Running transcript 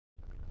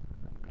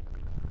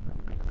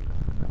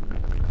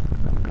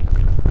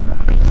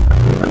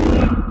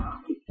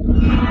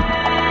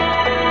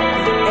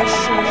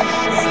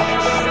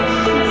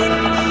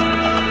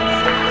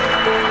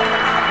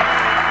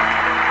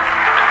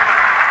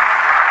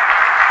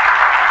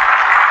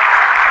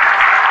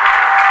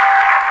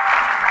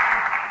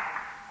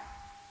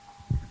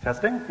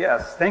Testing?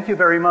 Yes. Thank you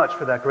very much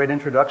for that great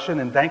introduction,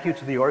 and thank you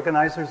to the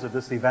organizers of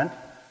this event.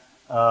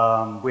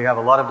 We have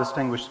a lot of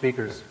distinguished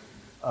speakers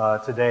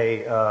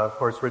today. Of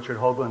course, Richard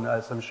Hougan,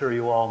 as I'm sure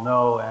you all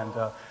know, and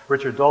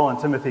Richard Dolan,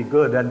 Timothy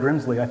Good, Ed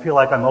Grimsley. I feel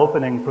like I'm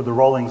opening for the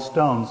Rolling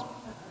Stones.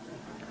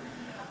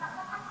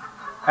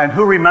 And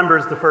who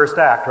remembers the first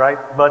act, right?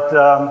 But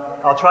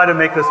I'll try to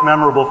make this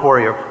memorable for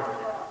you.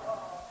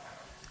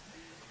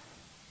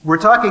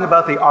 We're talking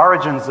about the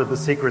origins of the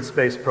secret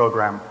space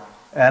program.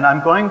 And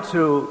I'm going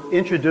to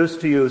introduce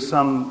to you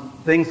some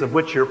things of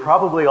which you're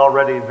probably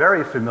already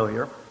very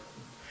familiar,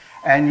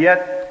 and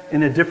yet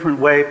in a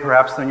different way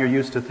perhaps than you're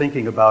used to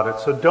thinking about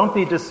it. So don't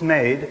be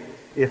dismayed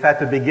if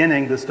at the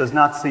beginning this does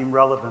not seem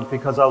relevant,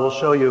 because I will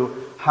show you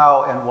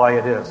how and why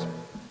it is.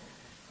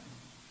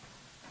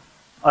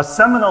 A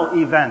seminal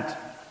event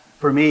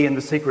for me in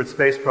the secret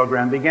space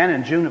program began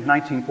in June of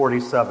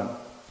 1947.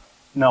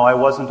 No, I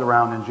wasn't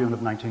around in June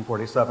of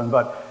 1947,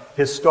 but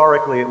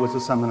historically it was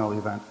a seminal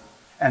event.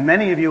 And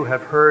many of you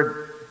have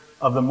heard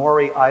of the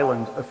Maury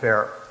Island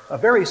affair, a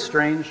very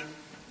strange,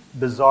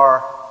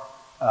 bizarre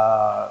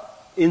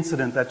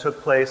incident that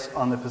took place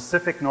on the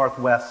Pacific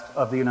Northwest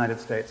of the United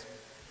States.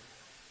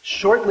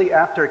 Shortly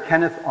after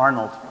Kenneth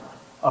Arnold,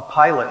 a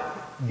pilot,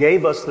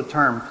 gave us the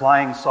term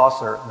flying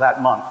saucer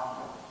that month,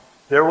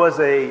 there was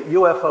a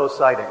UFO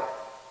sighting.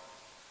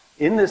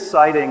 In this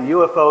sighting,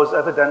 UFOs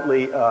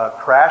evidently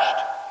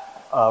crashed,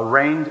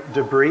 rained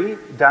debris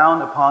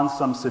down upon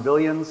some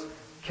civilians,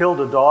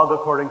 killed a dog,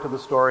 according to the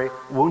story,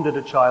 wounded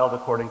a child,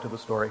 according to the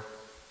story.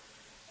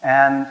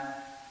 And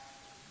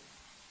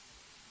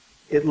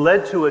it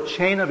led to a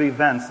chain of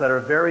events that are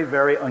very,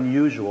 very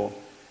unusual,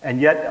 and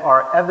yet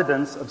are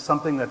evidence of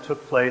something that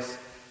took place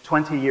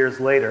 20 years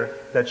later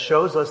that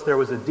shows us there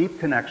was a deep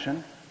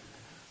connection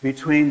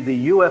between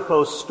the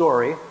UFO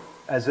story,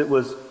 as it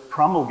was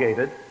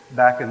promulgated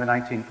back in the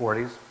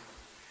 1940s,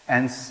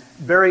 and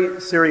very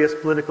serious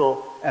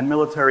political and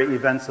military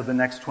events of the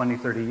next 20,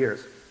 30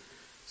 years.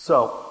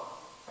 So,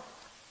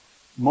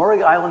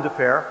 Maury Island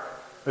affair,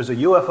 there's a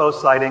UFO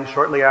sighting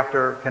shortly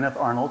after Kenneth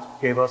Arnold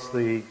gave us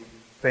the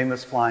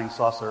famous flying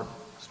saucer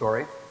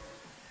story.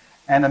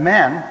 And a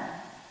man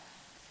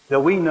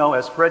that we know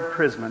as Fred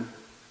Krisman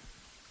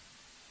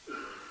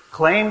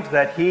claimed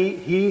that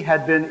he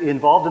had been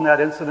involved in that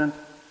incident.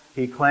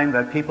 He claimed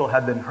that people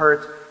had been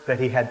hurt, that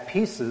he had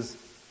pieces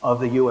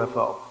of the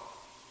UFO.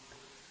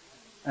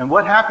 And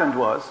what happened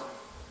was,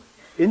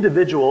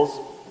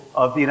 individuals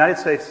of the United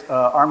States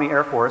Army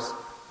Air Force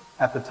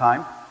at the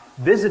time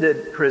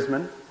visited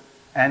Krisman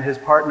and his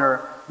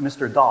partner,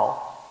 Mr.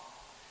 Dahl,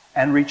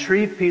 and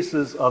retrieved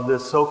pieces of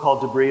this so-called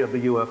debris of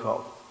the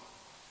UFO.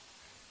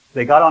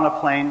 They got on a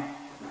plane,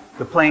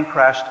 the plane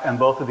crashed, and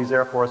both of these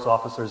Air Force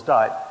officers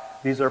died.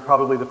 These are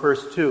probably the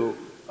first two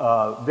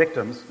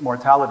victims,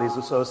 mortalities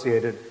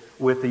associated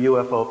with the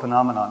UFO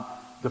phenomenon.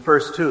 The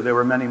first two, there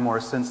were many more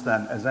since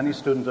then, as any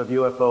student of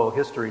UFO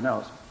history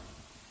knows.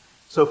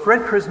 So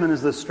Fred Krisman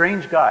is this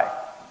strange guy,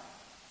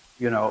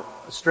 a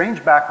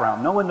strange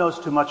background. No one knows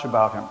too much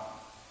about him.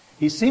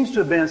 He seems to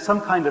have been some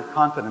kind of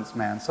confidence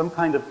man, some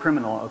kind of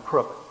criminal, a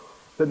crook,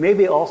 but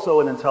maybe also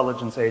an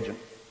intelligence agent.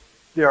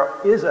 There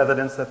is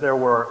evidence that there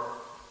were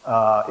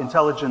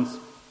intelligence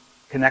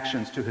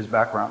connections to his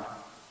background.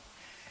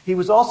 He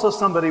was also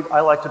somebody I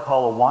like to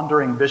call a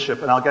wandering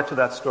bishop, and I'll get to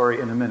that story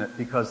in a minute,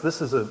 because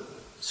this is a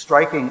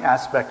striking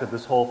aspect of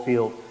this whole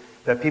field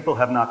that people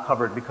have not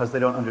covered because they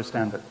don't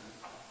understand it.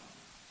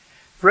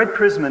 Fred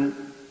Krisman,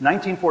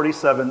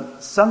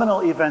 1947,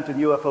 seminal event in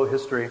UFO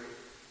history.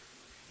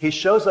 He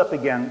shows up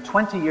again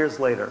 20 years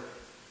later,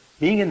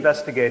 being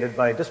investigated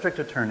by a district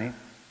attorney,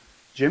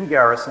 Jim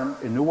Garrison,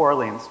 in New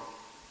Orleans,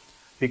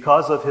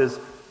 because of his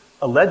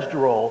alleged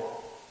role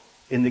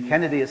in the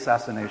Kennedy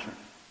assassination.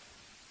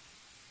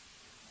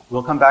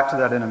 We'll come back to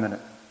that in a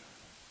minute.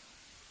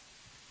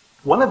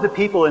 One of the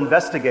people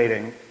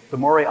investigating the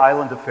Maury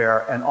Island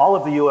affair and all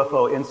of the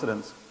UFO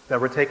incidents that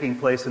were taking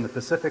place in the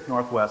Pacific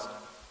Northwest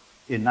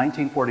in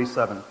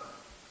 1947,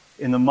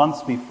 in the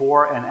months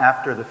before and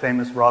after the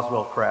famous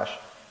Roswell crash,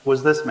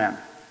 was this man,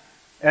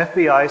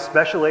 FBI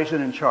Special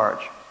Agent in Charge,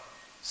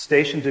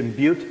 stationed in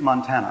Butte,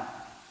 Montana.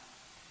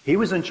 He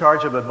was in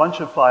charge of a bunch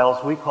of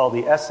files we call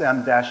the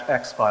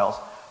SM-X files.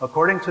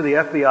 According to the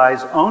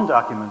FBI's own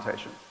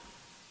documentation,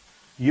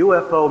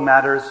 UFO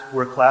matters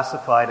were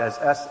classified as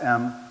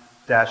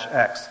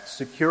SM-X,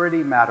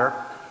 Security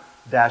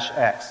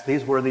Matter-X.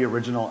 These were the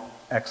original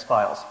X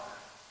files.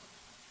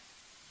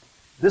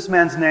 This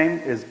man's name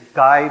is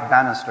Guy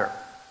Bannister.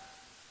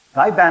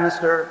 Guy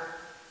Bannister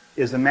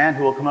is a man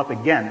who will come up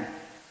again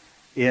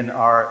in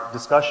our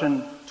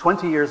discussion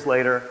 20 years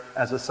later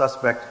as a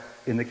suspect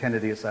in the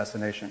Kennedy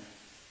assassination.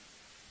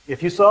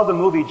 If you saw the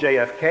movie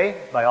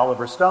JFK by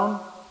Oliver Stone,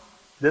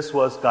 this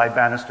was Guy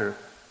Bannister,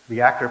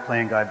 the actor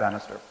playing Guy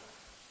Bannister.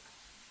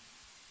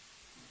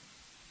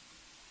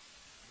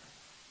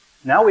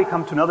 Now we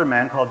come to another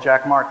man called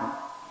Jack Martin.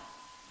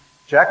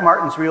 Jack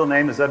Martin's real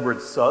name is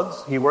Edward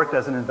Suggs. He worked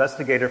as an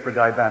investigator for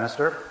Guy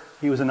Bannister.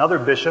 He was another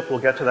bishop. We'll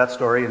get to that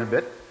story in a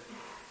bit.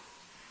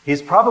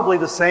 He's probably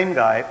the same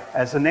guy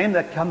as the name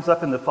that comes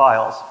up in the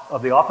files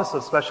of the Office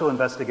of Special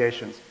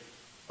Investigations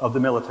of the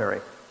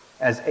military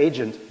as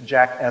Agent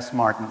Jack S.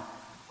 Martin,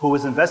 who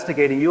was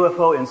investigating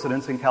UFO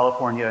incidents in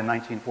California in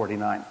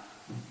 1949.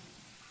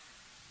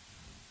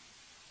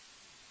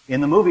 In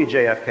the movie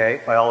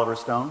JFK by Oliver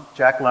Stone,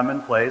 Jack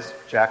Lemmon plays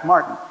Jack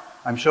Martin.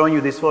 I'm showing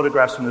you these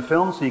photographs from the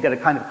film so you get a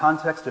kind of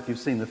context. If you've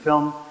seen the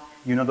film,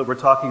 you know that we're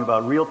talking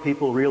about real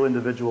people, real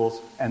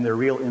individuals, and their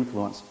real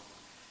influence.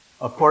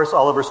 Of course,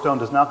 Oliver Stone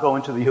does not go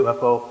into the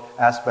UFO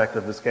aspect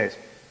of this case.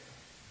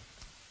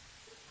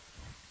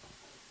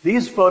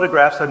 These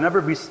photographs have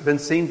never been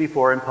seen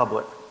before in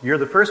public. You're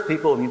the first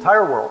people in the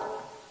entire world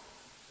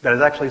that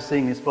is actually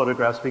seeing these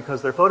photographs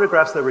because they're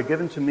photographs that were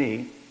given to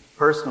me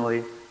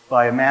personally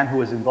by a man who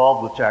was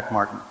involved with Jack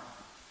Martin.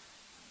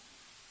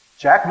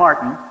 Jack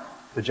Martin,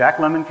 the Jack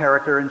Lemmon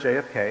character in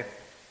JFK,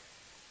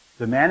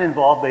 the man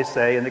involved, they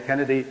say, in the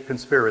Kennedy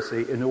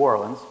conspiracy in New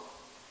Orleans,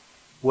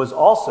 was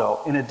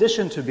also, in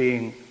addition to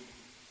being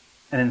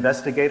an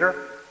investigator,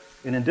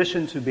 in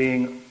addition to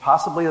being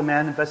possibly a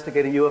man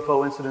investigating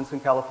UFO incidents in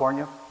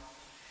California,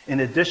 in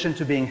addition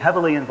to being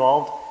heavily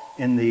involved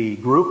in the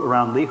group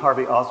around Lee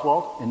Harvey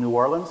Oswald in New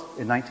Orleans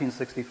in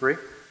 1963,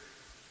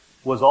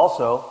 was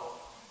also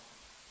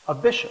a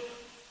bishop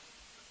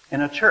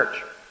in a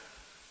church,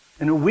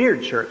 in a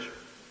weird church,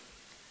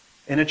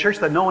 in a church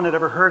that no one had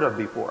ever heard of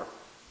before,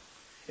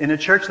 in a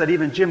church that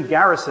even Jim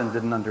Garrison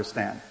didn't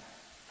understand.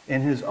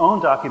 In his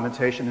own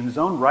documentation, in his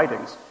own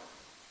writings,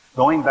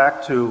 going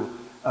back to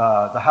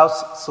the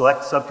House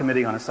Select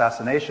Subcommittee on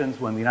Assassinations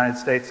when the United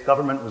States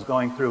government was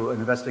going through an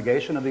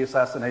investigation of the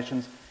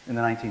assassinations in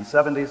the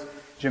 1970s,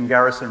 Jim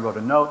Garrison wrote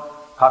a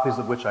note, copies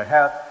of which I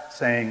have,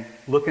 saying,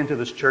 look into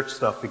this church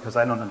stuff because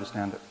I don't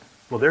understand it.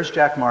 Well, there's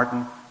Jack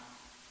Martin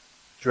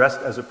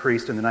dressed as a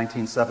priest in the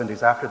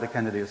 1970s after the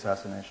Kennedy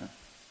assassination.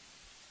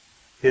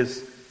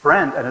 His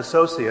friend and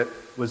associate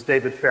was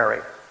David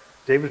Ferry.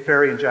 David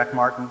Ferry and Jack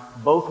Martin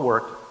both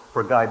worked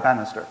for Guy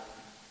Bannister.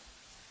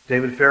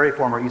 David Ferry,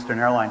 former Eastern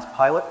Airlines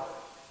pilot,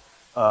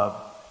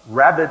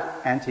 rabid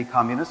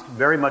anti-communist,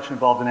 very much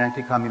involved in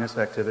anti-communist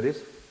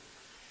activities.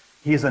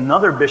 He's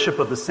another bishop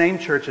of the same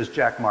church as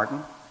Jack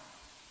Martin.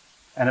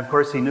 And of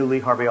course, he knew Lee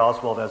Harvey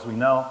Oswald, as we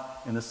know,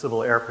 in the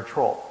Civil Air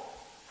Patrol.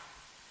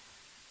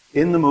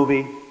 In the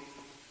movie,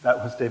 that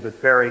was David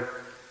Ferry,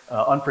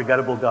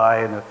 unforgettable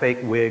guy in a fake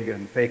wig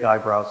and fake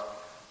eyebrows,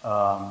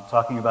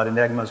 talking about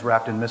enigmas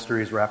wrapped in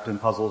mysteries, wrapped in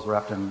puzzles,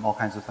 wrapped in all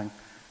kinds of things.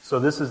 So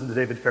this is the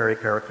David Ferry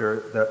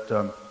character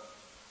that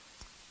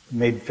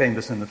made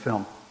famous in the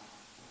film.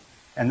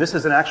 And this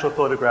is an actual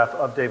photograph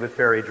of David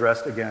Ferry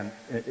dressed again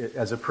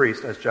as a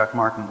priest, as Jack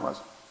Martin was.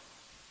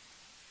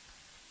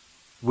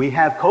 We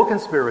have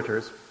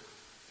co-conspirators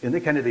in the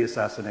Kennedy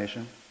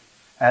assassination,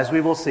 as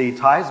we will see,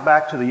 ties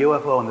back to the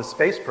UFO and the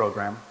space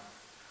program,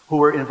 who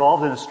were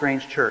involved in a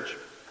strange church,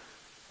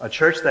 a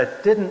church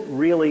that didn't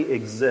really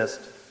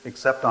exist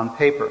except on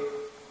paper.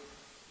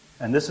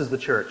 And this is the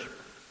church,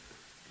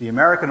 the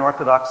American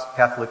Orthodox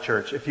Catholic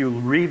Church. If you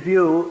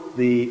review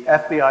the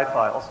FBI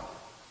files,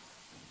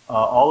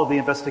 all of the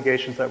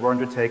investigations that were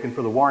undertaken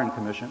for the Warren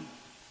Commission,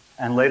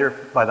 and later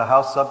by the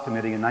House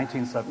Subcommittee in the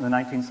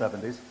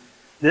 1970s,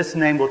 this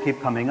name will keep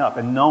coming up,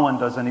 and no one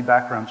does any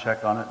background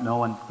check on it, no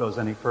one goes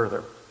any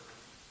further.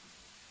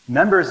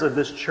 Members of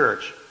this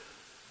church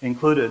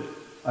included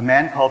a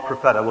man called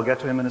Profeta, we'll get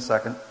to him in a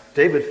second,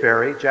 David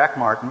Ferry, Jack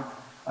Martin,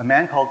 a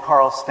man called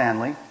Carl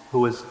Stanley, who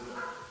was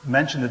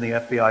mentioned in the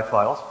FBI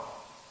files,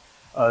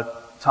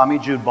 Tommy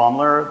Jude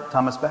Baumler,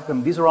 Thomas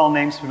Beckham. These are all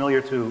names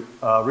familiar to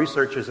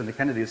researchers in the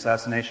Kennedy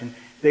assassination.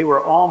 They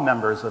were all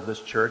members of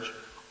this church,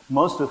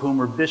 most of whom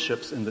were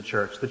bishops in the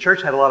church. The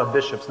church had a lot of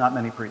bishops, not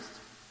many priests,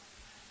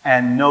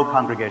 and no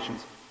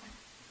congregations.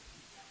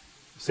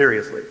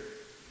 Seriously.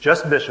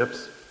 Just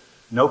bishops,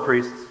 no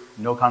priests,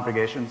 no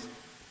congregations.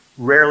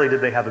 Rarely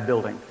did they have a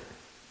building.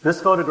 This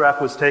photograph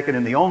was taken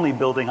in the only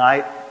building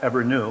I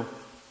ever knew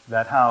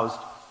that housed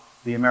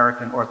the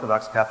American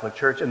Orthodox Catholic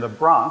Church in the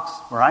Bronx,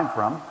 where I'm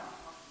from.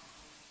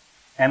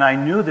 And I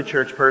knew the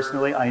church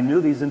personally. I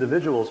knew these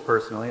individuals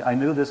personally. I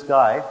knew this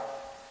guy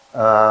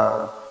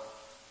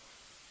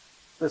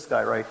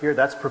right here.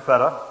 That's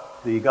Profeta,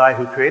 the guy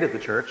who created the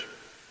church.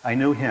 I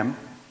knew him.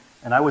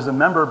 And I was a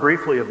member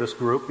briefly of this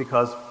group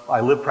because I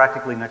lived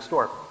practically next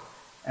door.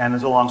 And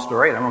there's a long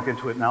story, and I won't get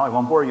into it now. I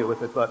won't bore you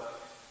with it. But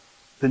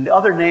the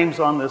other names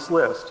on this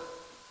list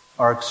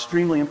are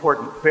extremely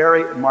important.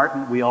 Ferry and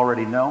Martin, we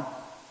already know,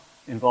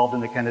 involved in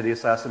the Kennedy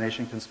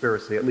assassination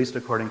conspiracy, at least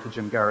according to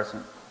Jim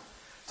Garrison.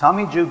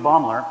 Tommy Jude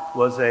Baumler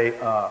was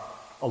a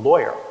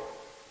lawyer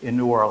in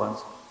New Orleans,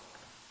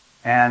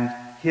 and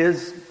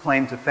his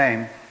claim to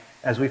fame,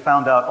 as we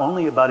found out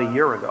only about a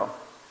year ago,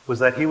 was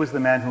that he was the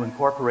man who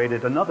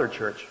incorporated another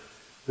church,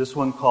 this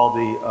one called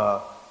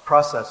the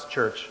Process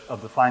Church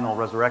of the Final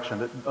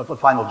Resurrection, of the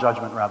Final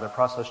Judgment, rather,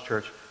 Process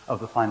Church of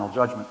the Final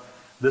Judgment.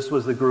 This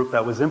was the group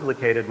that was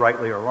implicated,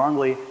 rightly or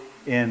wrongly,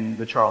 in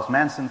the Charles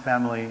Manson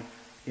family,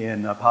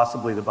 in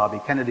possibly the Bobby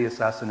Kennedy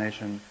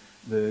assassination.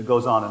 It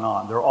goes on and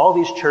on. There are all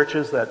these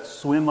churches that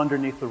swim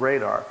underneath the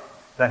radar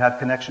that had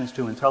connections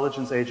to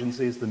intelligence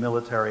agencies, the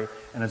military,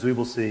 and as we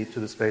will see, to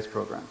the space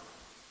program.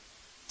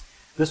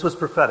 This was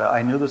Profeta.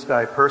 I knew this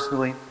guy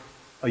personally,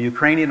 a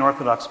Ukrainian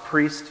Orthodox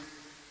priest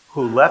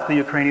who left the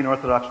Ukrainian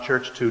Orthodox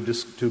Church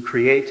to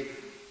create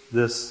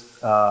this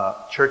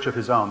church of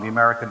his own, the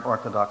American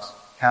Orthodox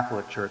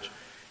Catholic Church.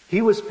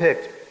 He was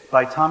picked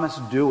by Thomas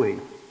Dewey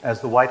as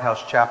the White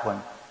House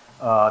chaplain.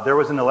 There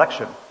was an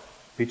election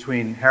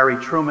between Harry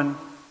Truman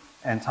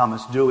and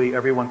Thomas Dewey.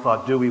 Everyone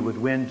thought Dewey would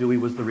win. Dewey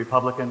was the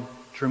Republican.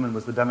 Truman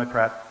was the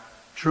Democrat.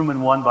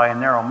 Truman won by a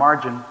narrow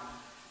margin,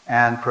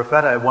 and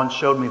Profeta once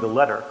showed me the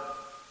letter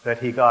that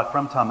he got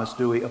from Thomas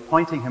Dewey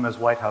appointing him as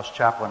White House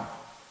chaplain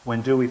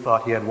when Dewey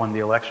thought he had won the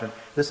election.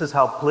 This is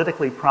how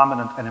politically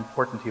prominent and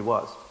important he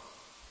was.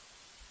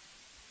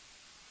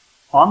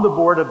 On the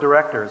board of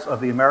directors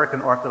of the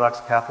American Orthodox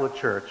Catholic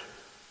Church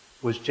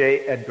was J.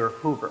 Edgar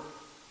Hoover,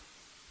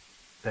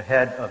 the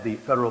head of the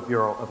Federal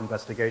Bureau of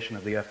Investigation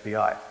of the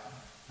FBI,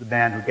 the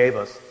man who gave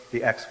us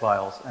the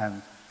X-Files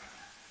and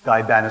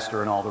Guy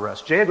Bannister and all the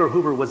rest. J. Edgar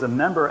Hoover was a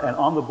member and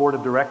on the board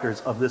of directors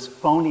of this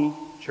phony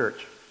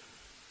church.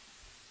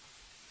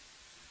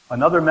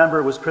 Another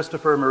member was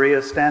Christopher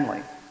Maria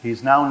Stanley.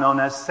 He's now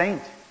known as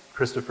Saint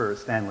Christopher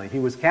Stanley. He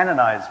was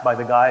canonized by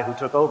the guy who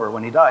took over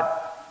when he died.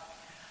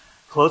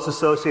 Close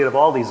associate of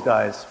all these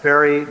guys.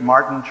 Ferry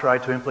Martin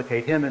tried to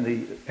implicate him in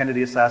the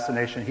Kennedy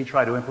assassination. He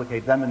tried to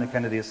implicate them in the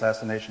Kennedy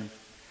assassination.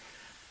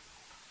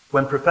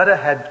 When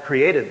Profeta had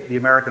created the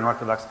American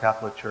Orthodox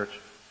Catholic Church,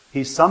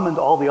 he summoned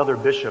all the other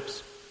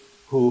bishops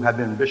who had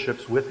been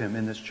bishops with him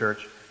in this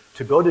church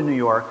to go to New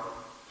York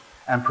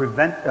and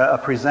present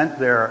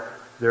their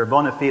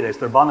bona fides,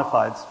 their bona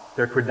fides,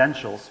 their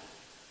credentials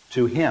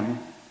to him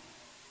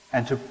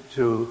and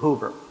to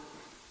Hoover.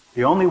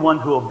 The only one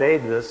who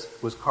obeyed this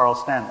was Carl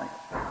Stanley,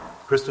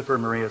 Christopher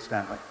Maria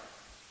Stanley.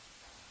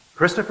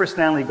 Christopher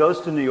Stanley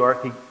goes to New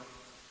York, he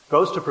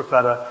goes to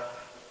Profeta,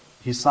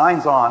 he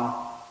signs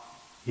on,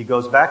 he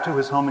goes back to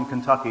his home in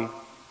Kentucky,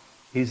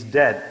 he's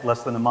dead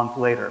less than a month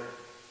later,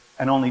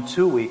 and only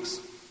 2 weeks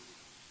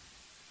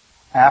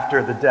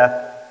after the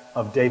death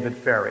of David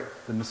Ferry,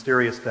 the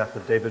mysterious death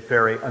of David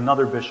Ferry,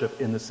 another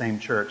bishop in the same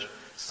church.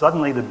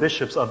 Suddenly the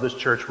bishops of this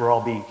church were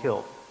all being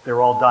killed. They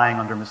were all dying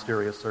under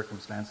mysterious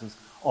circumstances,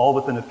 all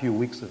within a few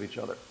weeks of each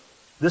other.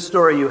 This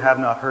story you have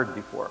not heard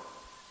before,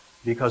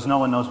 because no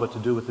one knows what to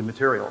do with the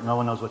material. No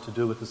one knows what to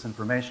do with this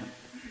information.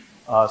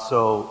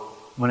 So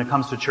when it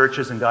comes to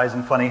churches and guys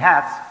in funny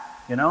hats,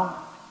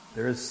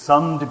 there is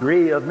some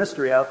degree of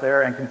mystery out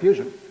there and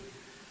confusion.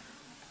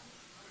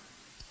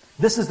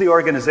 This is the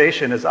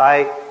organization as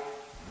I,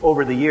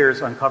 over the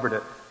years, uncovered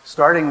it,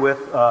 starting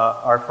with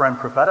our friend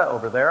Profeta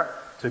over there,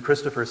 to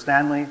Christopher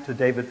Stanley, to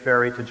David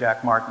Ferry, to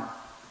Jack Martin.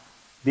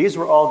 These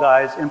were all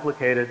guys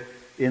implicated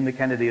in the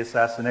Kennedy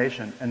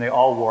assassination, and they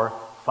all wore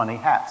funny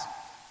hats.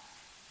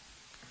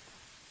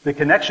 The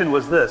connection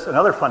was this,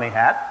 another funny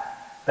hat,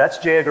 that's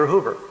J. Edgar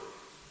Hoover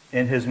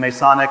in his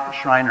Masonic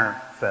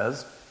Shriner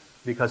fez,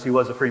 because he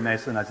was a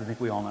Freemason, as I think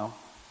we all know.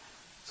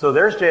 So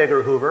there's J.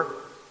 Edgar Hoover,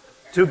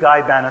 to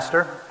Guy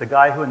Bannister, the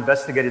guy who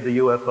investigated the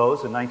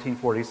UFOs in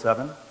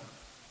 1947,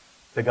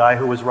 the guy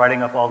who was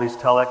writing up all these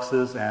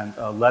telexes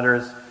and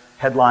letters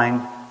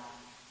headlined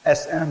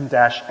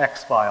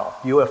SM-X file,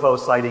 UFO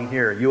sighting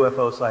here,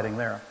 UFO sighting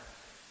there.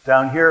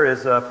 Down here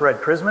is Fred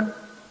Krisman.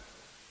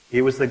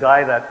 He was the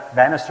guy that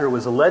Bannister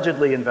was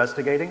allegedly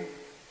investigating.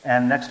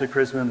 And next to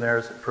Krisman,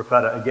 there's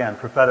Profeta again.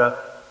 Profeta,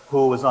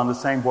 who was on the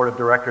same board of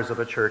directors of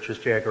a church as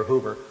J. Edgar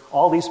Hoover.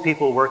 All these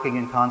people working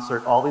in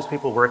concert, all these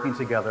people working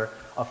together,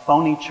 a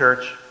phony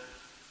church,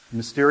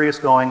 mysterious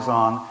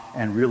goings-on,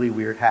 and really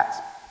weird hats.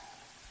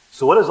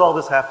 So what does all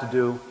this have to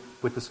do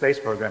with the space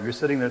program? You're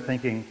sitting there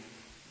thinking,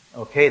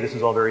 okay, this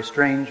is all very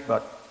strange,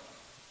 but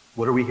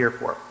what are we here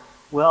for?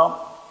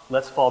 Well,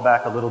 let's fall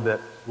back a little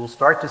bit. We'll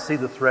start to see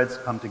the threads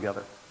come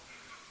together.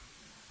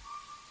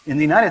 In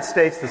the United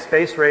States, the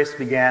space race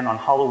began on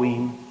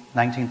Halloween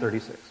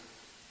 1936.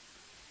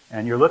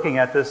 And you're looking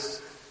at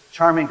this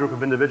charming group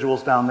of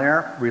individuals down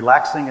there,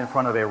 relaxing in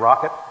front of a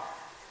rocket.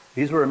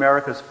 These were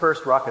America's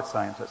first rocket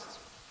scientists.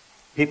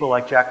 People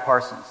like Jack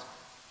Parsons,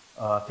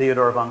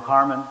 Theodore von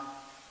Karman,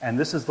 and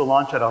this is the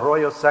launch at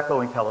Arroyo Seco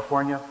in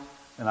California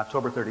on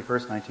October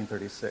 31st,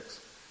 1936.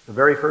 The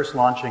very first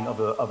launching of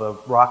a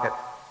rocket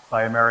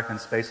by American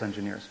space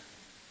engineers.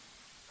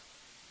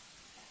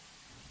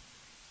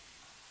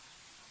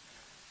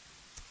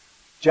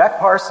 Jack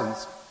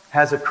Parsons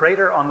has a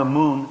crater on the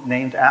moon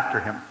named after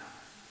him.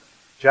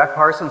 Jack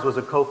Parsons was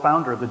a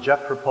co-founder of the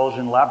Jet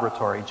Propulsion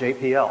Laboratory,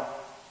 JPL,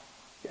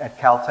 at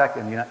Caltech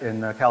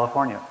in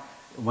California.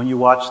 When you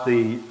watch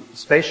the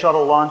space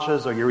shuttle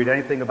launches or you read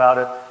anything about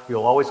it,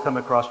 you'll always come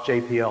across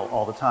JPL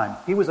all the time.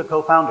 He was a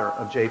co-founder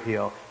of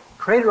JPL.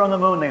 Crater on the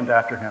moon named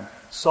after him.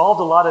 Solved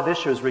a lot of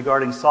issues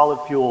regarding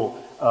solid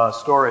fuel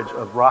storage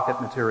of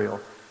rocket material.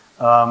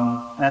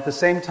 And at the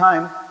same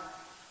time,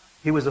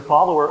 he was a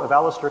follower of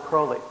Aleister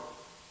Crowley.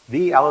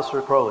 The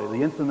Aleister Crowley,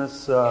 the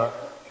infamous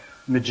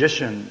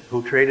magician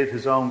who created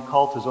his own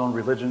cult, his own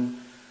religion.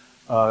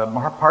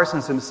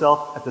 Parsons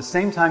himself, at the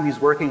same time he's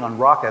working on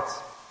rockets,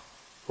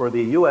 for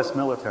the U.S.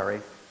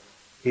 military,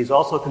 he's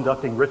also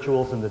conducting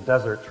rituals in the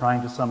desert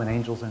trying to summon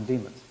angels and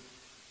demons.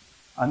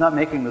 I'm not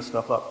making this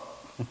stuff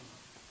up,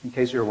 in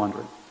case you're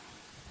wondering.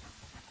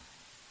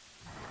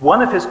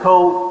 One of his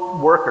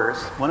co-workers,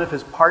 one of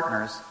his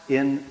partners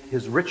in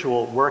his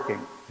ritual working,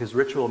 his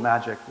ritual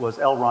magic, was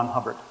L. Ron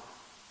Hubbard,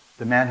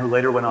 the man who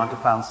later went on to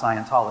found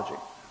Scientology.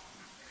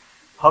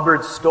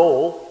 Hubbard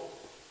stole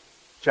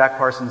Jack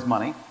Parsons'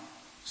 money,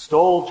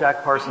 stole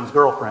Jack Parsons'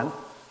 girlfriend,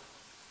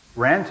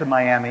 ran to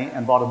Miami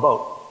and bought a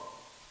boat.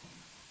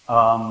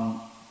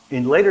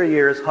 In later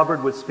years,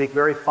 Hubbard would speak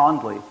very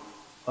fondly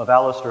of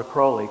Aleister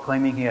Crowley,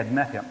 claiming he had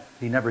met him.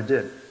 He never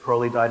did.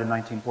 Crowley died in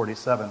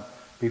 1947,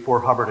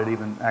 before Hubbard had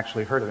even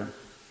actually heard of him.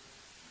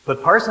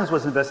 But Parsons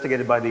was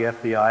investigated by the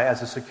FBI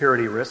as a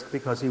security risk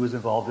because he was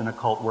involved in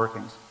occult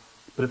workings.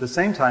 But at the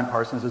same time,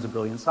 Parsons is a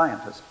brilliant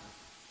scientist.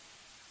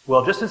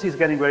 Well, just as he's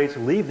getting ready to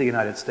leave the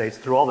United States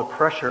through all the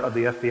pressure of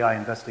the FBI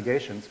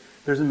investigations,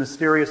 there's a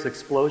mysterious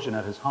explosion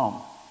at his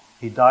home.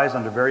 He dies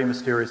under very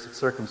mysterious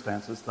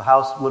circumstances. The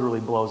house literally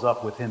blows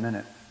up with him in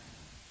it.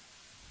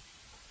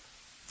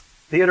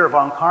 Theodor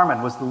von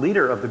Karman was the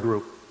leader of the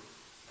group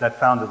that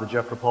founded the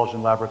Jet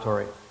Propulsion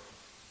Laboratory.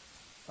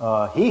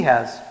 He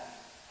has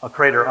a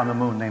crater on the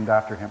moon named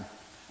after him.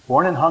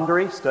 Born in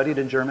Hungary, studied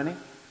in Germany.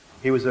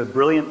 He was a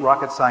brilliant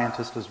rocket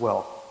scientist as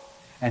well.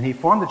 And he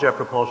formed the Jet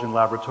Propulsion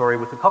Laboratory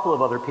with a couple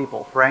of other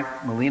people, Frank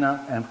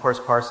Molina and, of course,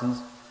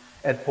 Parsons,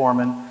 Ed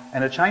Foreman,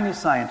 and a Chinese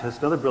scientist,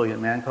 another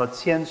brilliant man called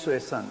Qian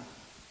Sui-sun.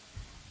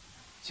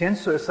 Qian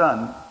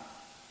Sui-sun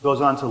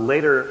goes on to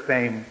later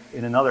fame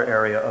in another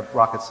area of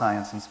rocket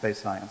science and space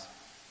science.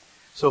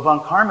 So von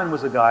Karman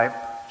was a guy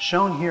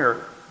shown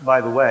here,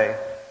 by the way,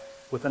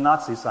 with a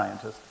Nazi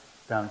scientist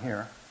down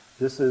here.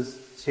 This is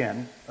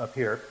Qian up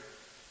here,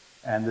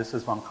 and this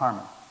is von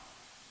Karman.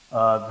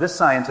 This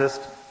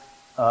scientist,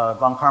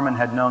 von Karman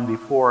had known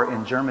before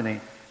in Germany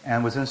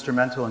and was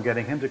instrumental in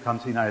getting him to come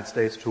to the United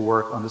States to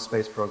work on the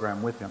space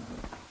program with him.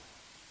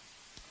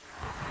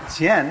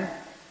 Qian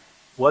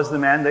was the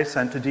man they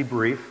sent to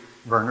debrief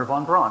Wernher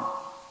von Braun.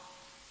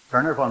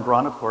 Wernher von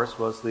Braun, of course,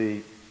 was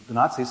the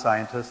Nazi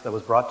scientist that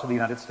was brought to the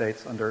United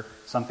States under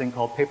something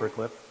called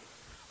Paperclip.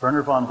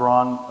 Wernher von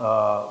Braun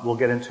we'll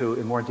get into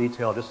in more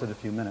detail just in a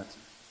few minutes.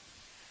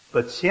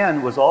 But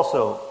Qian was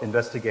also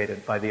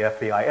investigated by the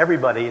FBI.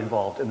 Everybody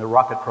involved in the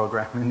rocket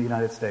program in the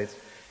United States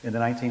in the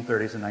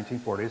 1930s and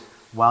 1940s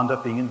wound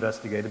up being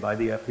investigated by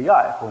the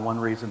FBI for one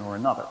reason or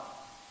another.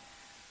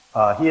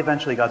 He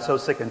eventually got so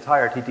sick and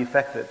tired, he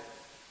defected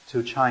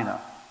to China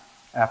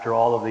after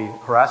all of the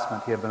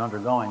harassment he had been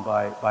undergoing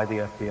by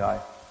the FBI.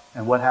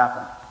 And what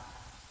happened?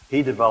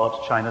 He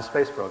developed China's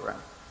space program.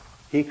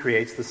 He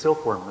creates the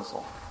Silkworm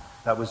missile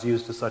that was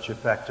used to such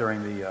effect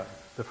during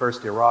the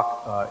first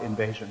Iraq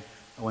invasion.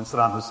 When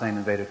Saddam Hussein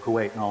invaded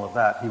Kuwait and all of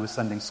that, he was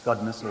sending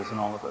Scud missiles and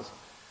all of this.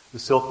 The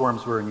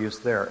silkworms were in use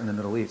there in the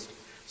Middle East.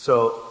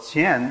 So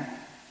Qian,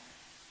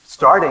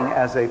 starting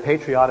as a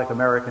patriotic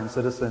American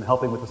citizen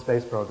helping with the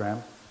space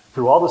program,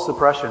 through all the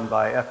suppression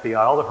by FBI,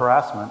 all the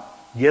harassment,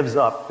 gives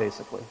up,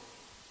 basically,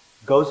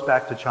 goes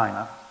back to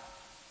China,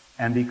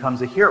 and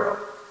becomes a hero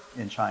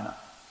in China,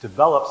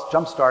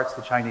 jumpstarts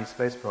the Chinese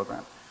space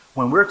program.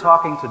 When we're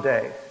talking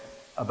today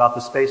about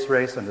the space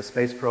race and the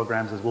space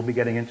programs, as we'll be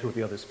getting into with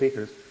the other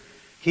speakers,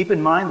 keep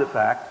in mind the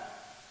fact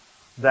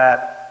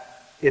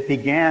that it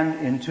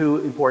began in two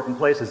important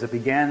places. It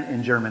began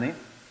in Germany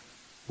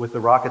with the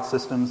rocket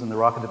systems and the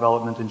rocket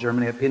development in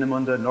Germany at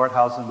Peenemünde,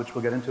 Nordhausen, which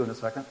we'll get into in a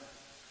second.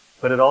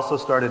 But it also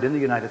started in the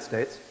United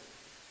States.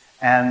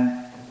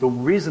 And the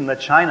reason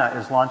that China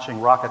is launching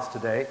rockets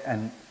today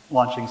and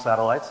launching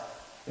satellites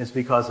is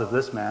because of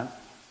this man,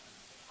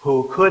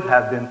 who could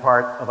have been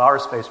part of our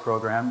space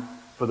program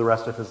for the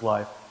rest of his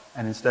life,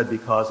 and instead,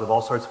 because of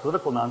all sorts of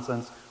political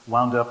nonsense,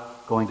 wound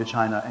up going to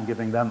China and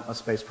giving them a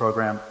space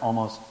program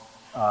almost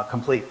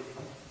complete.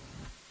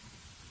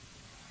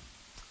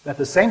 At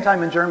the same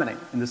time in Germany,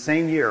 in the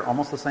same year,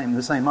 almost the same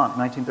month,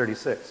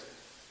 1936,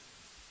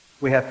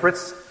 we have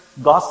Fritz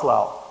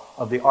Goslau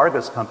of the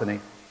Argus Company.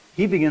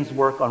 He begins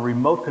work on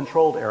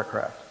remote-controlled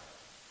aircraft.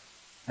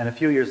 And a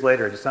few years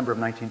later, December of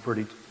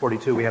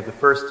 1942, we have the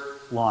first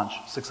launch,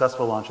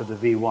 successful launch of the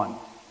V-1.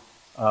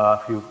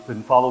 If you've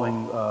been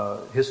following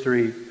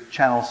History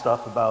Channel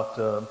stuff about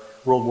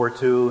World War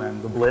II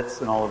and the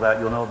Blitz and all of that,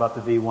 you'll know about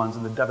the V-1s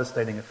and the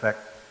devastating effect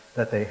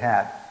that they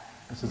had.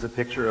 This is a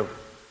picture of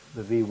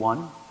the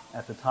V-1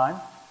 at the time,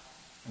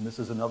 and this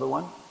is another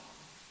one.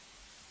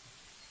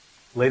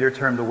 Later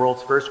termed the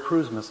world's first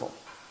cruise missile.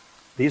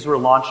 These were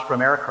launched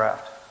from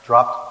aircraft.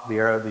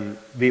 The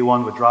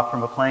V-1 would drop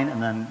from a plane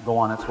and then go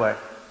on its way.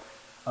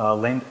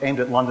 Aimed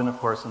at London, of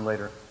course, and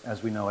later,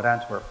 as we know, at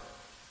Antwerp.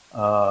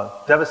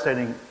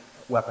 Devastating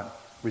weapon,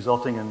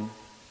 resulting in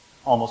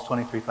almost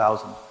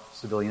 23,000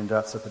 civilian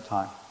deaths at the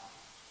time.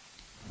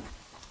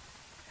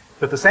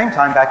 But at the same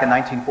time, back in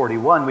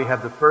 1941, we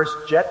have the first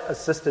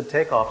jet-assisted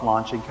takeoff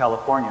launch in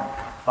California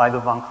by the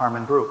von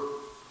Karman group.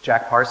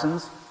 Jack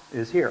Parsons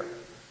is here.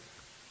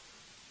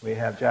 We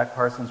have Jack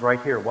Parsons right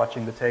here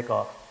watching the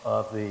takeoff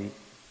of the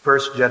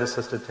first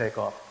jet-assisted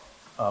takeoff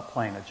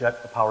plane, a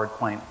jet-powered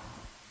plane.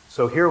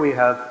 So here we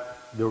have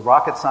the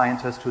rocket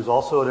scientist who's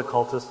also an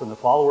occultist and the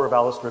follower of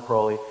Aleister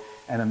Crowley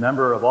and a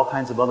member of all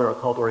kinds of other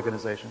occult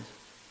organizations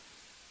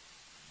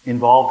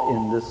involved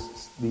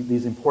in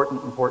these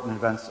important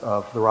events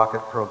of the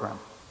rocket program.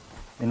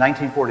 In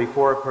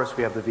 1944, of course,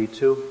 we have the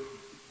V-2.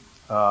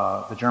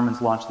 The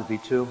Germans launched the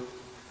V-2.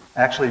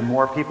 Actually,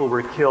 more people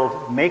were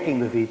killed making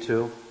the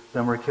V-2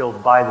 than were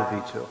killed by the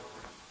V-2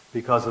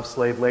 because of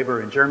slave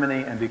labor in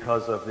Germany and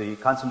because of the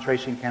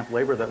concentration camp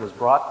labor that was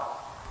brought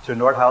to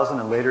Nordhausen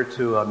and later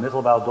to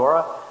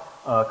Mittelbau-Dora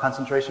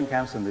concentration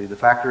camps and the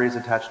factories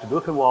attached to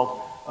Buchenwald.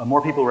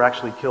 More people were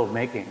actually killed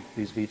making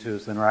these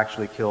V-2s than were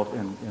actually killed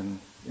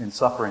in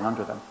suffering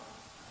under them.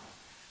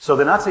 So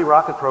the Nazi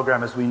rocket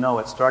program, as we know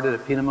it, started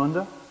at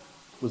Peenemünde,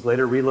 was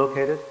later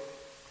relocated,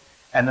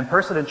 and the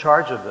person in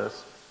charge of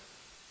this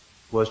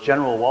was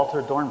General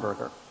Walter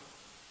Dornberger,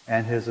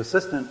 and his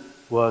assistant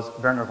was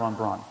Wernher von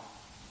Braun.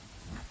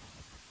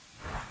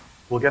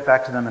 We'll get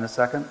back to them in a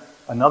second.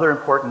 Another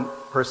important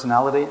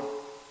personality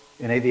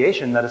in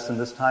aviation medicine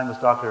this time was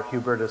Dr.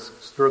 Hubertus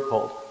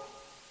Struckhold.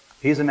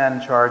 He's a man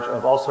in charge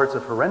of all sorts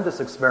of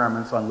horrendous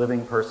experiments on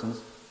living persons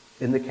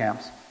in the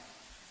camps,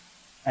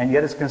 and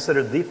yet is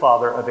considered the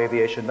father of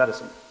aviation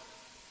medicine.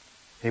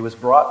 He was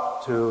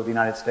brought to the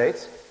United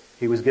States.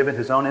 He was given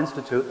his own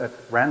institute at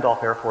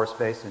Randolph Air Force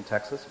Base in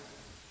Texas,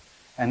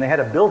 and they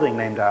had a building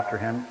named after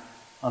him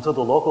until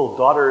the local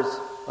Daughters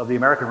of the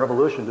American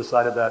Revolution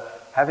decided that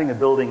having a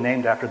building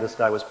named after this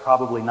guy was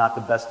probably not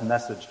the best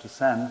message to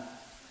send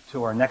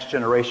to our next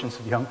generations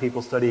of young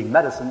people studying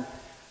medicine,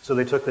 so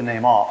they took the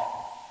name off.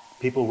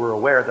 People were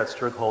aware that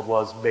Struckhold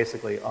was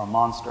basically a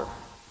monster.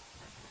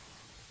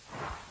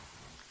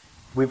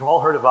 We've all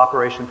heard of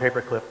Operation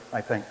Paperclip,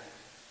 I think.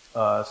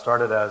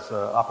 Started as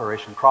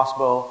Operation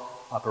Crossbow,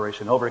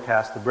 Operation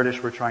Overcast. The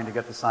British were trying to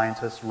get the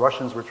scientists,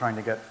 Russians were trying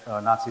to get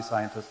Nazi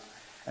scientists,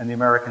 and the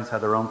Americans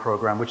had their own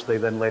program, which they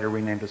then later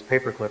renamed as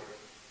Paperclip.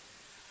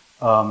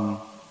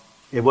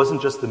 It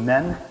wasn't just the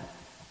men,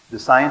 the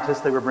scientists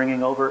they were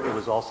bringing over, it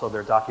was also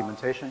their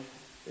documentation.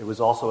 It was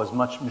also as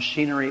much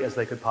machinery as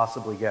they could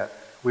possibly get.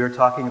 We are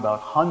talking about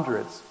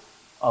hundreds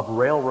of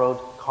railroad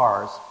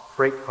cars,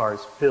 freight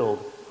cars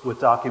filled with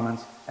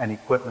documents and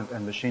equipment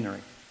and machinery.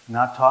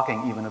 Not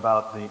talking even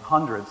about the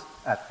hundreds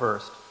at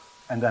first,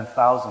 and then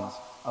thousands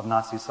of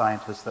Nazi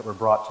scientists that were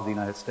brought to the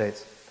United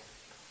States.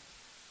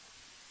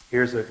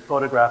 Here's a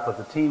photograph of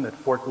the team at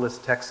Fort Bliss,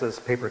 Texas,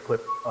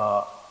 Paperclip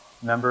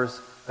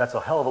members. That's a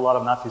hell of a lot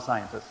of Nazi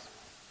scientists.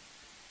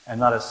 And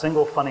not a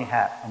single funny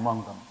hat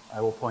among them,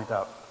 I will point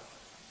out.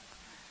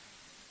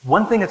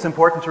 One thing that's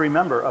important to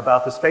remember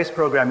about the space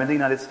program in the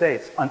United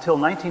States, until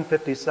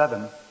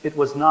 1957, it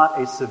was not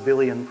a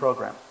civilian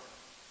program.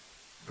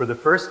 For the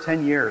first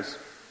 10 years,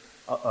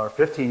 or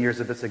 15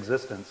 years of its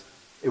existence,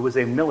 it was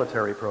a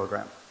military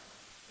program.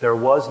 There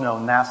was no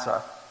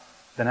NASA.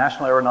 The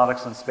National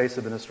Aeronautics and Space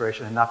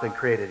Administration had not been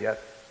created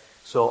yet.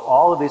 So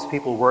all of these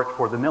people worked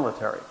for the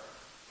military.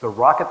 The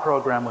rocket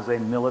program was a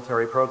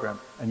military program.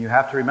 And you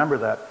have to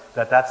remember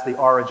that's the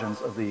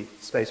origins of the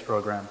space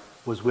program,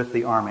 was with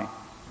the Army,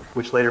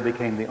 which later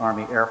became the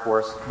Army Air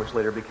Force, which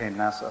later became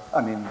NASA.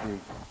 The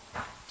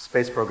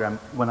space program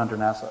went under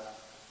NASA.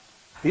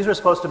 These were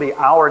supposed to be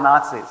our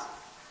Nazis,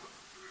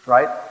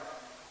 right?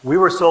 We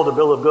were sold a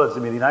bill of goods.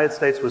 The United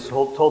States was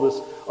told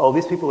us, oh,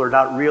 these people are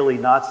not really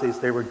Nazis.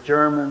 They were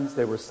Germans.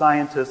 They were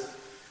scientists.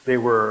 They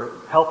were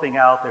helping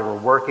out. They were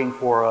working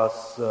for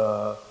us.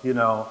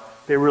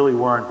 They really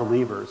weren't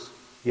believers.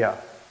 Yeah,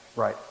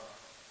 right.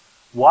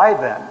 Why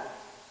then,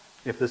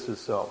 if this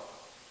is so,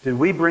 did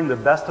we bring the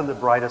best and the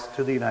brightest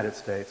to the United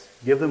States,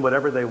 give them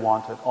whatever they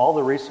wanted, all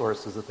the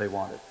resources that they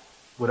wanted,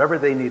 whatever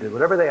they needed,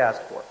 whatever they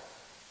asked for?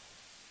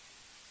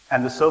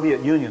 And the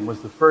Soviet Union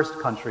was the first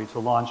country to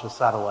launch a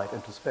satellite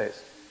into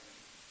space.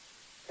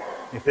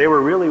 If they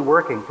were really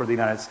working for the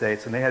United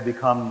States and they had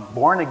become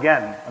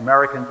born-again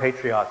American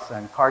patriots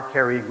and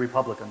card-carrying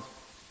Republicans,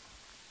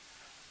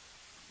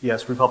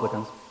 yes,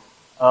 Republicans,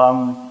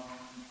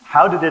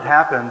 how did it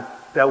happen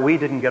that we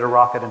didn't get a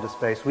rocket into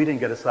space, we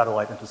didn't get a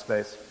satellite into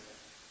space,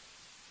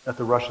 that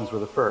the Russians were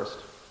the first?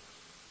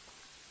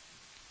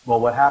 Well,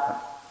 what happened?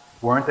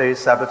 Weren't they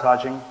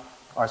sabotaging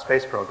our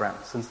space program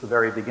since the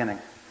very beginning?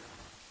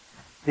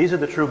 These are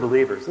the true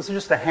believers. This is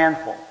just a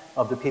handful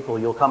of the people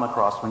you'll come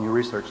across when you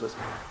research this.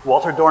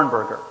 Walter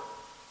Dornberger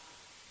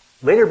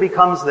later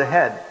becomes the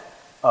head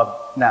of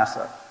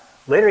NASA.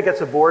 Later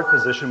gets a board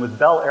position with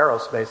Bell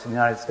Aerospace in the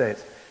United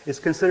States. Is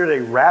considered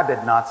a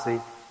rabid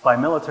Nazi by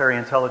military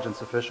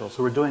intelligence officials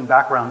who are doing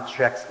background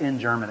checks in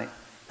Germany.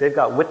 They've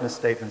got witness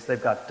statements,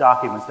 they've got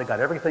documents, they've got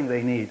everything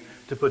they need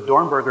to put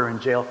Dornberger in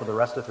jail for the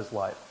rest of his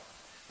life.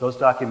 Those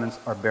documents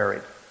are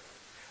buried.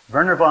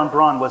 Wernher von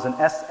Braun was an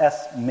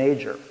SS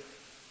major.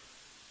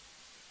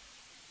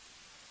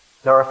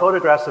 There are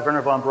photographs of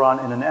Wernher von Braun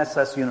in an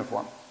SS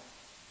uniform.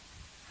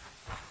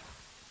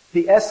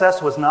 The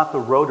SS was not the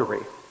Rotary.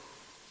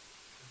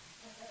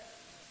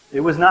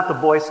 It was not the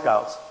Boy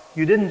Scouts.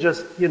 You didn't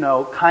just,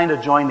 kind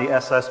of join the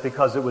SS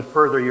because it would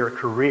further your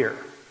career.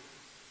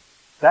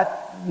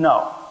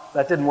 No.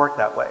 that didn't work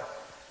that way.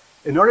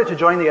 In order to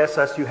join the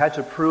SS, you had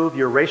to prove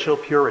your racial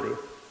purity,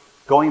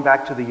 going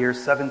back to the year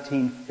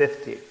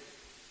 1750.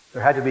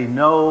 There had to be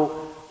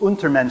no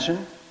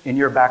Untermenschen in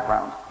your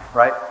background,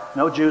 right?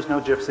 No Jews, no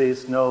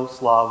Gypsies, no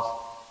Slavs,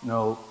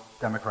 no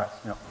Democrats.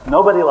 No.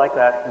 Nobody like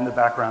that in the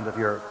background of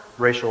your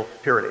racial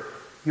purity.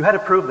 You had to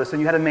prove this, and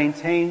you had to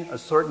maintain a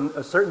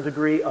certain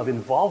degree of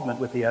involvement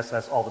with the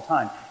SS all the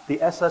time.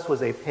 The SS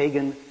was a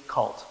pagan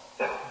cult.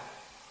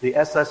 The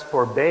SS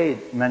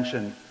forbade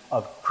mention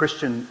of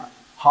Christian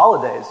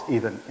holidays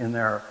even in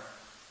their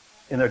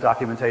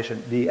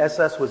documentation. The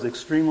SS was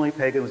extremely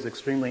pagan, was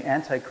extremely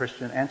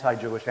anti-Christian,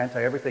 anti-Jewish,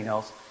 anti-everything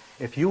else.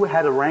 If you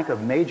had a rank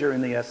of major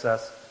in the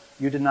SS,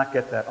 you did not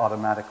get that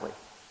automatically.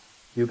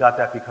 You got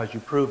that because you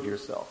proved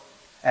yourself.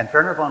 And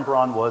Wernher von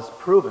Braun was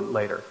proven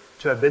later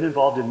to have been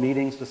involved in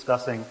meetings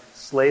discussing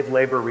slave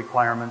labor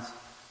requirements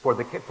for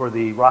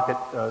the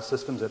rocket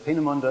systems at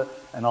Peenemünde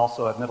and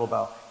also at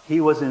Mittelbau. He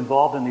was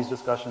involved in these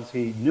discussions.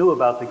 He knew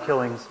about the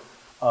killings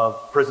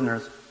of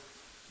prisoners,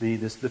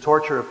 the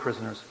torture of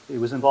prisoners. He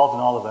was involved in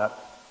all of that.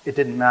 It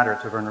didn't matter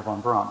to Wernher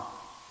von Braun.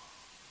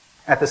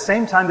 At the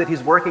same time that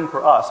he's working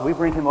for us, we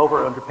bring him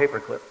over under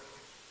Paperclip.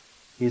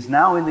 He's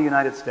now in the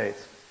United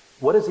States.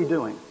 What is he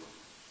doing?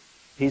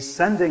 He's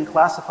sending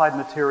classified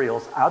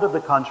materials out of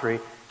the country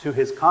to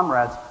his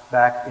comrades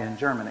back in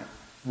Germany.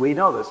 We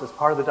know this. It's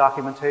part of the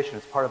documentation.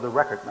 It's part of the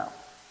record now.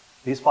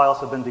 These files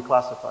have been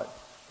declassified.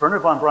 Wernher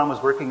von Braun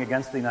was working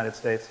against the United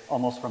States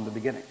almost from the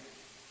beginning.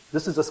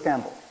 This is a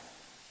scandal,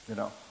 you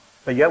know.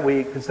 But yet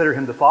we consider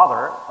him the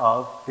father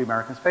of the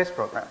American space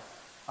program.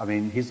 I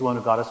mean, he's the one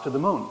who got us to the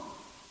moon,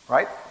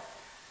 right?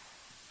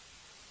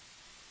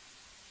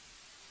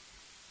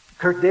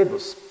 Kurt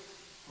Debus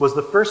was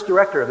the first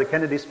director of the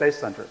Kennedy Space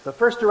Center, the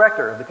first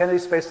director of the Kennedy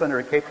Space Center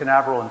at Cape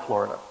Canaveral in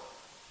Florida.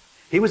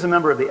 He was a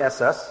member of the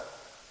SS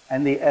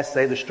and the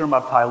SA, the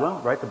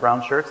Sturmabteilung, right, the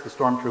brown shirts, the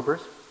stormtroopers,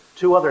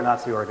 two other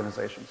Nazi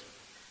organizations.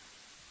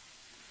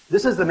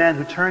 This is the man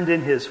who turned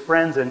in his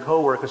friends and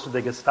co-workers to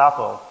the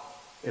Gestapo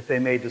if they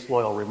made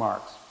disloyal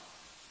remarks.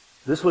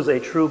 This was a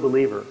true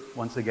believer,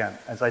 once again.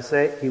 As I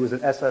say, he was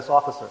an SS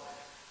officer.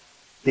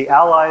 The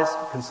Allies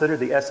considered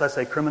the SS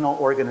a criminal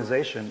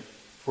organization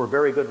for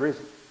very good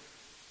reason.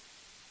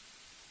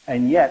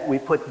 And yet, we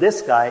put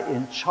this guy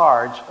in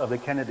charge of the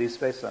Kennedy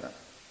Space Center.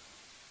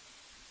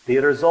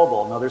 Theodor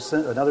Zobel,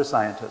 another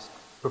scientist,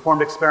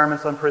 performed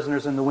experiments on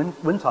prisoners in the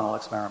wind tunnel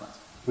experiments.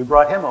 We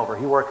brought him over.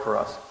 He worked for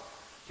us.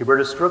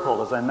 Hubertus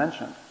Struckel, as I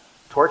mentioned,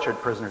 tortured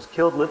prisoners,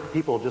 killed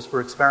people just for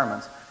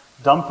experiments,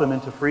 dumped them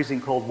into freezing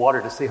cold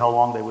water to see how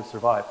long they would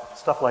survive.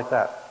 Stuff like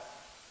that.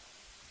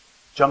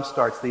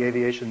 Jumpstarts the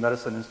Aviation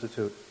Medicine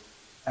Institute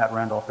at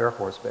Randolph Air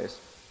Force Base.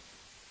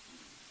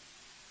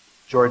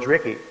 George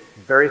Rickey,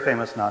 very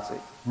famous Nazi,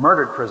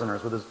 murdered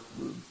prisoners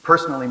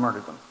personally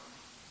murdered them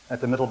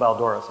at the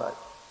Mittelbau-Dora site.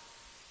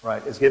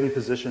 Right, is given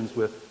positions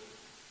with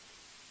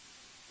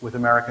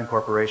American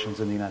corporations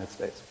in the United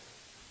States.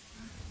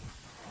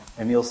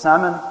 Emil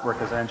Salmon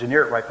worked as an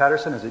engineer at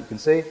Wright-Patterson, as you can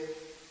see.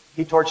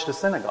 He torched a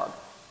synagogue.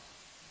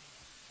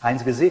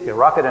 Heinz Gesicke,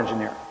 rocket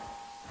engineer.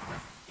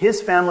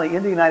 His family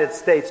in the United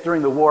States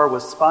during the war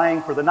was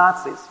spying for the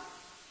Nazis.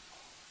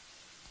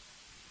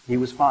 He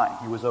was fine.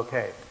 He was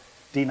okay.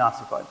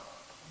 Denazified.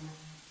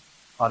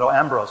 Otto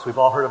Ambros. We've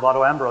all heard of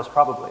Otto Ambros,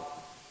 probably.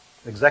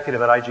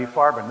 Executive at IG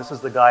Farben. This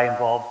is the guy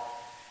involved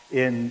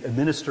in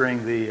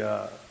administering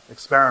the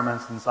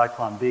experiments in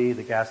Zyklon B,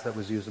 the gas that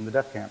was used in the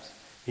death camps.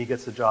 He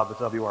gets a job with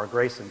W.R.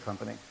 Grace and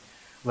Company.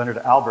 Leonard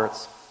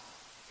Alberts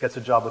gets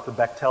a job with the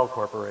Bechtel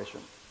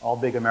Corporation. All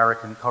big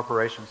American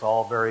corporations,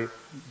 all very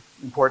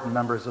important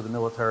members of the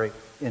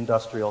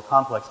military-industrial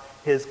complex.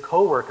 His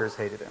co-workers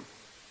hated him,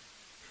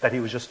 that he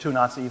was just too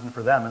Nazi even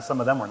for them, and some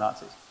of them were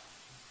Nazis.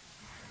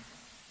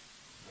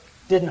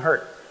 Didn't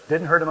hurt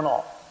him at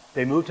all.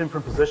 They moved him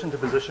from position to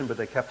position, but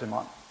they kept him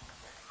on.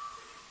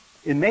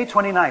 In May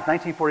 29,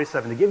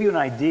 1947, to give you an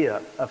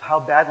idea of how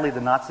badly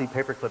the Nazi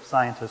paperclip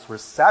scientists were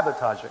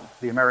sabotaging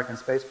the American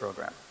space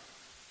program,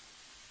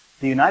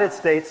 the United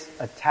States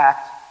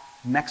attacked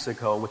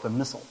Mexico with a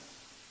missile.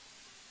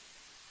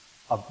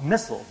 A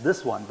missile,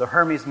 this one, the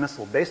Hermes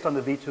missile, based on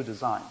the V-2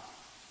 design,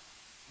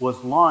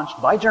 was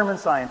launched by German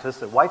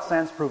scientists at White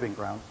Sands Proving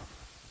Ground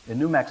in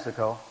New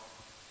Mexico.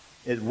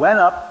 It went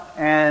up,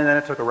 and then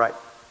it took a right.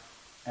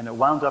 And it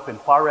wound up in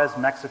Juarez,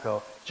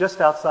 Mexico,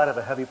 just outside of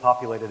a heavy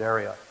populated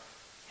area.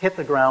 Hit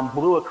the ground,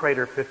 blew a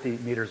crater 50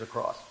 meters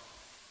across.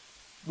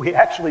 We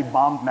actually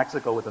bombed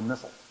Mexico with a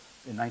missile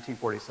in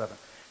 1947.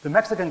 The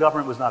Mexican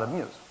government was not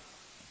amused.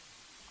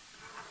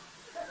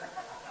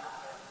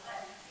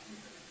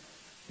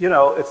 You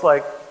know, it's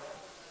like,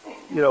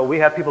 you know, we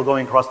have people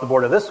going across the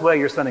border this way,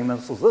 you're sending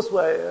missiles this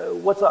way,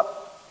 what's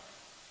up?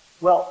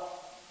 Well,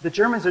 the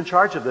Germans in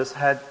charge of this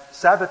had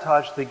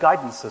sabotaged the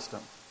guidance system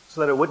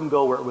so that it wouldn't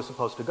go where it was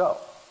supposed to go.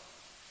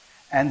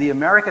 And the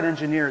American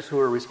engineers who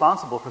were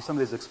responsible for some of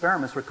these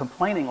experiments were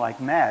complaining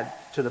like mad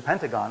to the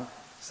Pentagon,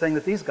 saying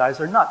that these guys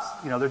are nuts.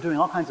 You know, they're doing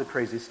all kinds of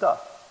crazy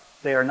stuff.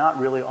 They are not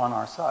really on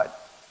our side.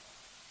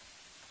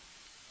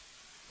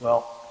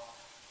 Well,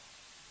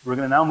 We're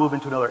going to now move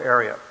into another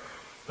area.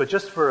 But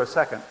just for a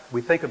second,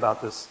 we think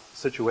about this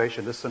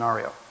situation, this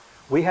scenario.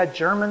 We had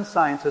German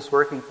scientists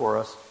working for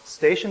us,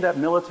 stationed at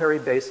military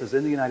bases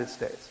in the United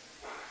States,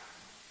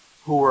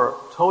 who were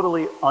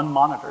totally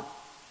unmonitored.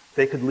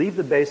 They could leave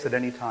the base at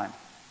any time.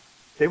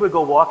 They would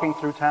go walking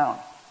through town.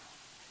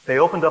 They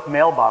opened up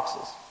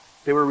mailboxes.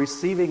 They were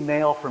receiving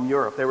mail from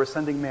Europe. They were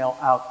sending mail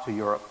out to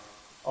Europe.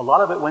 A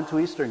lot of it went to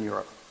Eastern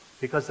Europe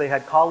because they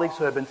had colleagues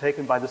who had been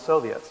taken by the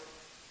Soviets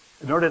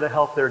in order to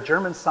help their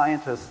German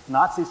scientists,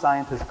 Nazi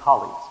scientist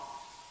colleagues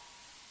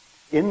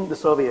in the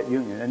Soviet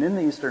Union and in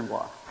the Eastern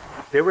Bloc.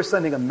 They were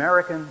sending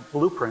American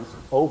blueprints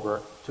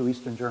over to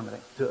Eastern Germany,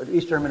 to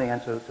East Germany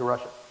and to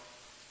Russia.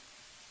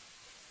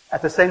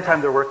 At the same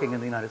time, they're working in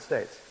the United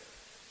States.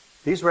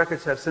 These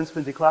records have since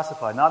been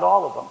declassified. Not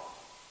all of them.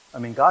 I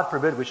mean, God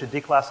forbid we should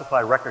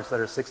declassify records that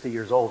are 60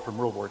 years old from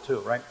World War II,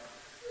 right?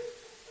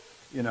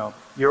 You know,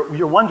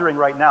 you're wondering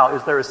right now,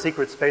 is there a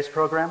secret space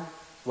program?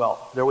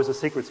 Well, there was a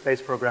secret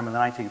space program in the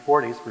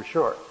 1940s, for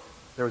sure.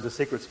 There was a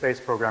secret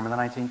space program in the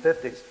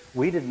 1950s.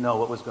 We didn't know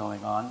what was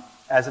going on.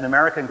 As an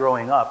American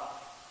growing up,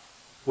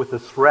 with the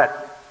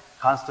threat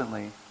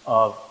constantly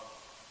of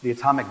the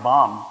atomic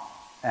bomb,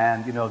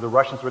 and, you know, the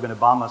Russians were going to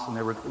bomb us and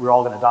we were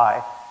all going to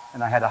die,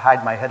 and I had to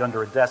hide my head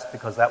under a desk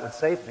because that would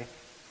save me.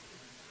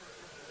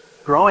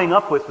 Growing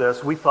up with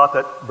this, we thought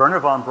that Werner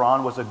von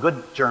Braun was a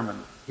good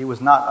German. He was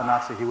not a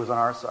Nazi, he was on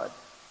our side.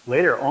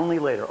 Later, only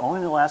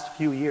in the last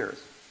few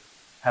years,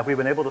 have we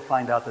been able to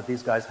find out that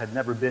these guys had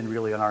never been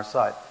really on our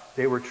side.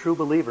 They were true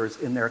believers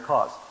in their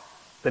cause.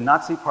 The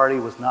Nazi Party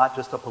was not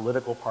just a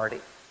political party.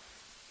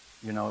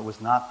 You know, it was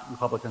not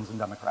Republicans and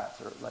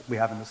Democrats, or like we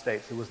have in the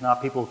States. It was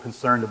not people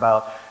concerned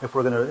about if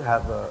we're going to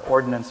have an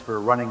ordinance for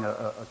running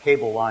a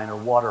cable line or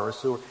water or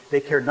sewer. They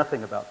cared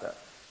nothing about that.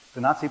 The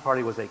Nazi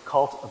Party was a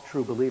cult of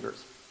true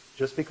believers.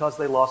 Just because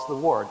they lost the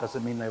war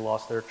doesn't mean they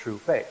lost their true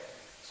faith.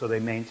 So they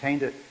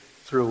maintained it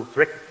through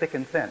thick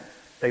and thin.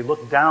 They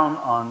looked down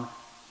on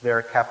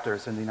their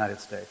captors in the United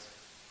States.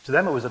 To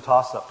them it was a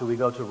toss-up. Do we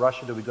go to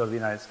Russia? Do we go to the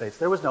United States?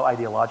 There was no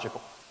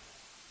ideological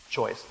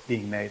choice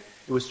being made.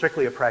 It was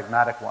strictly a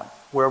pragmatic one.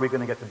 Where are we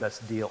going to get the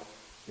best deal?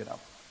 You know,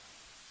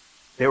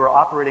 they were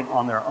operating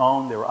on their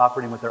own. They were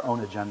operating with their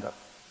own agenda.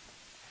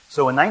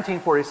 So in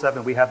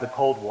 1947, we have the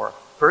Cold War.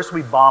 First,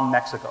 we bombed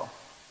Mexico,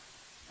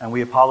 and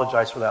we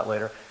apologize for that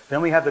later.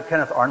 Then we have the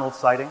Kenneth Arnold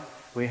sighting.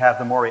 We have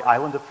the Maury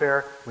Island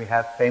affair. We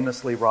have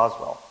famously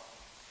Roswell.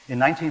 In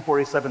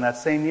 1947, that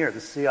same year,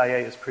 the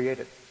CIA is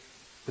created.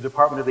 The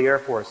Department of the Air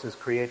Force is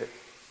created.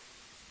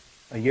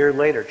 A year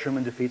later,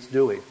 Truman defeats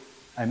Dewey.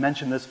 I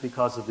mention this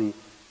because of the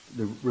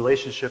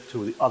relationship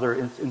to the other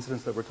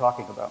incidents that we're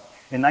talking about.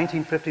 In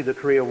 1950, the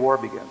Korea War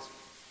begins.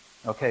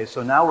 Okay,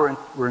 so now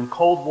we're in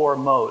Cold War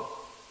mode.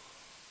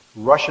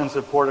 Russians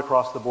have poured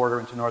across the border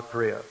into North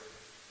Korea.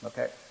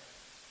 Okay,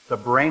 the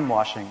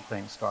brainwashing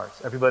thing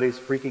starts. Everybody's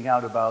freaking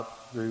out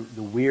about the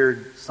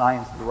weird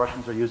science that the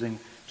Russians are using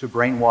to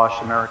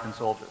brainwash American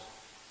soldiers.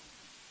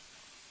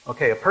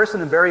 Okay, a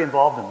person very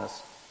involved in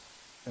this,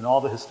 in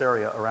all the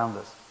hysteria around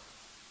this,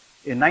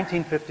 in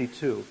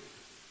 1952,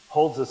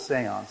 holds a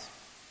seance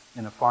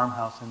in a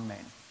farmhouse in Maine.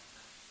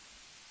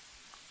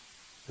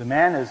 The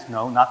man is,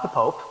 no, not the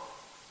Pope,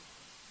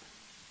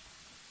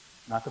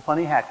 not the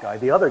funny hat guy,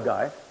 the other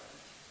guy,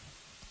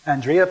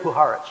 Andrija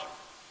Puharich.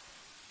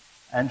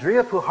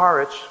 Andrija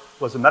Puharich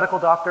was a medical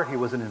doctor, he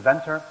was an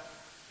inventor,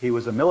 he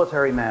was a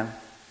military man,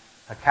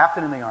 a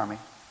captain in the army,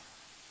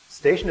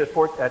 stationed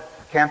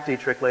at Camp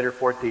Detrick, later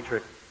Fort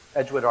Detrick,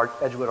 Edgewood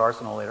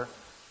Arsenal later,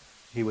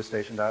 he was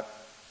stationed at.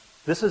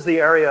 This is the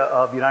area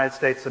of the United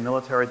States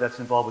military that's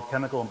involved with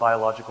chemical and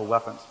biological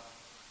weapons.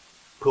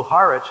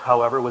 Puharich,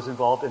 however, was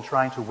involved in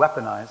trying to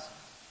weaponize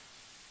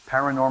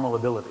paranormal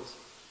abilities.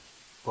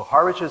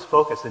 Puharich's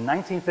focus in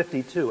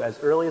 1952, as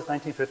early as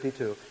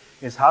 1952,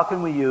 is how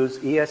can we use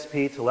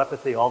ESP,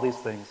 telepathy, all these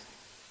things,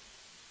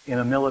 in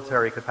a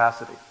military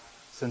capacity.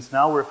 Since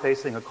now we're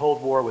facing a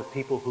Cold War with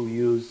people who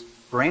use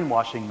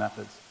brainwashing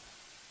methods,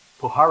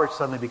 Puharich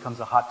suddenly becomes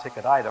a hot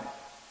ticket item.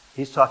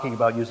 He's talking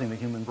about using the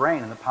human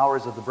brain and the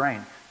powers of the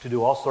brain to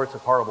do all sorts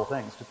of horrible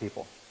things to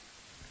people.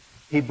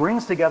 He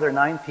brings together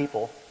 9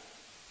 people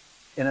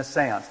in a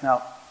seance.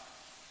 Now,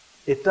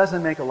 it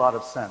doesn't make a lot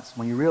of sense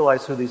when you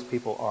realize who these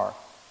people are.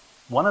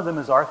 One of them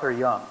is Arthur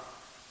Young.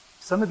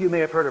 Some of you may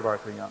have heard of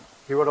Arthur Young.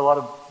 He wrote a lot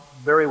of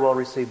very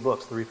well-received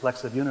books, The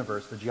Reflexive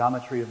Universe, The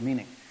Geometry of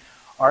Meaning.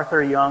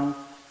 Arthur Young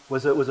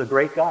was a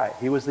great guy.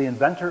 He was the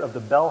inventor of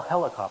the Bell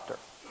helicopter.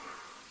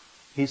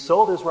 He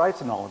sold his rights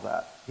and all of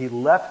that. He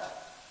left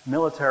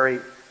military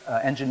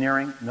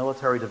engineering,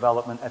 military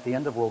development at the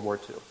end of World War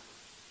II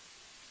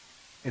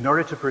in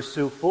order to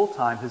pursue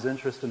full-time his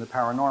interest in the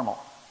paranormal.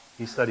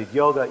 He studied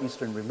yoga,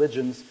 Eastern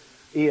religions,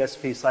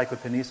 ESP,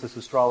 psychokinesis,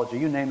 astrology,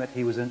 you name it,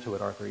 he was into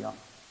it, Arthur Young.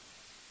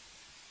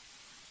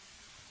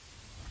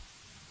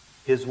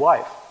 His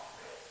wife,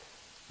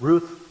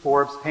 Ruth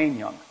Forbes Payne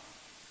Young,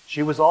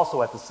 she was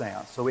also at the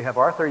seance. So we have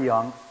Arthur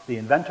Young, the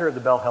inventor of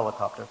the Bell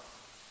helicopter,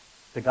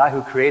 the guy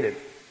who created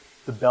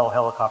the Bell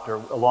helicopter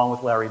along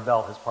with Larry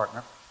Bell, his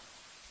partner.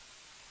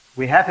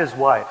 We have his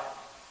wife,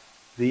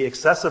 the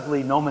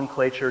excessively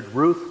nomenclatured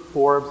Ruth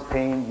Forbes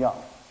Payne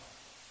Young.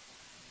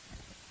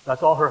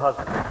 That's all her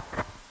husband.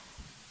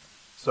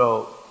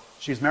 So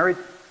she's married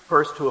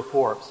first to a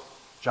Forbes.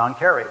 John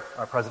Kerry,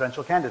 our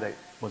presidential candidate,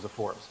 was a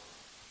Forbes.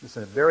 This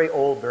is a very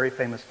old, very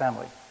famous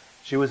family.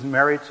 She was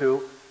married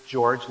to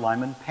George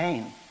Lyman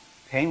Payne.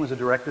 Payne was a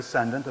direct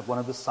descendant of one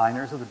of the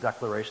signers of the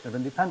Declaration of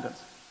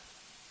Independence,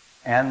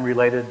 and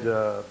related,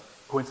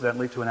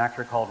 coincidentally, to an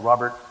actor called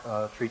Robert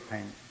Treat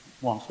Payne.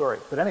 Long story.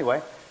 But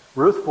anyway,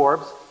 Ruth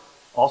Forbes,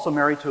 also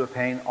married to a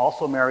Payne,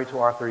 also married to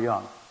Arthur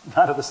Young.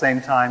 Not at the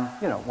same time,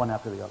 one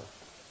after the other.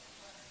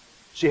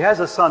 She has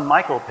a son,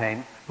 Michael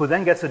Payne, who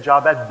then gets a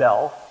job at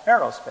Bell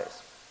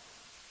Aerospace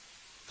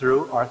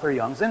through Arthur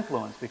Young's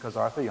influence, because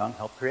Arthur Young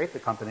helped create the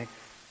company.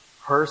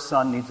 Her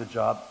son needs a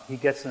job. He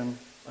gets him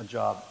a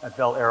job at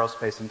Bell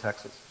Aerospace in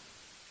Texas.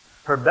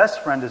 Her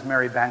best friend is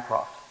Mary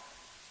Bancroft.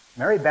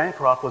 Mary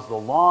Bancroft was the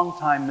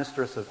longtime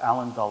mistress of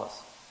Allen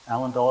Dulles.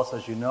 Allen Dulles,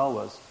 as you know,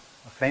 was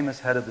a famous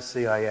head of the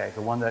CIA,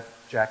 the one that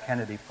Jack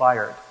Kennedy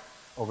fired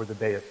over the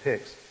Bay of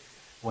Pigs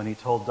when he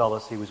told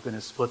Dulles he was going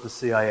to split the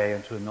CIA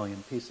into 1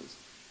 million pieces.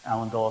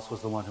 Allen Dulles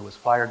was the one who was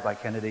fired by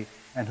Kennedy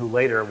and who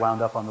later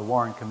wound up on the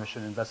Warren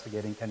Commission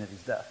investigating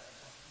Kennedy's death,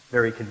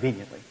 very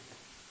conveniently.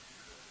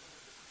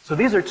 So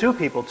these are two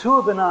people, 2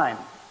 of the 9.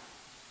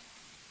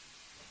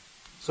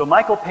 So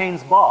Michael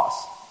Payne's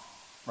boss,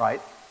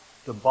 right?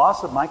 The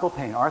boss of Michael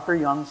Payne, Arthur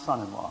Young's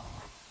son-in-law,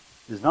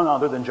 is none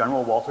other than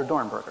General Walter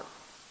Dornberger.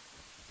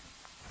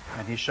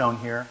 And he's shown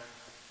here.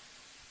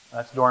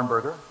 That's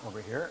Dornberger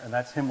over here, and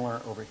that's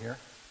Himmler over here.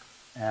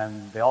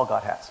 And they all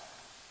got hats.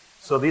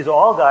 So these are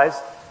all guys.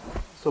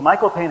 So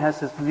Michael Payne has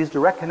these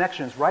direct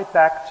connections right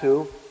back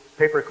to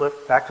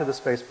Paperclip, back to the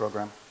space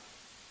program.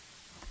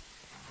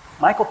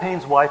 Michael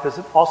Payne's wife is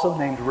also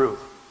named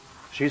Ruth.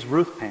 She's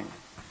Ruth Payne.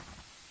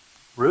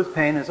 Ruth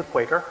Payne is a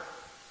Quaker.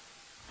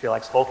 She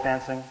likes folk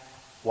dancing,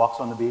 walks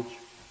on the beach,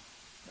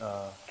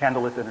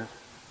 candlelit dinners,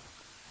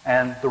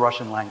 and the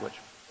Russian language.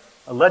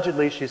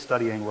 Allegedly, she's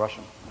studying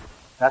Russian.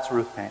 That's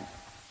Ruth Payne.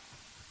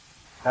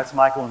 That's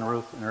Michael and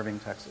Ruth in Irving,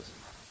 Texas.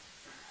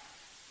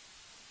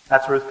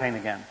 That's Ruth Payne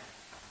again.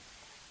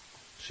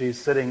 She's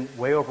sitting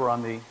way over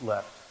on the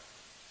left.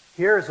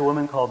 Here is a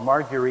woman called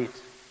Marguerite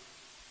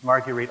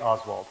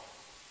Oswald.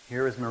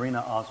 Here is Marina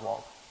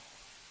Oswald.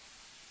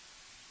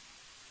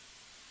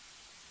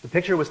 The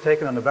picture was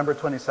taken on November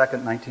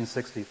 22nd,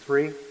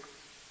 1963,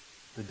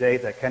 the day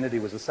that Kennedy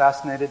was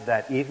assassinated.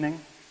 That evening,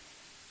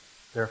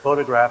 they're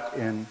photographed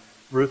in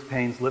Ruth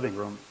Payne's living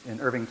room in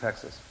Irving,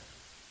 Texas.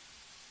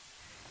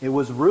 It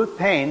was Ruth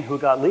Payne who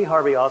got Lee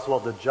Harvey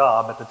Oswald the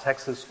job at the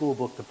Texas School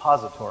Book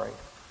Depository,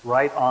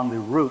 right on the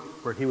route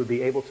where he would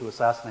be able to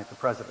assassinate the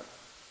president.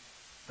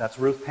 That's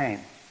Ruth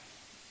Payne.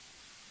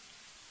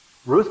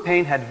 Ruth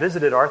Payne had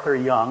visited Arthur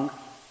Young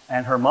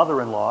and her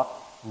mother-in-law,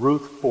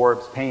 Ruth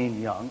Forbes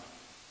Payne Young,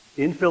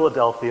 in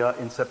Philadelphia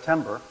in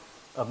September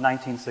of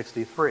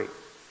 1963.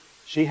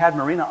 She had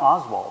Marina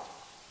Oswald,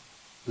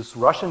 this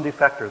Russian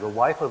defector, the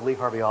wife of Lee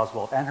Harvey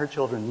Oswald, and her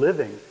children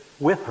living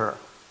with her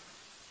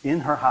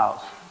in her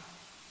house.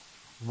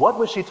 What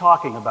was she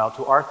talking about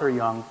to Arthur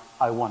Young,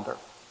 I wonder?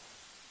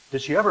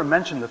 Did she ever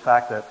mention the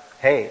fact that,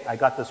 hey, I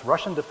got this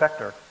Russian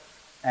defector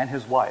and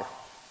his wife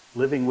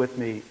living with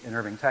me in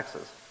Irving,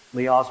 Texas,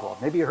 Lee Oswald?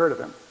 Maybe you heard of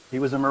him. He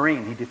was a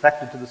Marine. He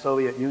defected to the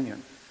Soviet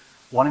Union,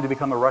 wanting to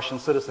become a Russian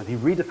citizen. He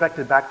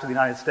redefected back to the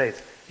United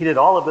States. He did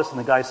all of this, and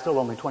the guy's still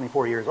only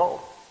 24 years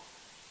old.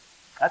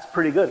 That's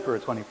pretty good for a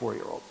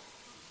 24-year-old.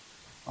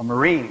 A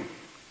Marine,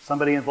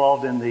 somebody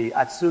involved in the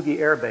Atsugi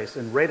Air Base,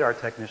 in radar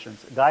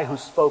technicians, a guy who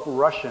spoke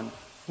Russian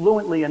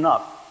fluently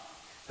enough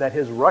that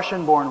his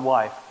Russian-born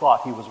wife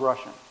thought he was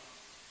Russian.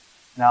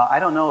 Now, I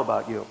don't know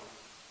about you.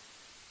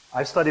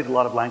 I've studied a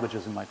lot of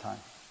languages in my time.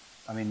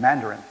 I mean,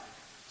 Mandarin,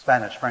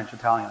 Spanish, French,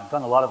 Italian. I've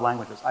done a lot of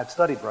languages. I've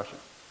studied Russian.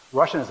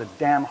 Russian is a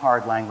damn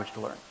hard language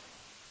to learn.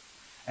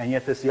 And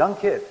yet this young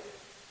kid,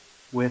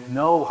 with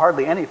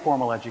hardly any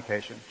formal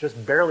education,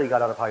 just barely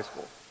got out of high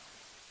school,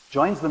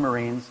 joins the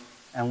Marines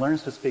and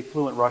learns to speak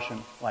fluent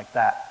Russian like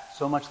that,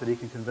 so much that he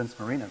can convince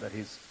Marina that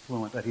he's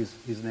fluent, that he's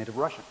a native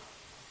Russian.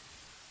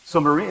 So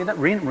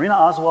Marina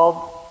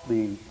Oswald,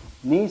 the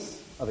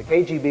niece of a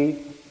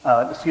KGB,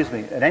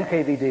 an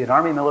NKVD, an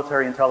Army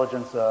Military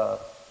Intelligence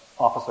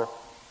officer,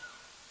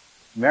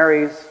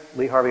 marries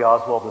Lee Harvey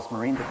Oswald, this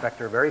Marine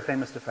defector, very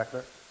famous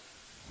defector,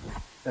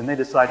 and they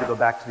decide to go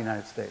back to the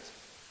United States.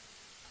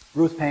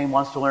 Ruth Payne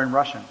wants to learn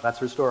Russian. That's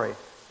her story.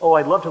 Oh,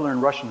 I'd love to learn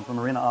Russian from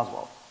Marina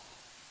Oswald.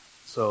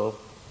 So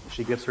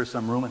she gives her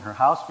some room in her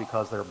house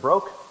because they're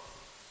broke,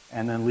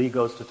 and then Lee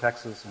goes to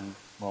Texas, and,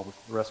 well,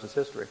 the rest is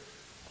history.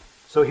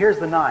 So here's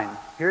the 9.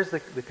 Here's the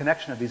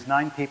connection of these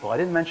 9 people. I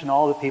didn't mention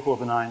all the people of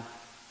the 9.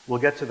 We'll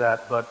get to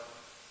that, but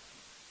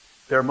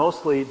they're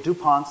mostly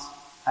DuPonts,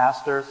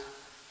 Astors,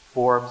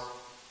 Forbes,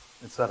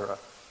 etc.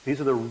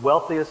 These are the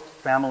wealthiest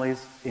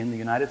families in the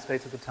United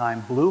States at the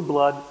time, blue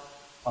blood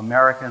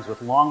Americans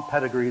with long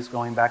pedigrees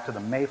going back to the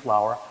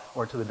Mayflower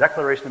or to the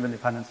Declaration of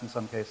Independence in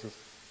some cases.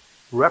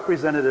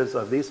 representatives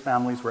of these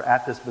families were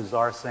at this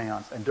bizarre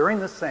seance. And during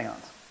this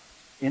seance,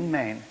 in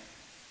Maine,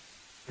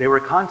 they were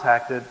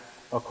contacted,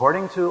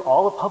 according to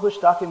all the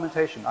published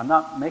documentation. I'm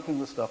not making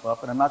this stuff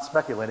up, and I'm not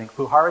speculating.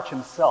 Puharich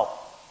himself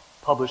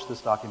published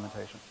this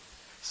documentation,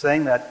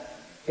 saying that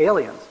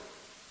aliens,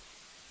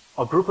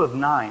 a group of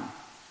 9,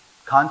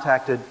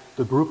 contacted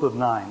the group of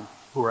 9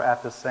 who were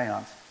at this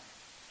seance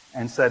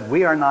and said,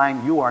 "We are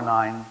 9, you are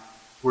 9,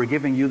 we're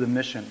giving you the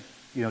mission,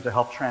 to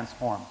help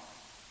transform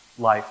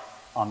life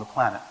on the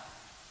planet."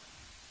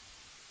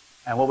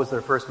 And what was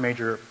their first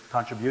major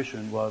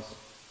contribution was,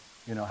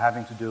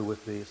 having to do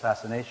with the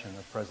assassination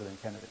of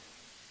President Kennedy.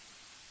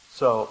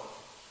 So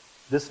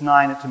this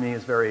 9, to me,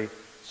 is very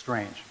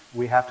strange.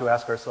 We have to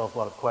ask ourselves a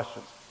lot of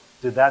questions.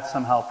 Did that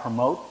somehow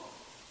promote,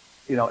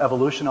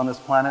 evolution on this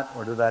planet,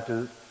 or did that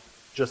do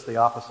just the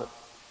opposite?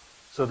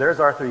 So there's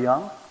Arthur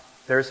Young.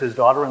 There's his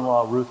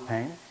daughter-in-law, Ruth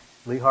Paine,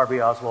 Lee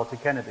Harvey Oswald to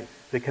Kennedy.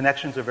 The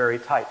connections are very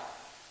tight.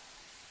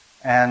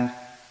 And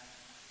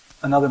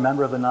another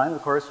member of the 9,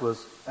 of course,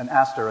 was an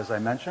Astor, as I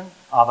mentioned,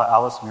 Ava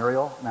Alice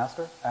Muriel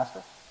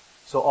Astor.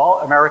 So all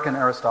American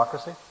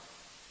aristocracy.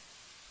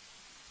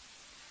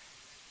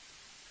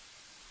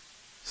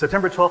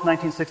 September 12,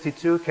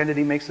 1962,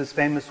 Kennedy makes his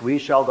famous, "We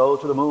shall go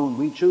to the moon.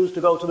 We choose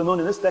to go to the moon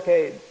in this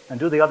decade," and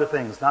do the other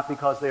things, not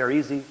because they are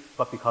easy,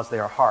 but because they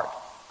are hard.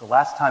 The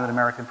last time an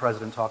American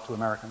president talked to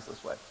Americans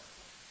this way.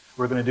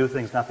 We're going to do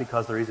things not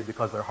because they're easy,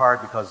 because they're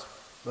hard, because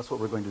that's what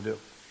we're going to do.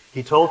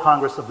 He told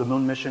Congress of the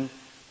moon mission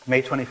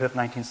May 25,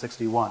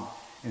 1961.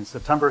 In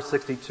September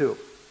 62,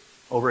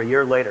 over a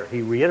year later,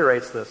 he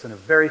reiterates this in a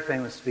very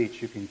famous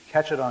speech. You can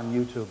catch it on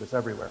YouTube. It's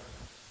everywhere.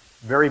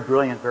 Very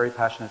brilliant, very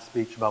passionate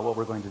speech about what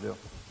we're going to do.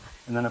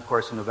 And then, of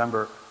course, in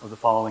November of the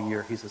following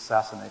year, he's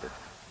assassinated.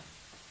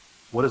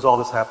 What does all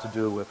this have to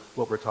do with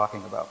what we're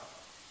talking about?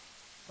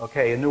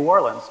 Okay, in New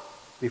Orleans,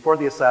 before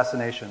the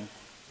assassination,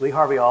 Lee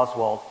Harvey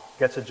Oswald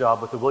gets a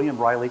job with the William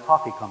Riley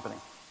Coffee Company.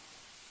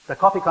 That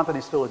coffee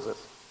company still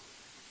exists.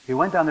 He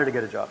went down there to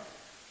get a job.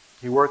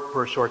 He worked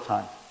for a short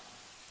time.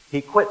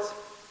 He quits.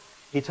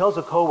 He tells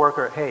a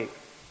coworker, "Hey,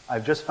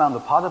 I've just found the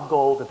pot of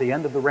gold at the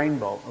end of the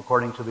rainbow,"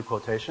 according to the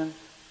quotation.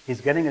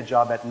 He's getting a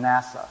job at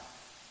NASA.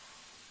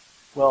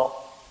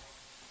 Well,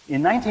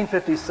 in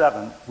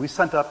 1957, the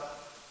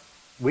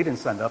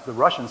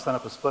Russians sent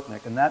up a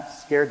Sputnik, and that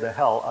scared the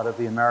hell out of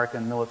the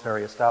American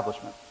military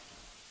establishment.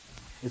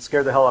 It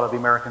scared the hell out of the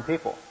American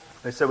people.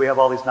 They said, "We have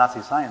all these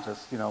Nazi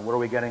scientists, what are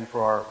we getting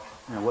for our,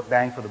 what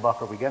bang for the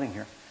buck are we getting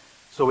here?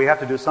 So we have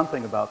to do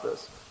something about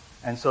this."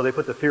 And so they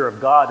put the fear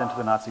of God into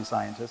the Nazi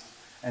scientists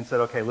and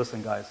said, "Okay,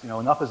 listen guys,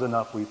 enough is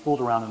enough, we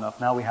fooled around enough,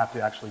 now we have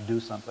to actually do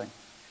something."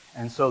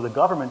 And so the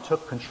government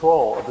took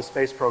control of the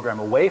space program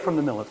away from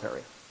the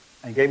military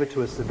and gave it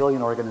to a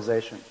civilian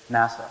organization,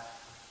 NASA.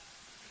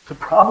 The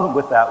problem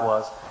with that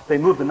was they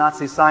moved the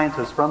Nazi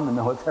scientists from the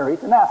military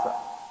to NASA.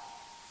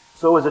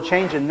 So it was a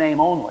change in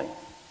name only.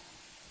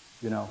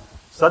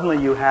 Suddenly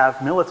you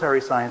have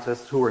military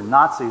scientists who were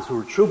Nazis, who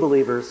were true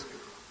believers.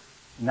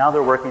 Now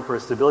they're working for a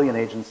civilian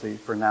agency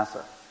for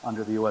NASA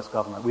under the U.S.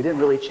 government. We didn't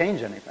really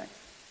change anything.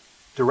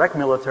 Direct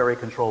military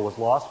control was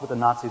lost, but the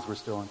Nazis were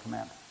still in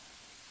command.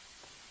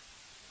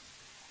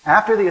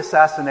 After the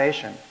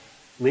assassination,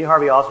 Lee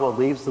Harvey Oswald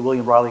leaves the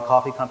William Riley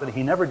Coffee Company.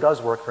 He never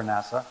does work for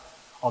NASA,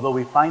 although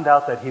we find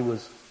out that he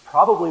was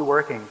probably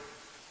working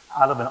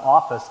out of an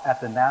office at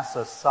the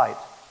NASA site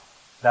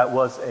that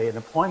was an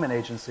employment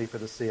agency for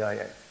the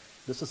CIA.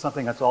 This is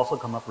something that's also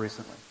come up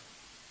recently.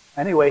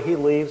 Anyway, he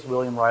leaves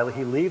William Riley.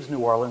 He leaves New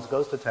Orleans,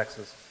 goes to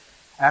Texas.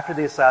 After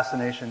the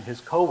assassination,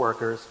 his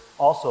co-workers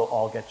also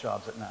all get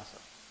jobs at NASA.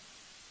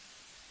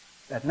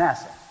 At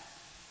NASA.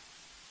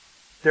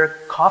 They're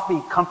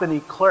coffee company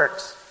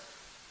clerks,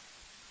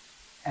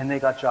 and they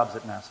got jobs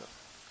at NASA.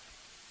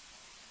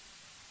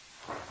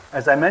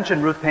 As I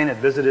mentioned, Ruth Paine had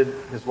visited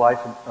his wife,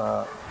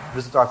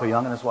 visits Arthur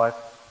Young and his wife.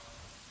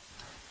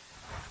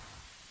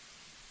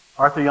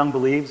 Arthur Young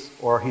believes,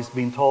 or he's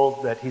been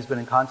told, that he's been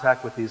in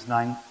contact with these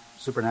 9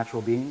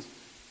 supernatural beings.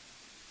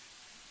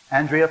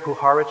 Andrea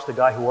Puharich, the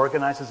guy who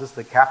organizes this,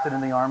 the captain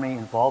in the army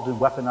involved in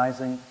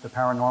weaponizing the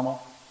paranormal,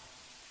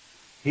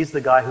 he's the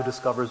guy who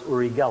discovers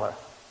Uri Geller,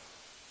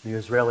 the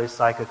Israeli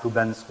psychic who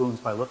bends spoons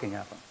by looking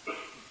at them.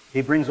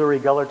 He brings Uri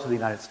Geller to the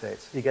United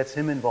States. He gets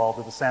him involved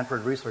with the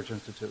Sanford Research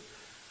Institute,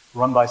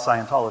 run by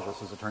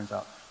Scientologists, as it turns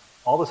out.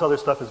 All this other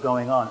stuff is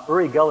going on.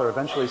 Uri Geller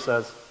eventually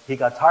says he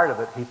got tired of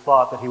it. He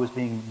thought that he was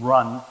being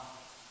run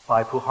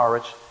by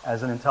Puharich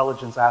as an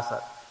intelligence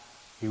asset.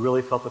 He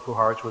really felt that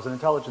Puharich was an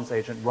intelligence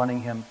agent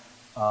running him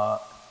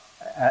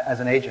as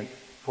an agent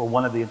for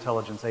one of the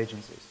intelligence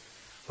agencies.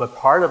 But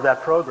part of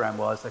that program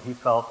was that he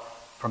felt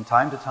from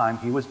time to time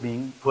he was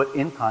being put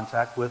in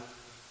contact with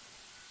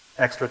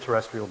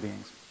extraterrestrial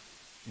beings.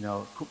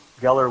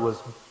 Geller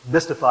was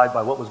mystified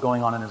by what was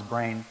going on in his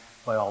brain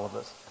by all of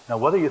this. Now,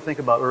 whether you think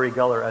about Uri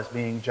Geller as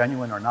being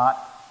genuine or not,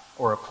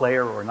 or a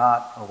player or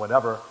not, or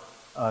whatever,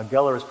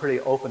 Geller is pretty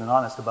open and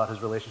honest about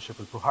his relationship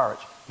with Puharich.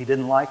 He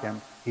didn't like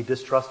him, he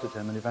distrusted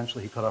him, and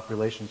eventually he cut off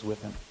relations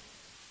with him.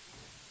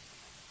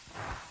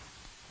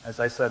 As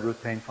I said,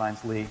 Ruth Payne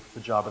finds Lee the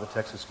job at the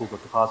Texas School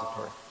Book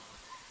Depository.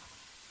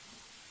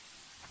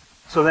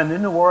 So then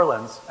in New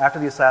Orleans, after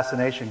the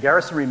assassination,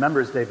 Garrison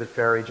remembers David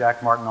Ferry,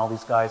 Jack Martin, all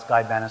these guys,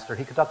 Guy Bannister.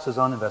 He conducts his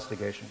own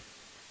investigation.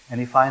 And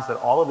he finds that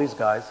all of these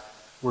guys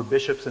were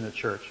bishops in a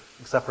church,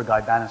 except for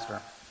Guy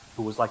Bannister,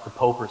 who was like the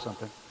Pope or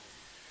something,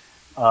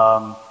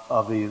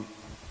 of the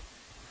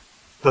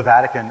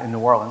Vatican in New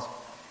Orleans.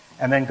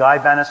 And then Guy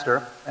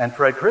Bannister and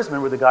Fred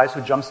Krisman were the guys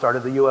who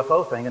jump-started the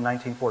UFO thing in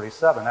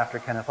 1947 after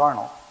Kenneth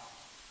Arnold.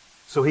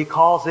 So he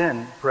calls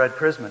in Fred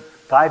Krisman.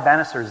 Guy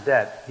Bannister is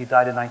dead. He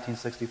died in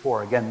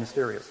 1964, again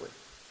mysteriously.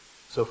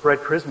 So Fred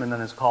Krisman then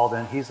is called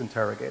in. He's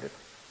interrogated.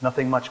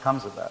 Nothing much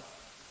comes of that.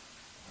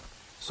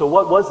 So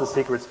what was the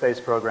secret space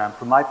program,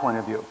 from my point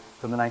of view,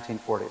 from the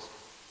 1940s?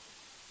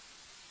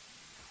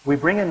 We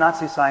bring in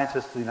Nazi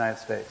scientists to the United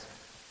States.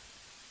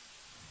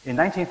 In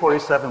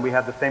 1947, we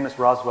have the famous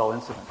Roswell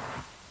incident.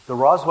 The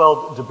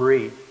Roswell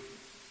debris,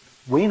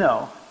 we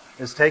know,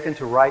 is taken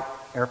to Wright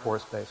Air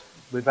Force Base,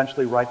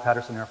 eventually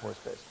Wright-Patterson Air Force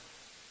Base,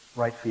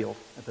 Wright Field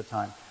at the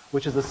time,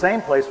 which is the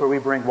same place where we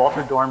bring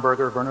Walter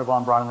Dornberger, Werner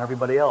von Braun, and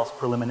everybody else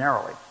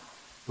preliminarily.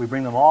 We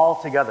bring them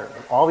all together.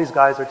 All these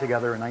guys are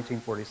together in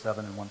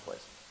 1947 in one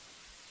place.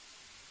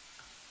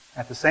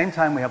 At the same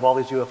time, we have all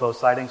these UFO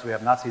sightings. We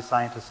have Nazi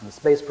scientists in the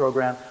space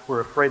program. We're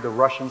afraid the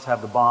Russians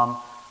have the bomb.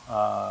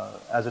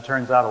 As it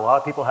turns out, a lot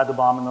of people had the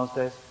bomb in those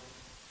days.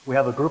 We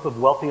have a group of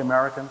wealthy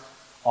Americans,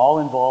 all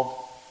involved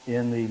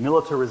in the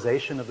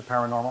militarization of the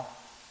paranormal.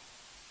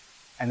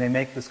 And they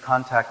make this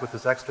contact with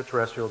this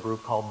extraterrestrial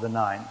group called the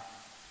Nine.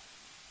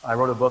 I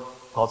wrote a book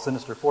called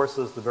Sinister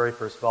Forces. The very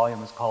first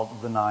volume is called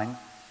The Nine.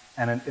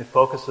 And it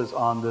focuses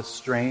on this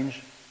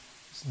strange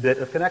bit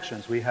of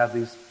connections. We have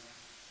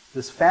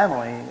this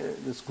family,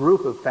 this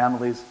group of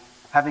families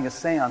having a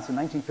seance in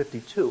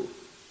 1952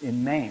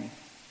 in Maine,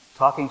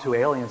 talking to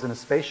aliens in a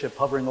spaceship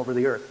hovering over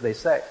the earth, they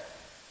say.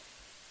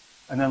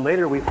 And then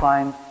later we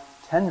find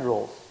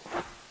tendrils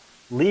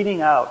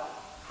leading out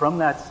from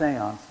that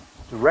seance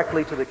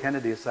directly to the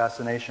Kennedy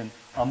assassination,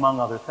 among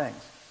other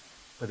things.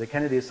 But the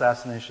Kennedy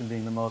assassination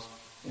being the most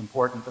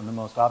important and the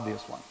most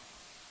obvious one.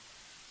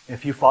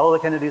 If you follow the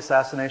Kennedy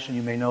assassination,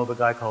 you may know of a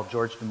guy called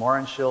George de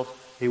Mohrenschildt.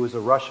 He was a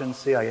Russian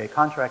CIA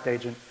contract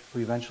agent who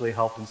eventually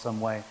helped in some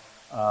way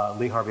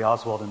Lee Harvey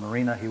Oswald and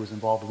Marina. He was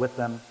involved with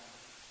them.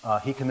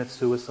 He commits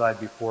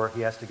suicide before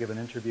he has to give an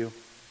interview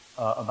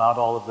about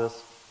all of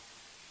this.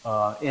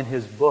 In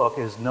his book,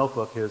 his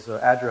notebook, his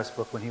address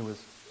book, when he was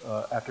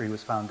after he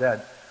was found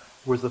dead,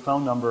 was the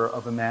phone number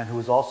of a man who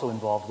was also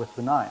involved with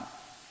the Nine.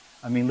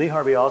 I mean, Lee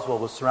Harvey Oswald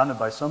was surrounded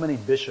by so many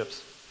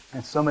bishops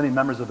and so many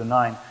members of the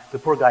Nine, the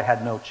poor guy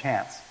had no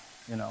chance,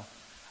 you know.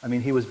 I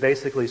mean, he was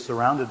basically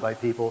surrounded by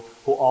people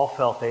who all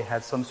felt they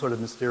had some sort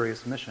of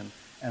mysterious mission,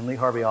 and Lee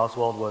Harvey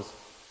Oswald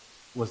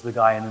was the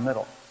guy in the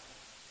middle.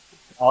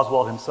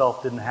 Oswald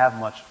himself didn't have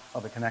much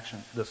of a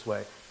connection this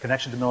way.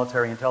 Connection to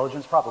military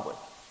intelligence, probably.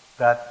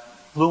 That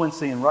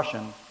fluency in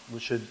Russian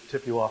should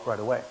tip you off right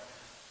away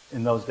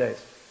in those days.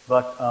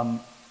 But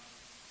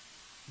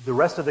the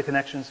rest of the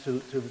connections to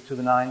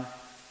the Nine,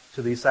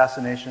 to the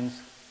assassinations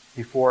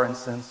before and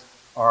since,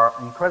 are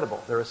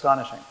incredible. They're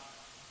astonishing.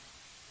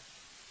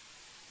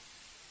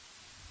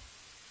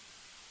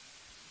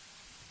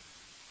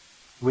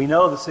 We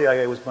know the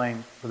CIA was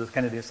blamed for the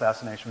Kennedy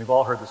assassination. We've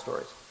all heard the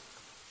stories.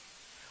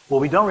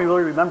 What we don't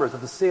really remember is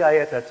that the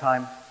CIA at that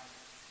time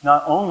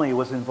not only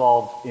was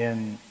involved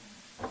in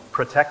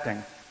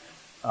protecting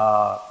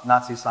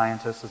Nazi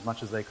scientists as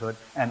much as they could,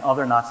 and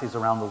other Nazis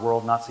around the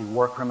world, Nazi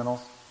war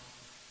criminals,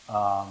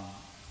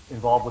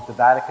 involved with the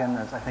Vatican,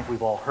 as I think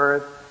we've all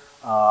heard.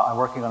 I'm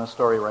working on a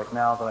story right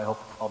now that I hope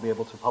I'll be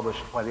able to publish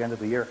by the end of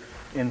the year,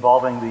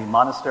 involving the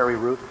monastery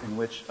route, in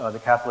which the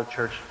Catholic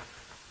Church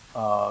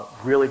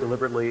really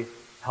deliberately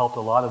helped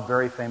a lot of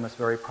very famous,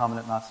 very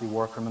prominent Nazi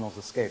war criminals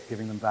escape,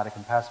 giving them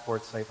Vatican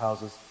passports, safe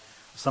houses.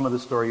 Some of the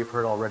story you've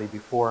heard already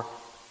before.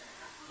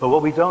 But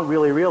what we don't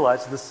really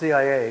realize is the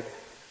CIA,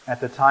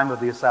 at the time of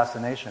the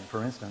assassination,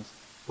 for instance,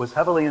 was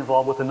heavily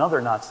involved with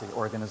another Nazi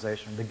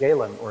organization, the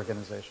Gehlen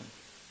organization,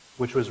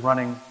 which was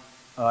running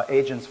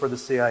agents for the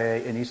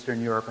CIA in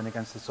Eastern Europe and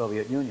against the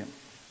Soviet Union.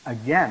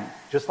 Again,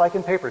 just like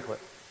in Paperclip,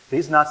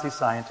 these Nazi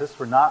scientists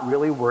were not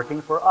really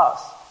working for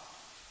us.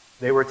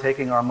 They were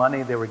taking our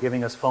money, they were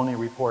giving us phony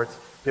reports.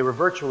 They were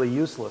virtually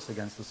useless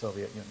against the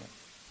Soviet Union.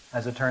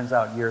 As it turns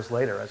out, years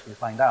later, as we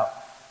find out,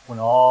 when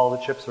all the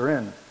chips are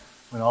in,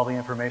 when all the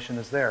information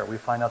is there, we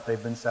find out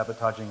they've been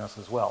sabotaging us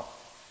as well.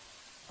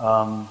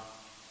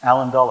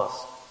 Allen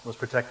Dulles was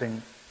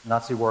protecting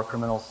Nazi war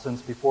criminals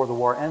since before the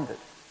war ended.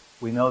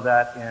 We know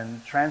that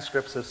in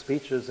transcripts of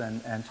speeches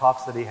and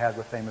talks that he had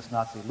with famous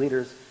Nazi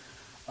leaders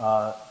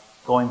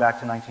going back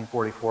to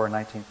 1944 and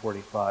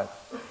 1945.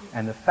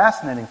 And the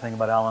fascinating thing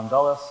about Allen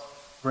Dulles,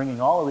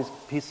 bringing all of these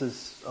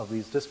pieces of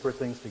these disparate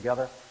things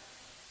together,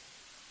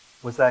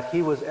 was that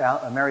he was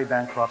Mary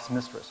Bancroft's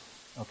mistress.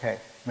 Okay,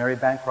 Mary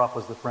Bancroft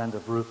was the friend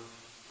of Ruth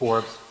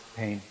Forbes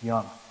Payne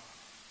Young.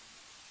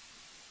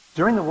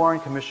 During the Warren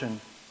Commission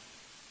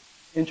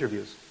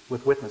interviews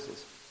with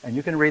witnesses, and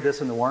you can read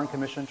this in the Warren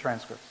Commission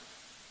transcripts,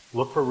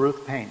 Look for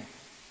Ruth Paine.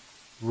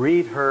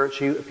 Read her.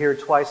 She appeared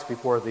twice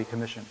before the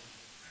commission,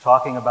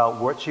 talking about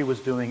what she was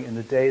doing in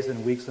the days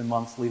and weeks and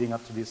months leading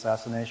up to the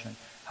assassination,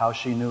 how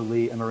she knew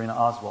Lee and Marina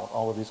Oswald,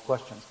 all of these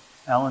questions.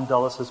 Alan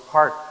Dulles is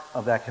part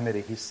of that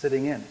committee. He's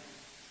sitting in.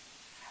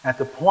 At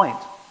the point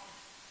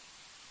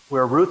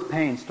where Ruth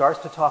Paine starts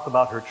to talk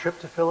about her trip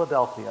to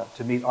Philadelphia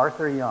to meet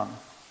Arthur Young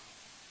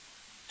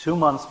 2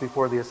 months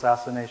before the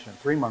assassination,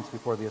 3 months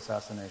before the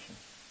assassination,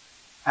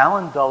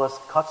 Alan Dulles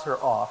cuts her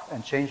off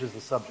and changes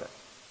the subject.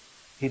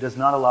 He does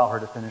not allow her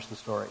to finish the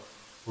story.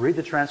 Read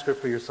the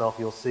transcript for yourself,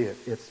 you'll see it.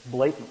 It's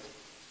blatant.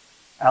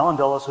 Alan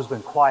Dulles, who's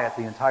been quiet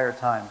the entire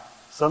time,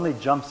 suddenly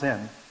jumps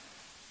in,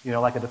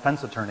 like a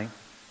defense attorney,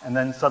 and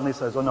then suddenly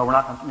says, oh no, we're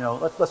not going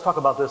to, let's talk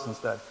about this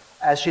instead.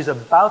 As she's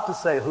about to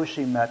say who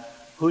she met,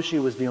 who she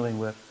was dealing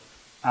with,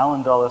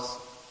 Alan Dulles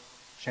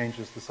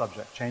changes the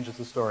subject, changes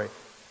the story.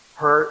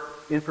 Her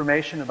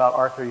information about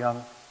Arthur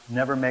Young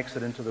never makes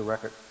it into the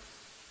record,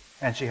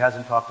 and she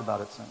hasn't talked about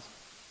it since.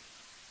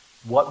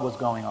 What was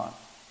going on?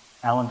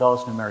 Alan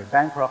Dulles knew Mary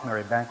Bancroft.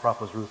 Mary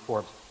Bancroft was Ruth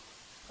Forbes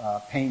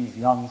Paine's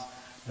Young's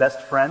best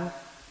friend.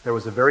 There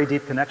was a very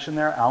deep connection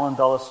there. Alan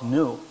Dulles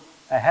knew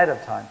ahead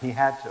of time, he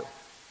had to,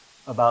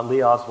 about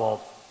Lee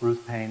Oswald,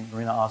 Ruth Paine,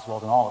 Marina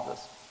Oswald, and all of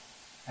this.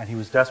 And he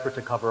was desperate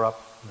to cover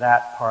up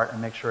that part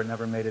and make sure it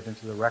never made it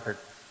into the record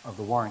of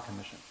the Warren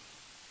Commission.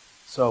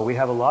 So we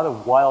have a lot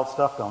of wild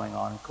stuff going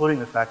on, including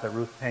the fact that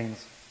Ruth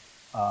Paine's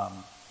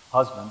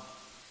husband,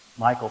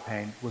 Michael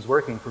Paine, was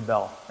working for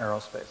Bell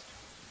Aerospace.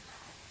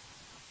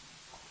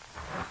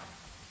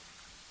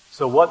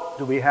 So what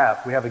do we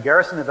have? We have a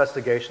Garrison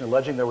investigation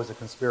alleging there was a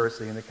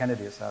conspiracy in the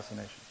Kennedy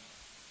assassination.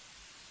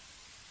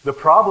 The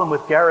problem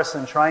with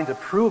Garrison trying to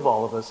prove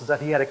all of this is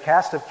that he had a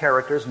cast of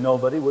characters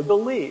nobody would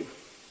believe,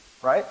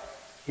 right?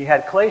 He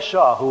had Clay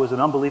Shaw, who was an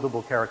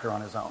unbelievable character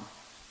on his own,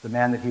 the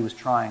man that he was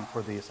trying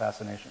for the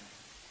assassination.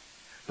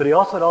 But he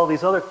also had all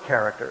these other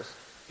characters.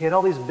 He had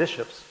all these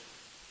bishops,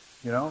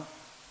 He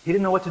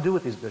didn't know what to do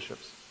with these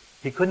bishops.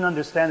 He couldn't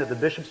understand that the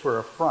bishops were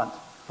a front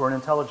for an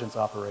intelligence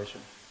operation.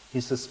 He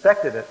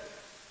suspected it,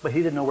 but he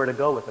didn't know where to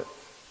go with it.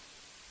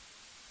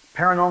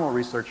 Paranormal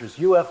researchers,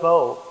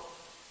 UFO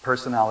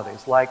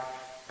personalities like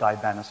Guy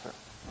Bannister,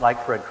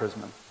 like Fred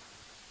Krisman,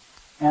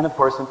 and of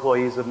course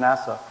employees of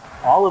NASA.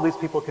 All of these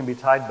people can be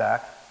tied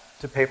back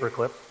to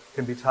Paperclip,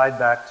 can be tied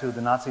back to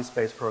the Nazi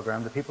space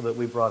program, the people that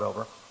we brought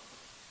over.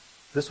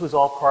 This was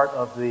all part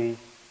of the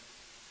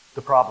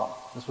problem.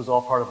 This was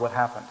all part of what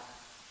happened.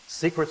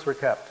 Secrets were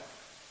kept.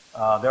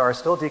 There are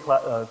still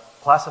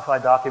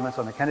classified documents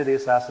on the Kennedy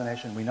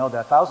assassination. We know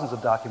that thousands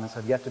of documents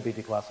have yet to be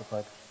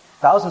declassified.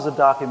 Thousands of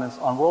documents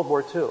on World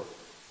War II.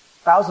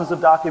 Thousands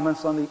of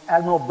documents on the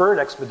Admiral Byrd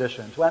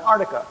expedition to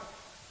Antarctica.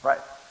 Right.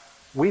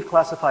 We've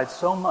classified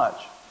so much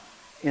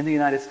in the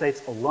United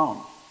States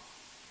alone.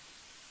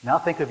 Now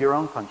think of your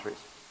own countries.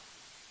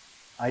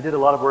 I did a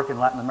lot of work in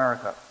Latin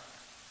America.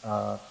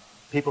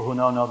 People who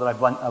know that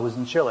I was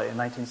in Chile in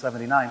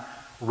 1979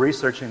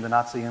 researching the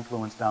Nazi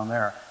influence down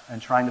there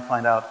and trying to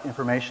find out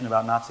information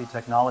about Nazi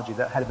technology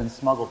that had been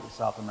smuggled to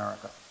South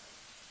America.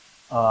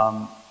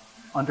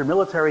 Under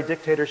military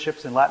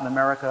dictatorships in Latin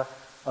America,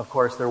 of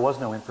course, there was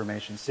no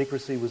information.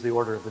 Secrecy was the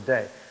order of the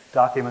day.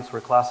 Documents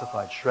were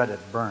classified, shredded,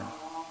 burned.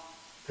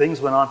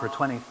 Things went on for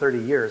 20, 30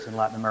 years in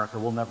Latin America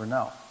we'll never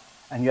know.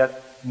 And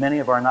yet, many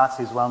of our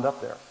Nazis wound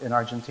up there, in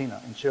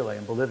Argentina, in Chile,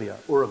 in Bolivia,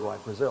 Uruguay,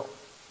 Brazil,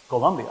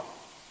 Colombia,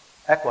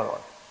 Ecuador,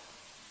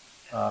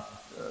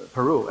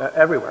 Peru,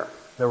 everywhere.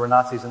 There were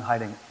Nazis in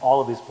hiding,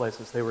 all of these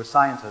places. They were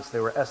scientists, they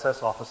were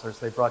SS officers,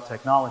 they brought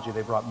technology,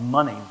 they brought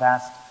money,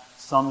 vast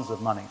sums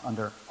of money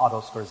under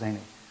Otto Skorzeny.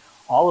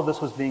 All of this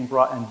was being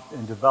brought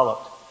and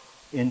developed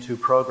into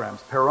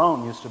programs.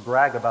 Perón used to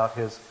brag about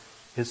his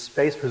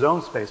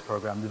own space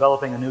program,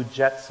 developing a new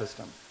jet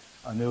system,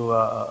 a new,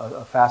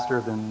 a faster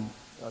than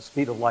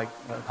speed of light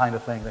kind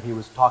of thing that he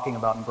was talking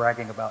about and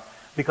bragging about,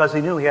 because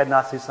he knew he had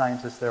Nazi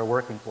scientists there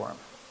working for him.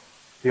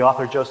 The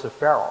author Joseph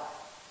Farrell,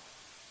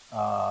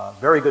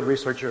 very good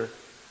researcher,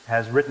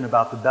 has written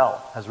about the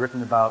Bell, has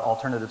written about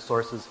alternative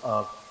sources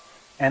of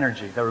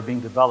energy that were being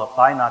developed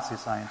by Nazi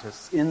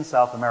scientists in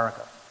South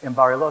America, in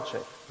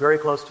Bariloche, very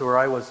close to where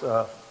I was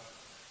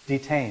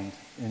detained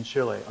in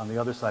Chile, on the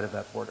other side of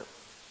that border.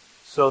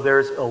 So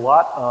there's a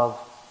lot of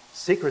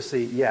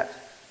secrecy yet.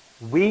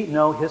 We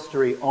know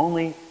history,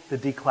 only the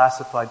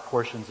declassified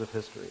portions of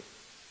history.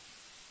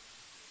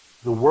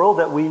 The world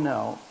that we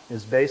know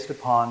is based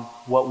upon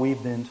what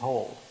we've been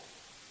told.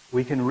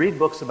 We can read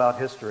books about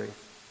history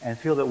and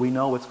feel that we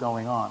know what's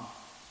going on.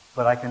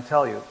 But I can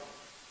tell you,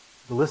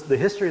 the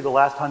history of the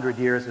last 100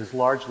 years is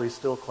largely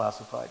still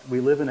classified.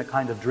 We live in a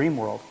kind of dream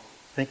world,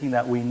 thinking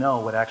that we know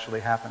what actually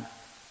happened.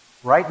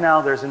 Right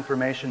now, there's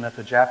information that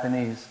the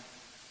Japanese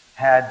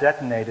had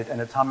detonated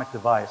an atomic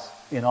device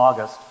in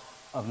August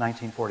of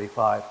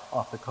 1945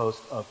 off the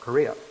coast of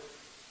Korea.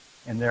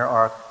 And there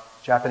are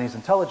Japanese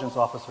intelligence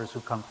officers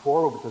who come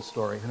forward with this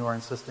story and who are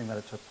insisting that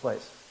it took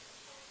place.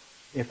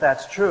 If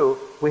that's true,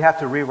 we have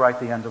to rewrite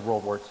the end of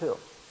World War II,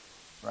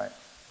 right?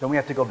 Then we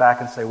have to go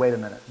back and say, wait a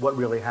minute, what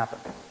really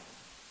happened?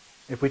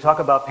 If we talk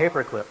about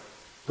paperclip,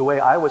 the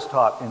way I was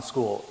taught in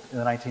school in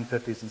the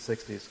 1950s and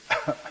 60s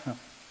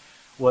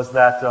was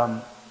that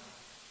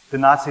the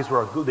Nazis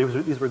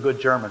these were good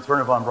Germans.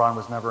 Werner von Braun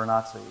was never a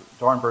Nazi.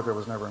 Dornberger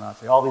was never a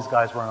Nazi. All these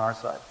guys were on our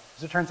side.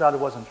 As it turns out, it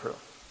wasn't true.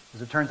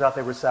 As it turns out,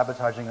 they were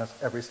sabotaging us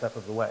every step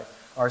of the way.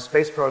 Our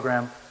space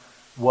program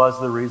was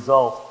the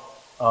result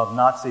of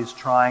Nazis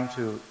trying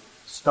to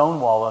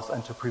stonewall us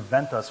and to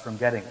prevent us from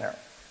getting there,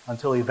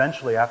 until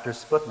eventually, after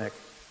Sputnik,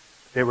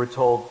 they were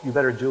told, you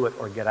better do it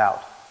or get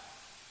out.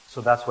 So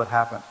that's what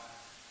happened.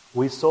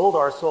 We sold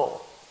our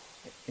soul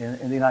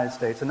in the United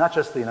States, and not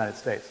just the United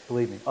States,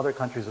 believe me, other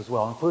countries as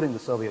well, including the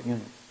Soviet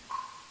Union.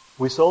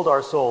 We sold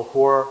our soul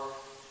for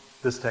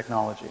this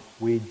technology.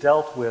 We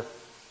dealt with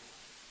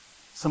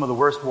some of the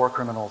worst war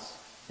criminals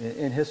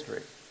in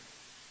history.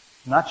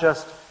 Not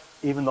just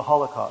even the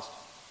Holocaust,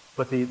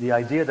 but the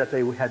idea that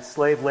they had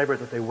slave labor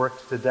that they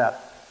worked to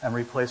death and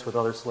replaced with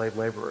other slave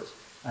laborers.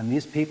 And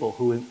these people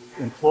who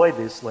employed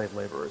these slave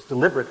laborers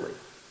deliberately,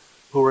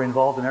 who were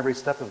involved in every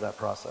step of that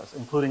process,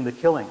 including the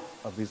killing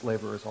of these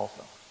laborers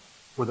also,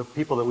 were the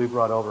people that we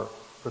brought over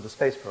for the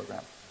space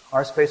program.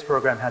 Our space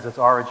program has its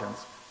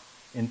origins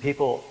in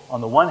people,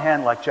 on the one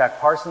hand, like Jack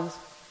Parsons,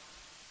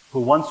 who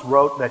once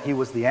wrote that he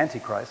was the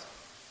Antichrist.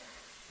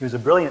 He was a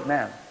brilliant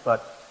man,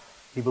 but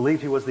he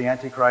believed he was the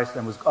Antichrist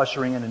and was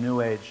ushering in a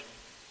new age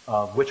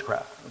of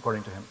witchcraft,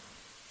 according to him.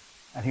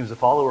 And he was a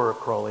follower of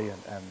Crowley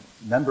and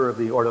member of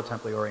the Ordo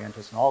Templi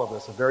Orientis and all of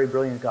this, a very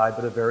brilliant guy,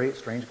 but a very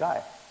strange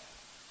guy,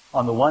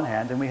 on the one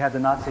hand, and we had the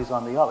Nazis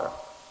on the other.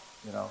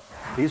 You know,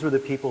 these were the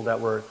people that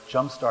were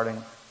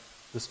jump-starting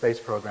the space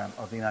program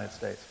of the United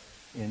States,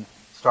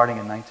 starting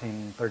in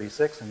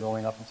 1936 and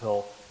going up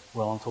until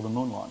the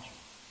moon launch.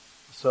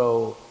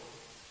 So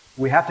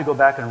we have to go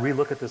back and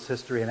relook at this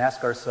history and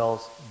ask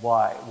ourselves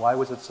why. Why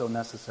was it so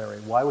necessary?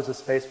 Why was the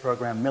space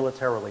program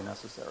militarily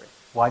necessary?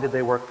 Why did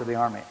they work for the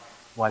Army?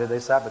 Why did they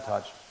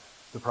sabotage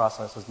the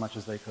process as much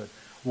as they could?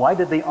 Why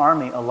did the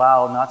Army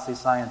allow Nazi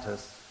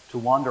scientists to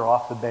wander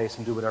off the base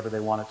and do whatever they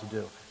wanted to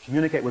do,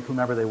 communicate with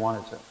whomever they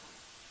wanted to?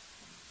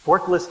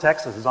 Fort Bliss,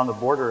 Texas is on the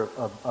border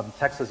of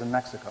Texas and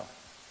Mexico.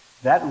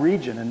 That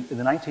region in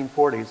the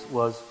 1940s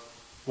was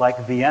like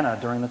Vienna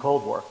during the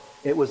Cold War.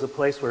 It was a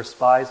place where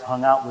spies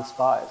hung out with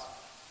spies.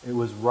 It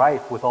was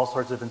rife with all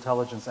sorts of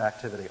intelligence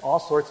activity. All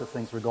sorts of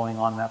things were going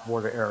on in that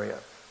border area.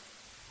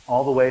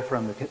 All the way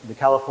from the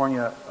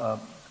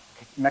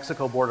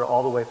California-Mexico border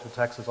all the way through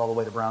Texas, all the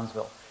way to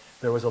Brownsville.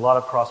 There was a lot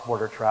of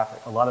cross-border traffic.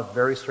 A lot of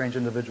very strange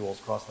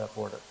individuals crossed that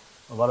border.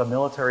 A lot of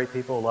military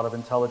people, a lot of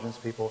intelligence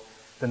people.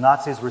 The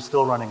Nazis were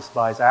still running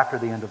spies after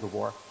the end of the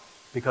war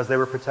because they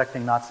were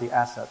protecting Nazi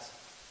assets.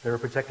 They were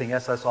protecting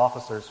SS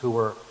officers who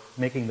were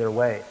making their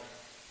way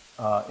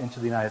into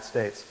the United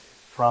States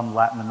from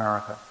Latin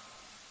America,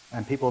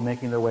 and people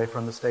making their way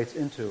from the States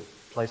into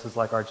places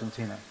like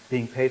Argentina,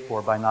 being paid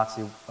for by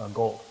Nazi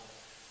gold.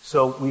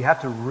 So we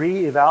have to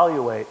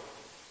reevaluate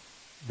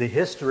the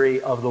history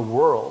of the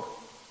world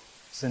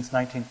since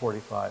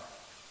 1945.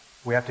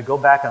 We have to go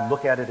back and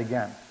look at it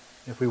again.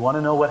 If we want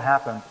to know what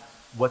happened,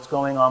 what's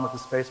going on with the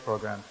space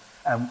program,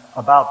 and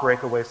about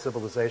breakaway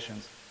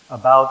civilizations,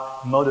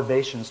 about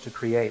motivations to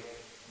create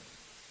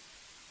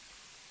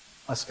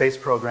a space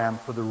program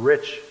for the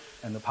rich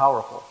and the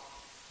powerful,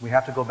 we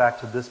have to go back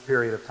to this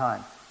period of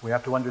time. We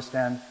have to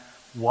understand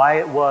why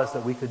it was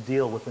that we could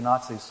deal with the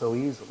Nazis so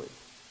easily,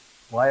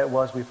 why it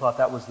was we thought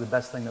that was the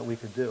best thing that we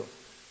could do,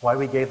 why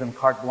we gave them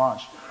carte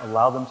blanche,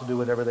 allowed them to do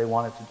whatever they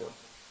wanted to do,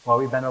 why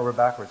we bent over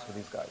backwards for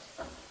these guys,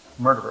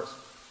 murderers.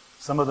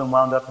 Some of them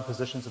wound up in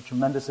positions of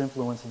tremendous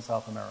influence in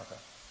South America.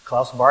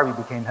 Klaus Barbie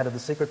became head of the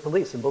secret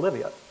police in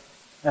Bolivia,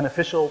 an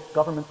official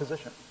government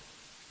position.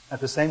 At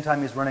the same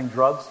time, he's running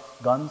drugs,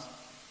 guns,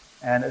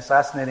 and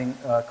assassinating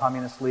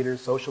communist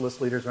leaders,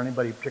 socialist leaders, or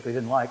anybody he particularly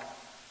didn't like,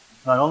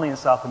 not only in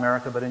South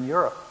America, but in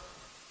Europe.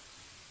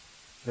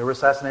 There were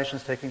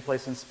assassinations taking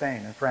place in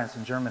Spain, in France,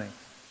 in Germany,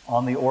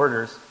 on the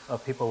orders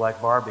of people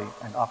like Barbie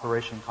and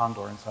Operation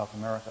Condor in South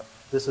America.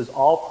 This is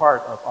all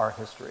part of our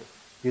history.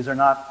 These are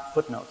not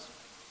footnotes.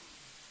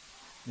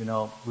 You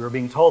know, we were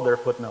being told they're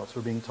footnotes.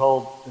 We're being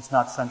told it's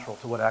not central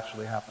to what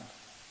actually happened.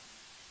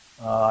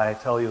 I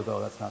tell you,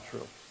 though, that's not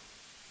true.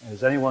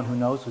 As anyone who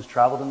knows, who's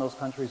traveled in those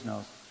countries,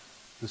 knows,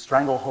 the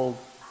stranglehold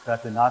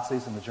that the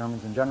Nazis and the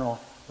Germans in general,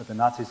 but the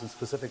Nazis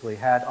specifically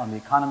had on the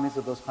economies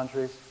of those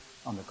countries,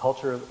 on the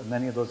culture of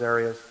many of those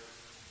areas,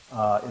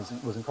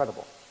 was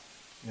incredible.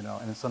 You know,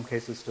 and in some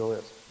cases still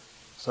is.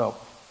 So,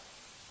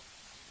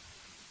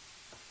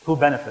 who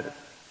benefited,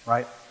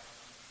 right?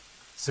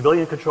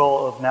 Civilian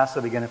control of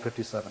NASA began in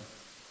 1957.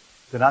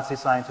 The Nazi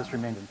scientists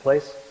remained in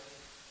place.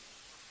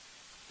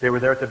 They were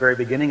there at the very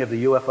beginning of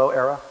the UFO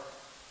era.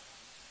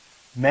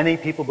 Many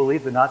people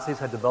believe the Nazis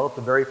had developed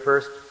the very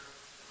first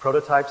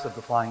prototypes of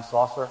the flying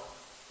saucer,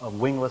 of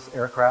wingless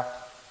aircraft,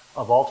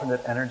 of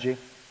alternate energy,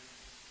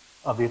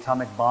 of the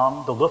atomic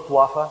bomb. The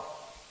Luftwaffe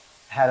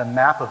had a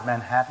map of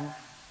Manhattan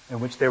in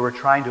which they were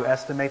trying to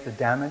estimate the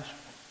damage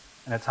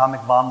an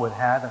atomic bomb would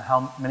have and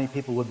how many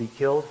people would be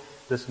killed.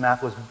 This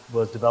map was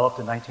developed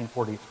in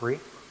 1943.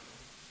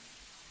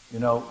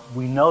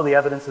 We know the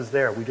evidence is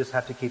there. We just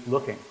have to keep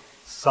looking.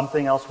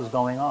 Something else was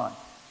going on.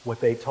 What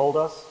they told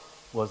us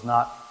was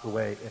not the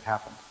way it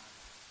happened.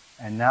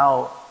 And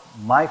now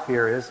my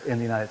fear is, in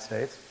the United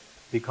States,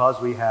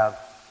 because we have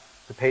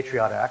the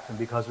Patriot Act and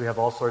because we have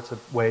all sorts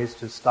of ways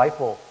to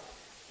stifle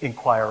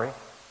inquiry,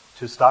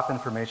 to stop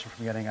information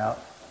from getting out,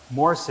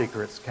 more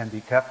secrets can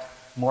be kept,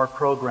 more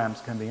programs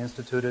can be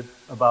instituted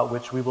about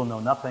which we will know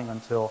nothing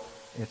until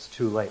it's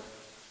too late.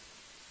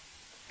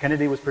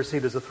 Kennedy was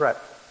perceived as a threat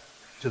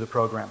to the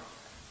program.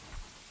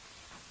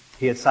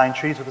 He had signed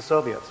treaties with the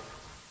Soviets,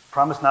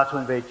 promised not to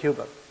invade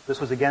Cuba.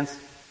 This was against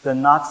the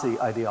Nazi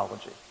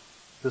ideology.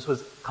 This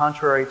was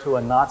contrary to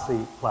a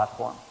Nazi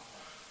platform,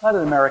 not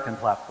an American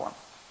platform.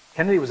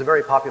 Kennedy was a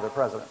very popular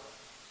president,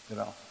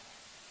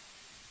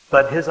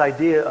 But his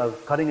idea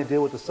of cutting a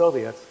deal with the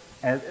Soviets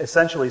and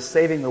essentially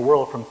saving the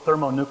world from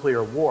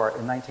thermonuclear war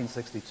in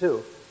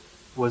 1962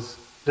 was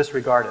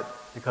disregarded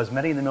because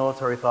many in the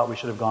military thought we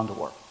should have gone to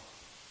war.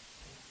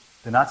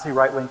 The Nazi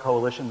right-wing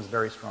coalition was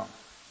very strong.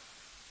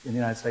 In the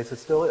United States, it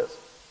still is.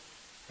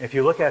 If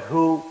you look at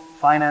who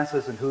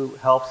finances and who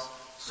helps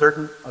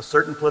a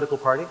certain political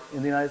party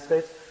in the United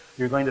States,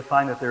 you're going to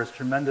find that there's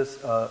tremendous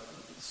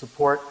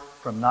support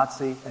from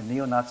Nazi and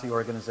neo-Nazi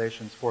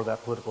organizations for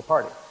that political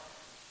party.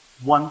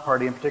 One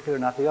party in particular,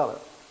 not the other.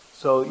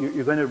 So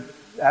you're going to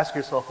ask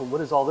yourself, well,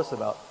 what is all this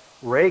about?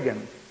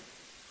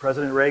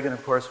 President Reagan,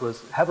 of course,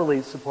 was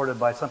heavily supported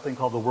by something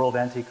called the World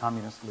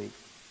Anti-Communist League.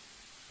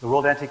 The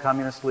World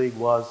Anti-Communist League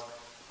was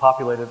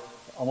populated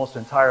almost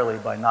entirely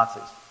by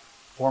Nazis,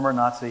 former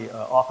Nazi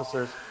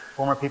officers,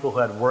 former people who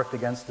had worked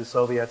against the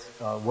Soviets,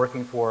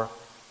 working for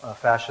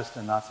fascist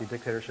and Nazi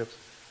dictatorships.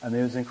 And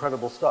it was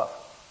incredible stuff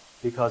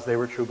because they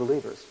were true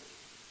believers.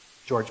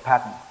 George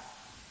Patton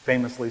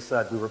famously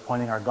said we were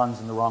pointing our guns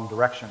in the wrong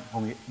direction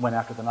when we went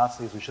after the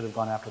Nazis. We should have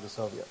gone after the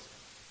Soviets.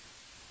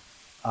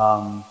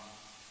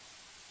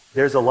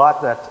 There's a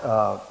lot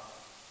that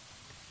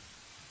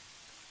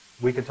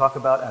we could talk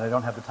about, and I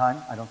don't have the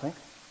time, I don't think.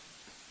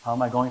 How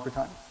am I going for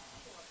time?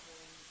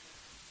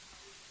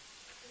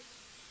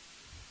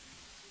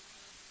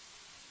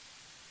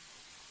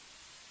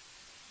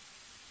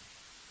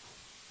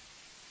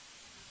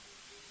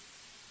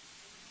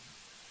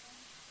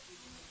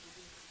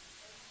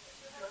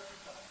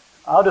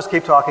 I'll just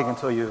keep talking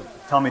until you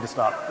tell me to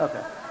stop.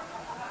 Okay.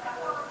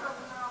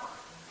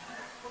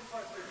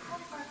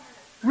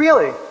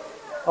 Really?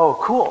 Oh,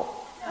 cool.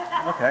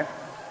 Okay.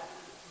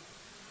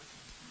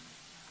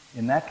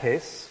 In that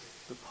case,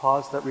 the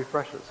pause that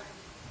refreshes.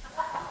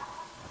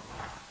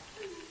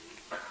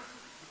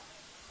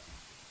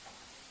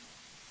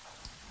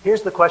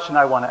 Here's the question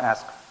I want to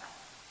ask.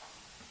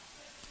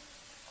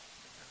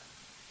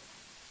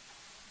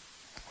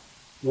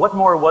 What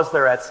more was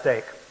there at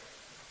stake?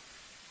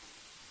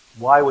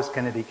 Why was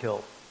Kennedy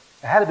killed?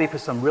 It had to be for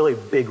some really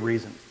big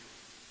reason.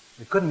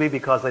 It couldn't be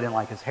because they didn't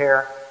like his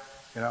hair,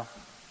 It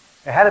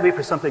had to be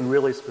for something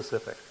really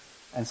specific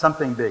and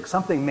something big,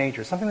 something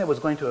major, something that was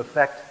going to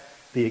affect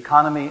the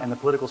economy and the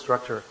political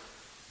structure,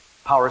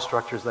 power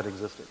structures that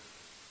existed.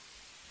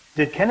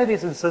 Did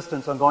Kennedy's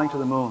insistence on going to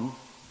the moon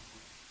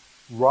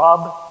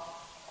rob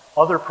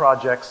other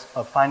projects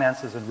of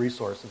finances and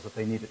resources that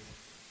they needed?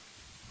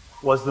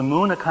 Was the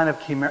moon a kind of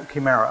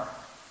chimera,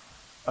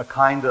 a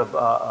kind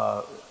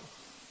of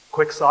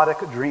quixotic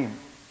dream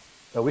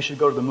that we should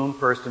go to the moon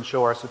first and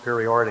show our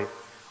superiority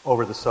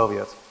over the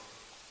Soviets?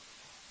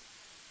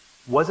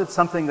 Was it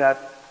something that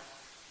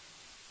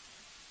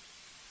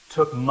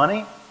took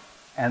money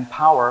and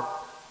power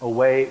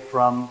away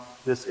from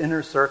this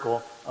inner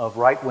circle of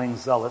right-wing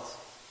zealots,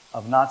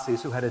 of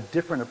Nazis who had a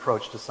different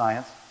approach to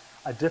science,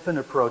 a different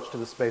approach to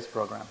the space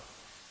program?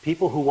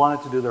 People who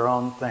wanted to do their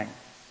own thing.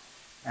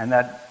 And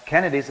that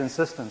Kennedy's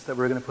insistence that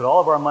we were going to put all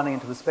of our money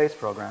into the space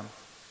program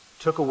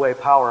took away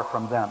power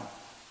from them,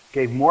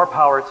 gave more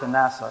power to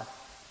NASA,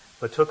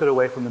 but took it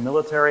away from the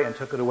military and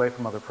took it away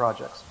from other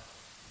projects.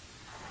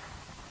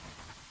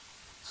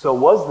 So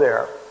was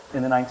there,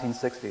 in the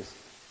 1960s,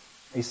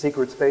 a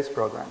secret space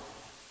program?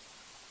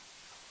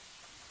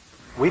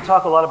 We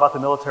talk a lot about the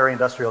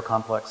military-industrial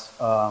complex.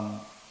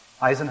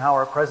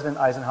 President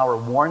Eisenhower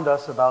warned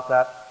us about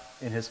that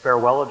in his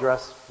farewell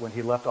address when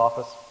he left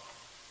office.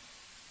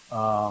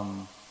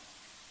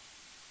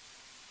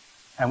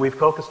 And we've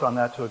focused on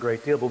that to a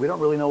great deal, but we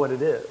don't really know what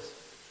it is.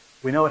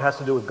 We know it has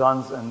to do with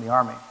guns and the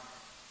Army.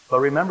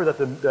 But remember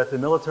that the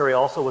military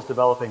also was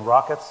developing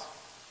rockets,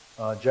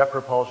 jet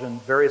propulsion,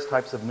 various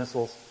types of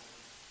missiles.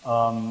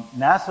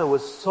 NASA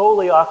was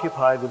solely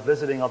occupied with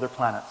visiting other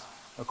planets,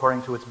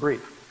 according to its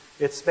brief.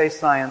 Its space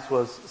science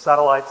was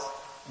satellites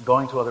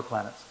going to other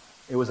planets.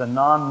 It was a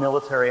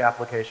non-military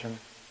application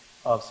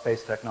of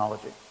space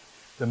technology.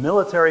 The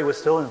military was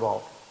still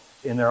involved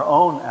in their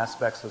own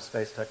aspects of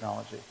space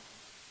technology.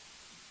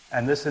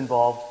 And this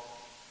involved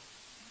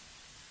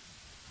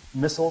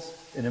missiles,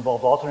 it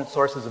involved alternate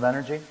sources of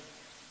energy,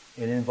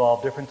 it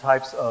involved different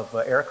types of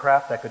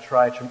aircraft that could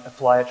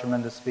fly at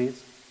tremendous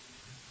speeds.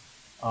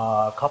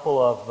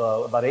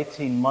 About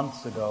 18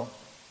 months ago,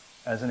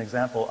 as an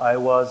example, I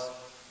was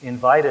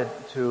invited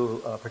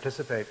to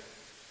participate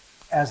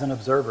as an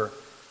observer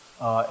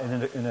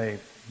in a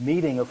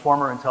meeting of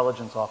former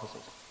intelligence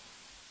officers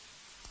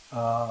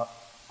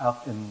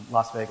out in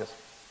Las Vegas.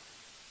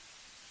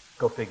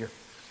 Go figure.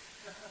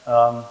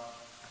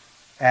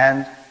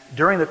 And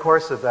during the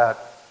course of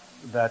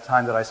that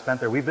time that I spent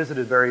there, we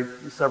visited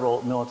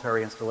several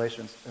military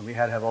installations, and we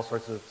had to have all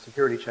sorts of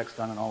security checks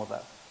done and all of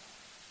that.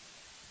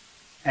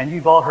 And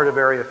you've all heard of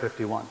Area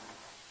 51.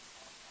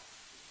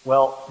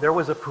 Well, there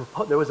was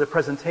a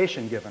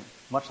presentation given,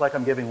 much like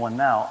I'm giving one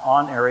now,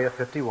 on Area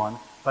 51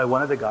 by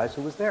one of the guys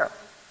who was there,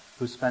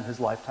 who spent his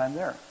lifetime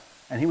there.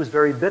 And he was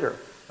very bitter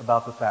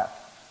about the fact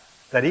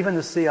that even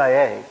the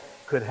CIA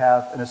could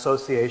have an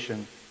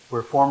association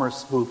where former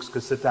spooks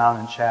could sit down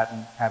and chat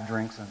and have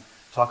drinks and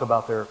talk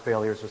about their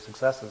failures or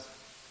successes.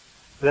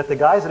 But that the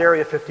guys at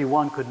Area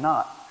 51 could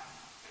not.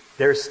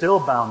 They're still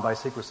bound by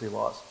secrecy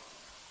laws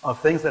of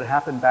things that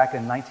happened back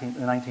in the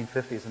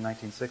 1950s and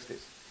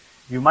 1960s.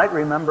 You might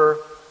remember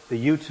the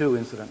U-2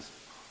 incidents.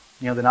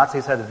 You know, the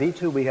Nazis had the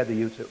V-2, we had the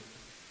U-2.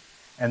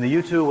 And the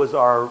U-2 was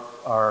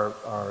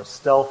our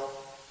stealth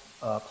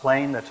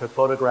plane that took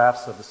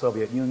photographs of the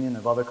Soviet Union,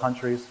 of other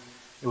countries.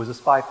 It was a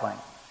spy plane.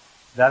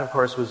 That, of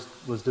course,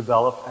 was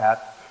developed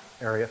at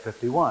Area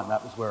 51.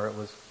 That was where it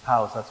was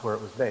housed. That's where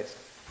it was based.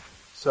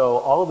 So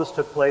all of this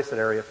took place at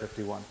Area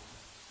 51.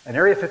 And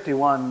Area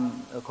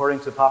 51, according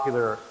to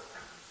popular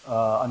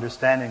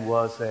understanding,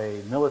 was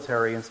a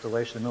military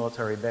installation, a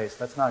military base.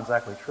 That's not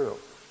exactly true.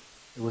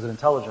 It was an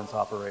intelligence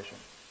operation.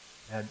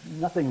 It had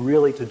nothing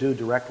really to do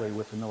directly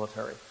with the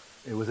military.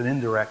 It was an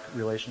indirect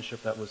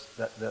relationship that was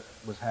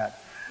had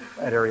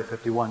at Area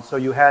 51. So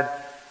you had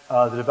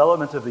the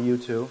development of the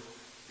U-2.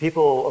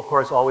 People, of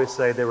course, always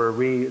say they were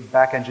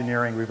back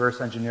engineering,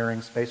 reverse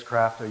engineering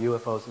spacecraft or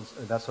UFOs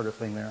and that sort of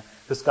thing there.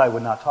 This guy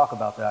would not talk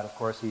about that, of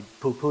course. He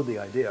poo-pooed the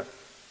idea.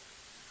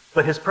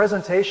 But his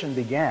presentation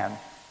began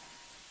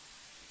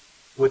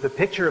with a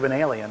picture of an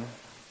alien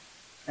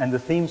and the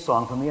theme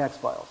song from the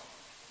X-Files.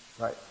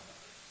 Right?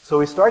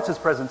 So he starts his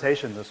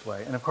presentation this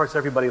way, and of course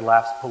everybody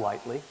laughs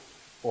politely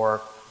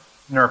or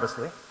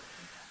nervously.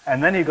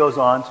 And then he goes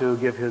on to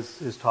give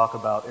his talk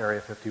about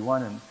Area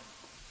 51, and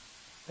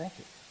thank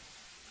you.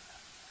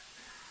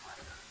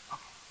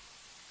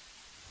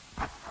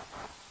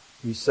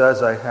 He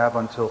says I have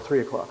until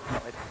 3 o'clock. No, I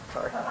don't.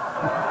 Sorry.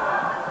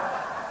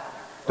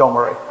 Don't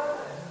worry.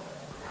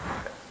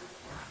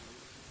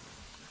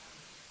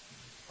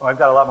 Oh, I've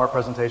got a lot more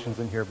presentations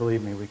in here.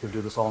 Believe me, we could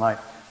do this all night.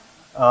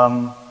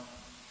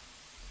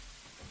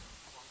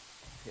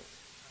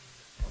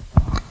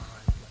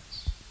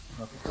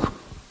 Okay.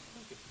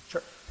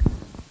 Sure.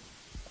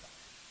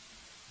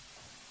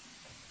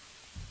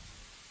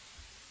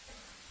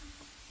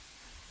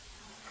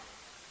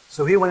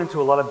 So he went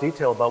into a lot of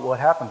detail about what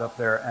happened up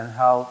there and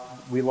how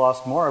we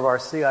lost more of our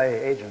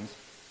CIA agents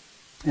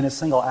in a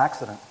single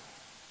accident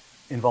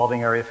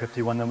involving Area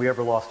 51 than we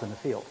ever lost in the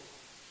field.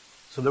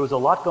 So there was a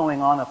lot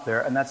going on up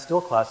there, and that's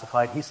still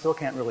classified. He still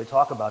can't really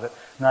talk about it,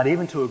 not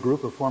even to a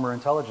group of former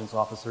intelligence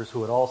officers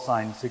who had all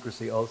signed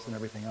secrecy oaths and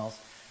everything else,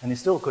 and he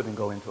still couldn't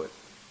go into it.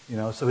 You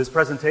know, so his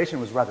presentation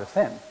was rather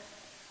thin.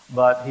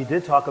 But he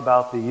did talk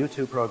about the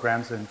U-2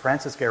 programs and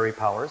Francis Gary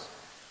Powers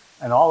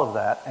and all of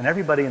that, and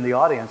everybody in the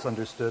audience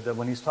understood that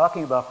when he's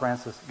talking about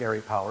Francis Gary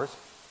Powers,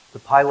 the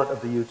pilot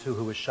of the U-2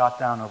 who was shot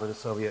down over the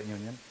Soviet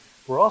Union,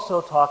 we're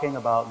also talking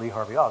about Lee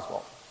Harvey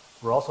Oswald.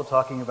 We're also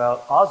talking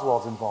about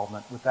Oswald's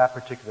involvement with that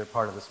particular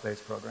part of the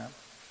space program.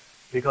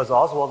 Because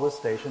Oswald was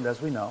stationed,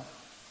 as we know,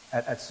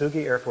 at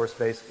Tsugi Air Force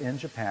Base in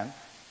Japan,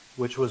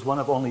 which was one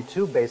of only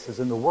 2 bases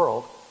in the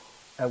world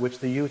at which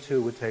the U-2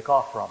 would take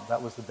off from.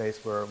 That was the base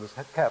where it was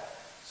kept.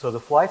 So the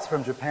flights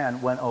from Japan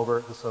went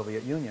over the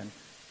Soviet Union.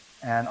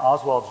 And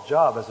Oswald's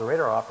job as a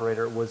radar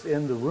operator was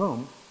in the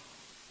room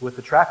with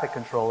the traffic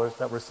controllers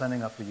that were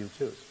sending up the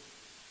U-2s.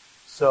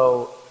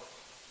 So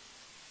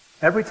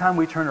every time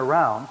we turn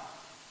around,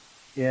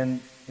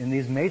 in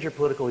these major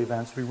political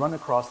events, we run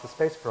across the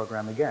space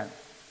program again,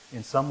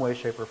 in some way,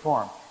 shape, or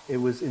form. It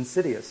was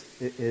insidious.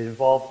 It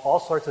involved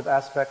all sorts of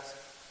aspects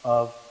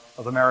of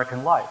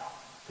American life,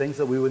 things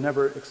that we would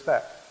never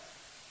expect.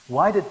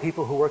 Why did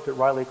people who worked at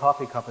Riley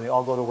Coffee Company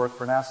all go to work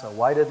for NASA?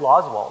 Why did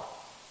Oswald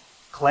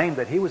claim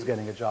that he was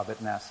getting a job at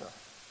NASA?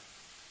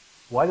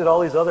 Why did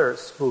all these other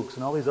spooks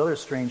and all these other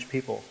strange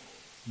people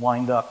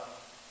wind up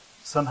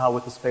somehow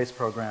with the space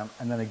program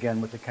and then again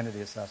with the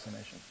Kennedy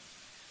assassination?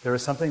 There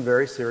is something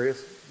very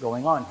serious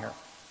going on here.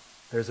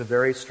 There's a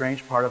very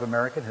strange part of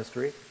American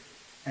history,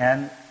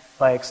 and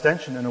by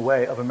extension, in a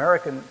way, of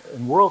American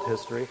and world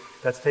history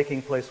that's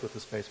taking place with the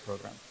space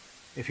program.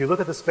 If you look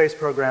at the space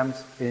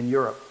programs in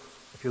Europe,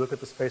 if you look at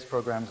the space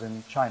programs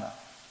in China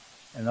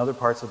and other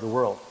parts of the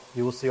world,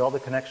 you will see all the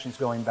connections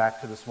going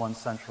back to this one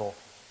central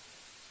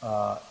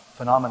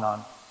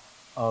phenomenon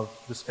of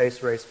the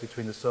space race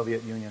between the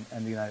Soviet Union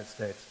and the United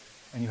States.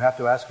 And you have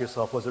to ask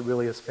yourself, was it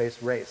really a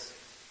space race?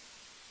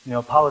 You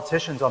know,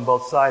 politicians on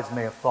both sides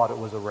may have thought it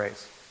was a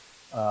race.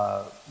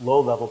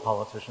 Low-level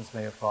politicians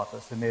may have thought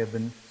this. They may have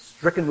been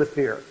stricken with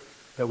fear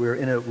that we were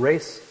in a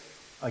race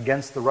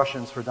against the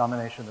Russians for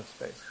domination of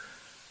space.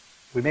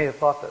 We may have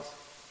thought this.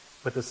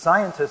 But the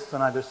scientists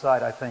on either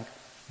side, I think,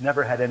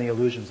 never had any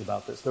illusions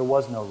about this. There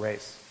was no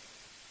race.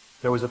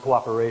 There was a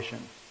cooperation.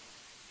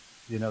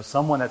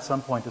 Someone at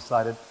some point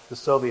decided the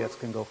Soviets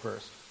can go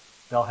first.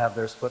 They'll have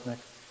their Sputnik,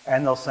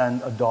 and they'll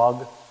send a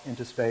dog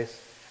into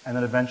space, and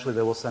then eventually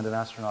they will send an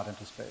astronaut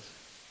into space.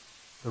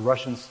 The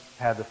Russians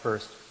had the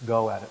first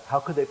go at it. How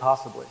could they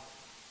possibly?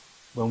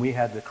 When we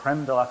had the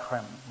creme de la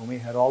creme, when we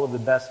had all of the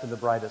best and the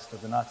brightest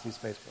of the Nazi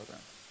space program.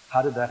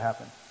 How did that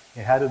happen?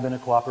 It had to have been a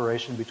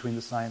cooperation between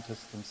the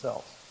scientists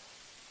themselves.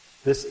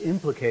 This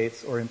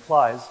implicates or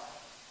implies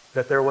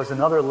that there was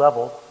another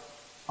level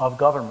of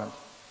government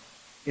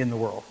in the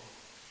world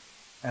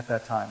at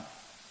that time.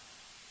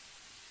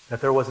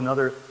 That there was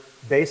another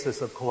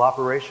basis of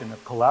cooperation,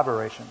 of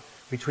collaboration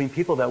between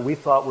people that we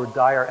thought were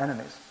dire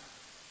enemies.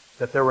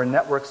 That there were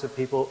networks of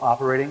people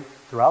operating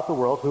throughout the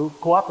world who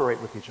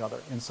cooperate with each other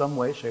in some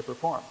way, shape, or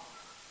form.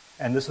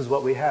 And this is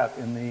what we have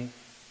in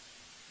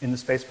the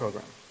space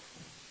program.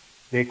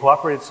 They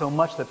cooperated so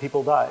much that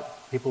people died,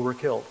 people were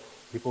killed,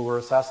 people were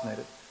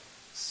assassinated.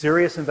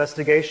 Serious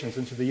investigations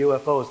into the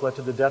UFOs led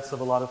to the deaths of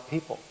a lot of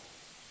people.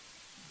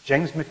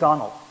 James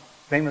McDonald,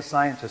 famous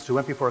scientist who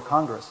went before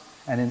Congress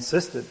and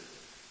insisted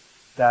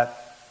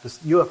that the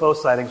UFO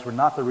sightings were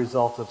not the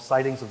result of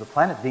sightings of the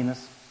planet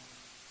Venus,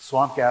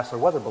 swamp gas, or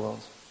weather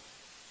balloons.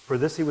 For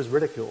this he was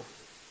ridiculed.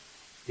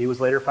 He was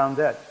later found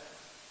dead.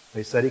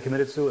 They said he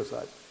committed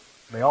suicide.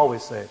 They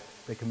always say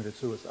they committed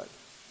suicide.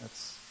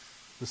 That's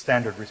the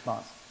standard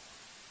response.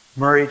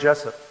 Murray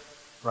Jessup,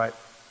 right,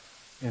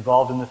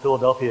 involved in the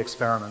Philadelphia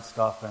experiment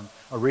stuff and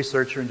a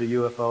researcher into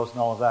UFOs and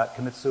all of that,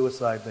 commits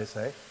suicide, they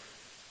say,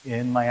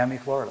 in Miami,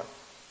 Florida.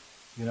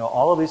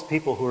 All of these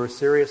people who are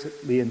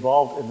seriously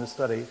involved in this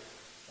study,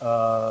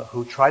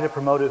 who try to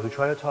promote it, who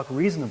try to talk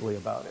reasonably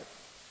about it.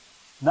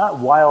 Not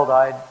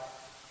wild-eyed,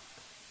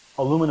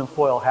 aluminum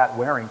foil hat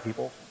wearing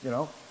people,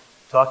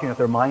 talking that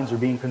their minds are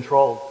being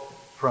controlled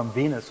from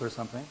Venus or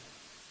something.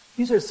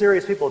 These are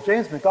serious people.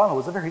 James McDonald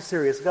was a very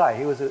serious guy.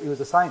 He was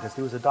a scientist.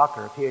 He was a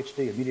doctor, a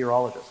PhD, a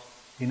meteorologist.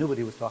 He knew what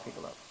he was talking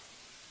about.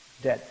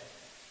 Dead.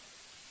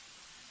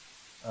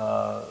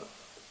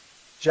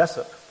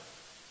 Jessup,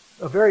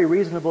 a very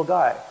reasonable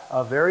guy,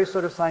 a very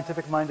sort of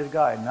scientific-minded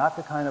guy, not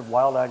the kind of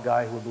wild-eyed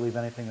guy who would believe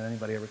anything that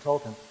anybody ever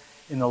told him.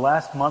 In the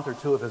last month or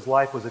two of his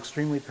life was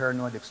extremely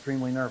paranoid,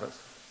 extremely nervous.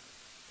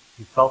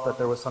 He felt that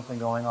there was something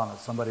going on, that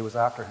somebody was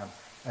after him,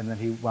 and then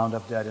he wound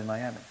up dead in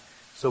Miami.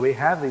 So we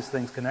have these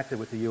things connected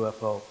with the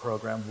UFO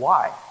program.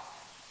 Why?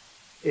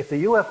 If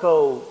the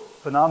UFO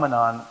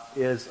phenomenon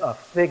is a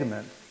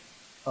figment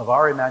of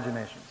our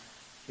imaginations,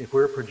 if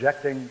we're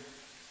projecting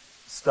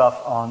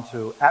stuff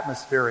onto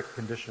atmospheric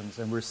conditions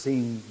and we're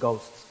seeing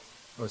ghosts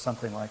or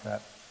something like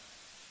that,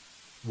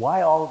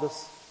 why all of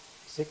this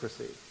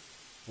secrecy?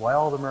 Why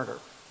all the murder?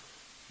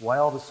 Why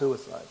all the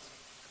suicides?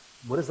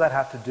 What does that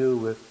have to do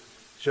with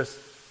just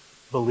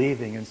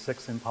believing in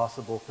 6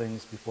 impossible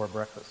things before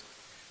breakfast?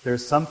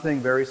 There's something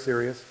very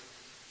serious,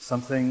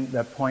 something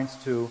that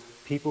points to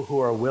people who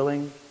are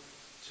willing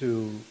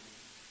to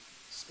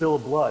spill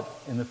blood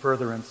in the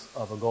furtherance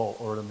of a goal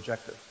or an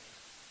objective.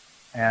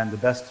 And the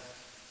best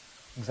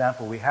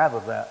example we have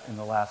of that in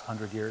the last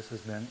 100 years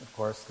has been, of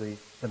course, the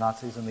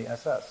Nazis and the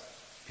SS.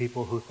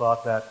 People who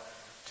thought that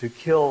to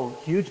kill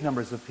huge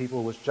numbers of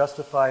people was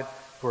justified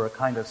for a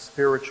kind of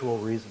spiritual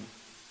reason.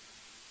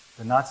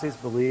 The Nazis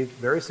believed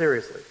very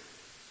seriously.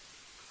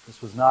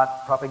 This was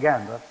not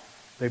propaganda.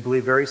 They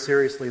believed very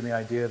seriously in the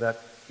idea that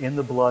in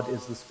the blood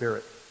is the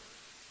spirit.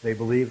 They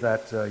believed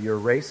that your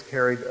race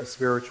carried a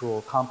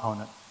spiritual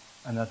component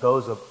and that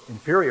those of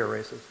inferior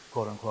races,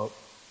 quote unquote,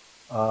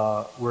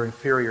 were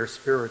inferior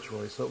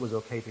spiritually, so it was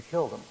okay to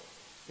kill them.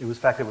 In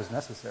fact, it was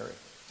necessary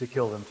to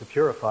kill them to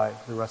purify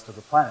the rest of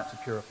the planet, to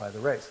purify the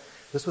race.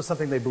 This was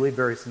something they believed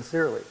very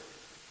sincerely.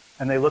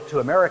 And they looked to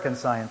American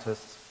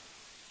scientists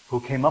who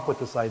came up with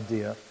this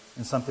idea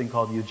in something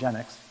called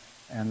eugenics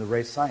and the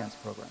race science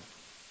program.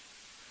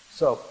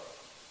 So,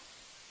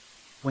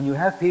 when you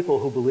have people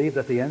who believe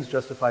that the ends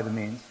justify the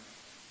means,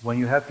 when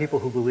you have people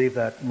who believe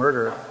that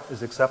murder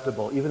is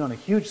acceptable, even on a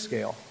huge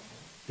scale,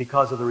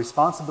 because of the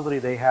responsibility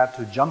they have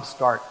to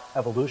jumpstart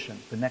evolution,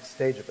 the next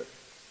stage of it,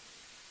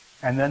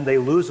 and then they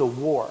lose a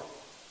war,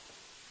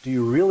 do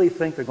you really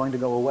think they're going to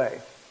go away?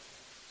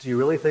 Do you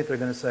really think they're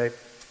going to say,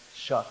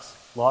 shucks,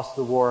 lost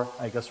the war,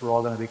 I guess we're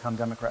all going to become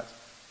Democrats?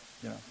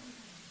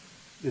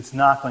 It's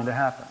not going to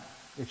happen.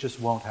 It just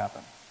won't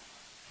happen.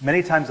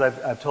 Many times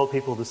I've told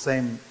people the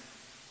same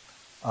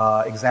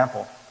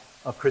example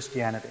of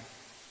Christianity.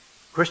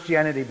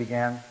 Christianity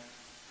began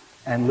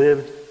and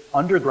lived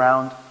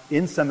underground,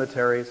 in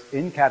cemeteries,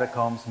 in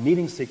catacombs,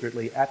 meeting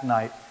secretly at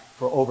night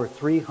for over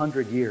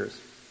 300 years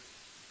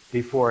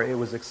before it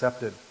was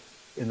accepted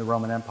in the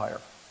Roman Empire.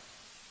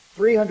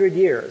 300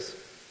 years.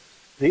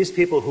 These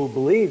people who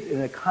believed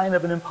in a kind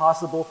of an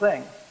impossible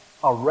thing,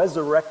 a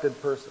resurrected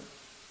person,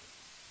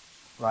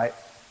 right?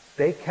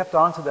 They kept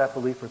on to that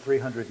belief for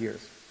 300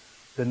 years.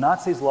 The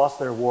Nazis lost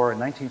their war in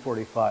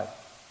 1945,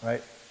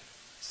 right?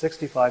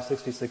 65,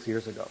 66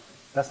 years ago.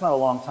 That's not a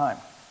long time.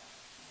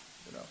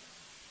 You know.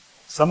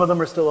 Some of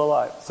them are still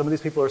alive. Some of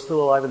these people are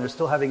still alive and they're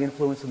still having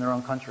influence in their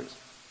own countries.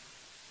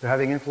 They're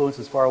having influence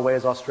as far away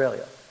as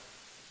Australia.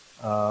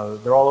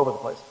 They're all over the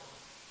place.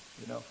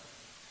 You know.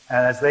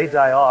 And as they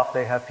die off,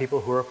 they have people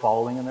who are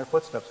following in their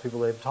footsteps,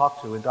 people they've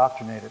talked to,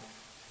 indoctrinated.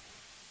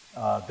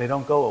 They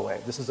don't go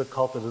away. This is a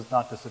cult that does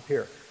not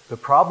disappear. The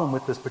problem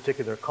with this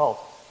particular cult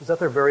is that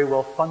they're very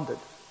well funded,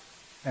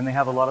 and they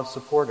have a lot of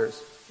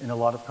supporters in a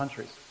lot of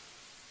countries.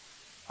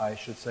 I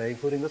should say,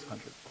 including this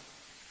country,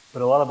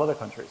 but a lot of other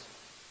countries.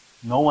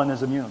 No one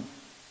is immune.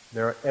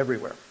 They're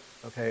everywhere.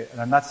 Okay, and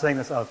I'm not saying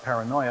this out of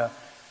paranoia.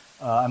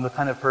 I'm the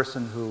kind of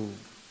person who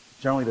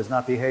generally does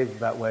not behave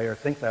that way or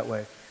think that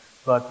way.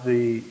 But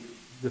the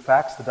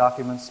facts, the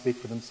documents speak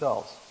for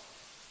themselves.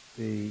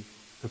 The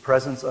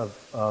presence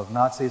of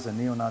Nazis and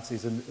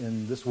neo-Nazis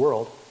in this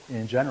world,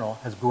 in general,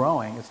 is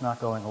growing. It's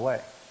not going away.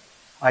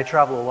 I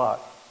travel a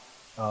lot.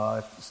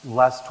 The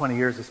last 20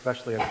 years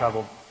especially, I've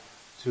traveled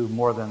to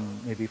more than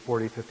maybe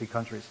 40, 50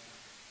 countries.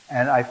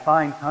 And I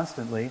find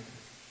constantly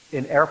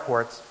in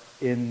airports,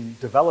 in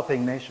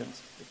developing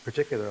nations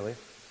particularly,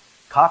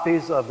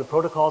 copies of the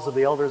Protocols of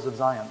the Elders of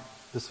Zion,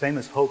 this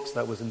famous hoax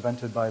that was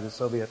invented by the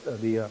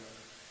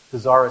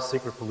Tsarist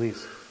secret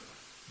police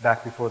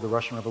back before the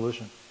Russian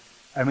Revolution.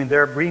 I mean,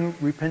 they're being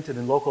reprinted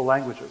in local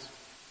languages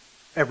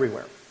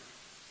everywhere.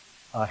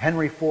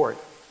 Henry Ford,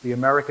 the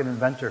American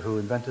inventor who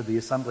invented the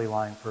assembly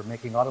line for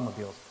making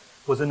automobiles,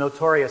 was a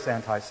notorious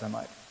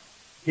anti-Semite.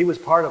 He was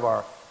part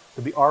of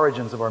the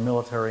origins of our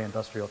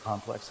military-industrial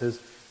complex. His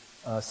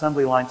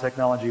assembly line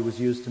technology was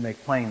used to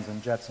make planes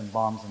and jets and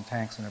bombs and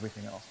tanks and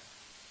everything else.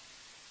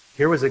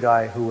 Here was a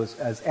guy who was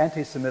as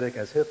anti-Semitic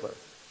as Hitler,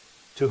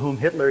 to whom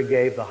Hitler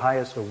gave the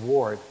highest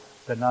award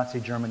that Nazi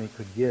Germany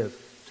could give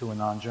to a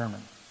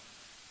non-German,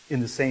 in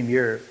the same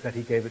year that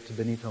he gave it to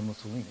Benito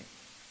Mussolini.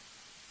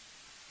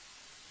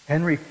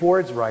 Henry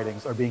Ford's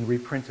writings are being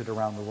reprinted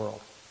around the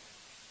world.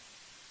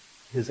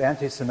 His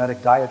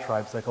anti-Semitic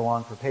diatribes that go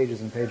on for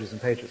pages and pages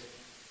and pages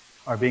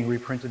are being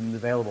reprinted and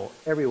available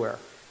everywhere.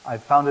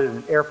 I've found it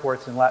in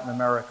airports in Latin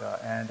America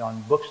and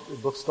on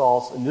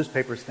bookstalls and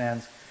newspaper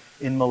stands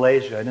in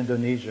Malaysia and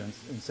Indonesia and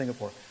in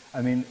Singapore.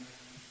 I mean,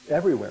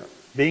 everywhere.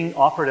 Being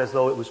offered as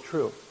though it was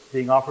true.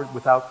 Being offered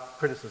without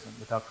criticism,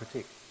 without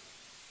critique.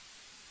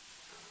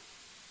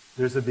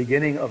 There's a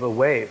beginning of a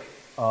wave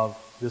of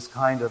this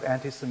kind of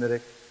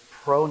anti-Semitic,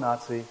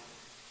 pro-Nazi,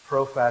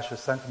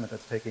 pro-fascist sentiment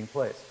that's taking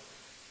place.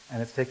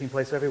 And it's taking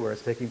place everywhere.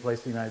 It's taking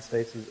place in the United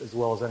States as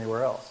well as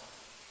anywhere else.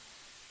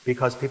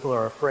 Because people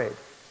are afraid.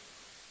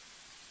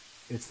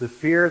 It's the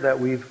fear that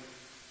we've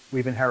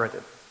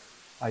inherited.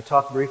 I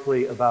talked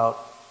briefly about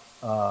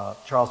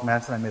Charles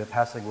Manson. I made a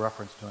passing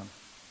reference to him.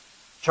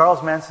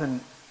 Charles Manson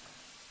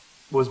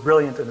was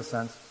brilliant in a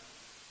sense.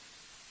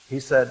 He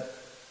said,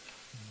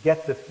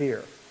 "Get the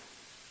fear."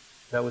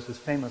 That was his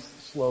famous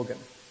slogan.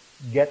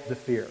 Get the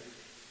fear.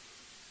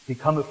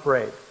 Become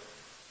afraid.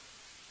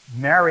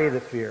 Marry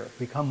the fear.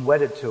 Become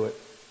wedded to it.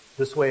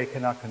 This way it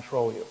cannot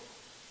control you.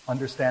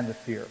 Understand the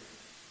fear.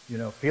 You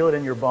know, feel it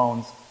in your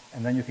bones,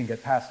 and then you can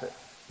get past it.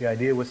 The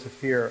idea was to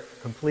fear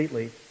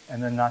completely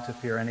and then not to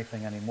fear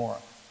anything anymore.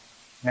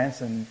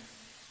 Manson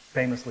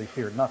famously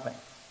feared nothing.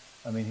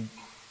 I mean,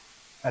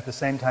 at the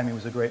same time, he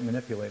was a great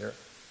manipulator.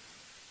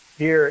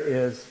 Fear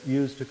is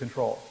used to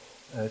control.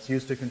 It's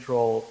used to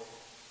control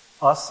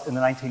us in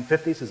the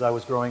 1950s as I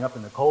was growing up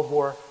in the Cold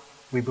War.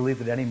 We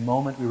believed at any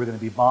moment we were going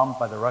to be bombed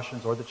by the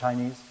Russians or the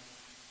Chinese.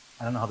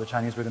 I don't know how the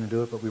Chinese were going to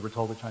do it, but we were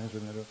told the Chinese were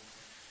going to do it.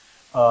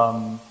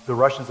 The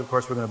Russians, of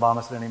course, were going to bomb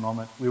us at any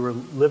moment. We were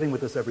living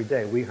with this every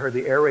day. We heard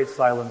the air raid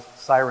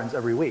sirens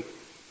every week.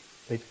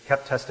 They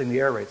kept testing the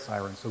air raid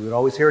sirens, so we would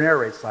always hear an air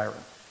raid siren.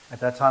 At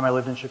that time, I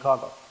lived in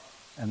Chicago,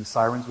 and the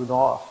sirens would go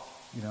off.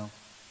 You know,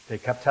 they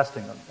kept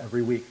testing them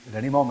every week. At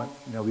any moment,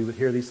 you know, we would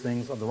hear these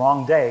things on the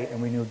wrong day,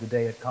 and we knew the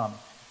day had come.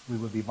 We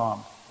would be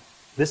bombed.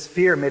 This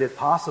fear made it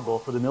possible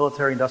for the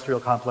military-industrial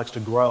complex to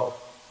grow.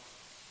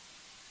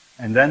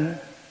 And then,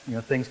 you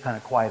know, things kind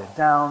of quieted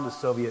down. The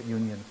Soviet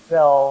Union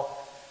fell.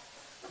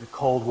 The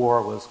Cold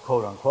War was,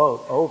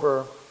 quote-unquote,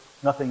 over.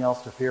 Nothing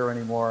else to fear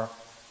anymore.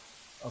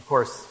 Of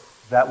course,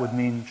 that would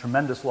mean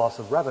tremendous loss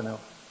of revenue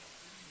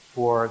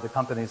for the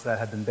companies that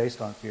had been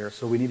based on fear.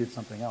 So we needed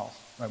something else.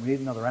 Right? We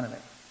needed another enemy.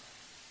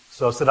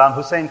 So Saddam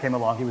Hussein came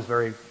along. He was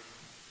very,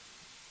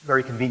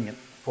 very convenient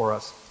for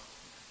us.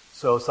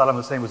 So Saddam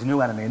Hussein was a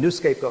new enemy, a new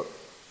scapegoat.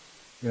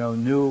 You know,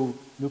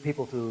 new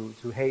people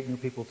to hate, new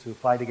people to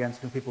fight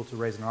against, new people to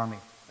raise an army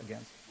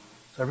against.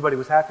 So everybody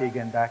was happy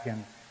again back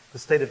in the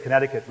state of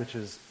Connecticut, which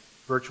is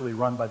virtually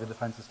run by the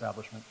defense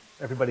establishment.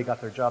 Everybody got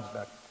their jobs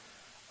back.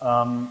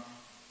 And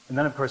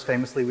then, of course,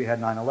 famously, we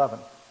had 9/11.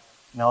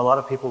 Now, a lot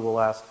of people will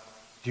ask,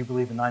 do you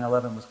believe that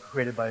 9/11 was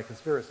created by a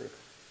conspiracy?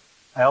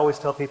 I always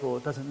tell people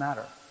it doesn't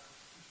matter.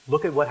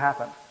 Look at what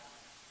happened.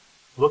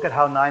 Look at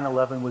how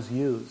 9/11 was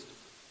used.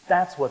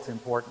 That's what's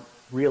important,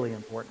 really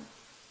important.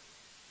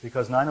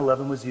 Because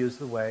 9/11 was used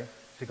the way,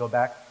 to go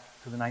back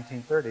to the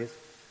 1930s,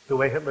 the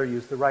way Hitler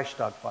used the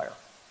Reichstag fire.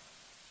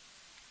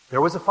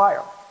 There was a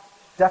fire.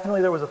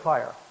 Definitely there was a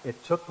fire.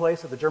 It took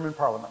place at the German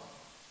parliament.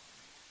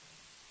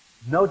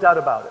 No doubt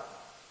about it.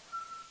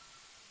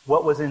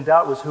 What was in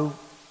doubt was who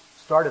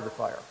started the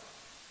fire.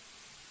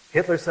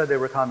 Hitler said they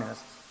were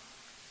communists.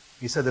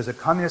 He said, there's a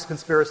communist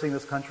conspiracy in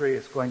this country.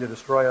 It's going to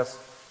destroy us.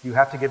 You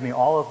have to give me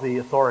all of the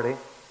authority.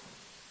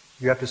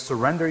 You have to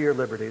surrender your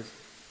liberties,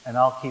 and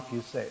I'll keep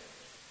you safe.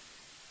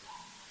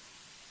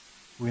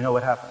 We know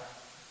what happened.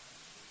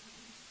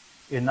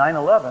 In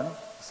 9/11,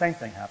 the same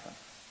thing happened.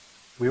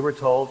 We were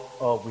told,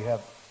 oh, we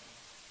have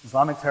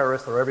Islamic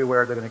terrorists. They're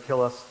everywhere. They're going to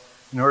kill us.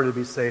 In order to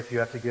be safe, you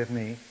have to give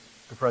me,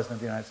 the President of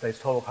the United States,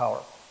 total power.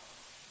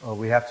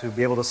 We have to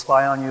be able to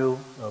spy on you.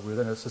 We're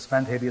going to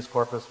suspend habeas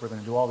corpus. We're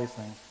going to do all these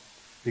things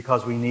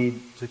because we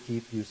need to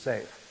keep you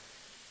safe.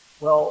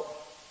 Well,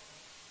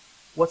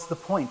 what's the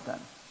point then?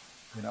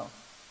 You know,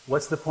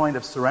 what's the point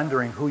of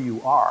surrendering who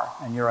you are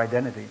and your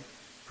identity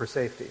for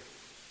safety?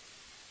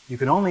 You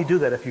can only do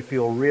that if you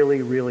feel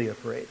really, really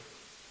afraid.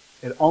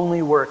 It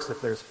only works if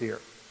there's fear.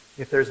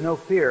 If there's no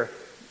fear,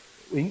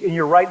 in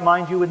your right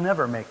mind, you would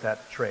never make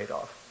that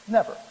trade-off.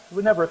 Never. It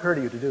would never occur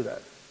to you to do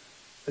that.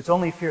 It's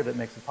only fear that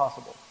makes it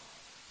possible.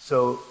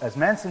 So, as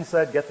Manson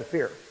said, get the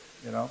fear,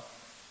 you know.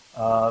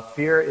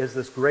 Fear is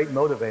this great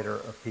motivator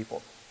of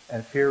people,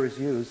 and fear is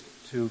used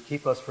to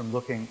keep us from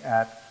looking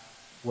at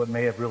what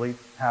may have really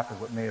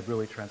happened, what may have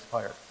really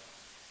transpired.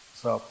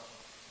 So,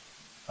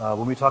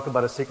 when we talk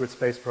about a secret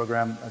space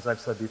program, as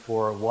I've said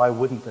before, why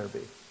wouldn't there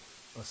be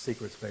a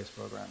secret space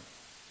program?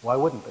 Why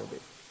wouldn't there be?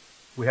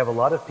 We have a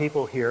lot of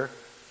people here.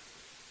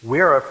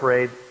 We're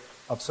afraid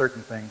of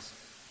certain things,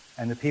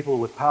 and the people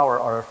with power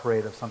are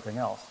afraid of something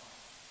else.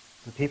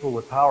 The people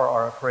with power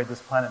are afraid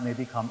this planet may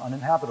become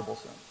uninhabitable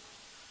soon.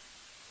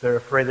 They're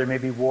afraid there may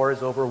be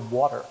wars over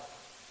water.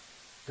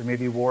 There may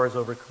be wars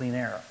over clean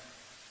air.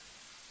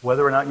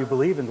 Whether or not you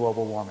believe in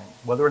global warming,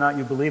 whether or not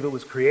you believe it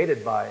was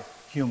created by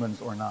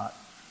humans or not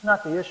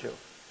the issue.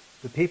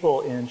 The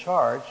people in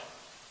charge,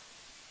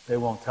 they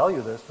won't tell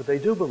you this, but they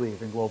do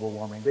believe in global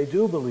warming. They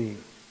do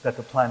believe that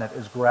the planet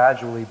is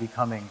gradually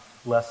becoming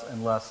less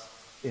and less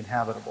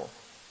inhabitable.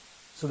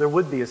 So there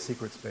would be a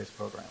secret space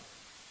program.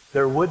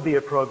 There would be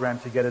a program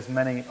to get as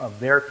many of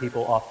their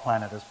people off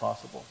planet as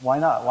possible. Why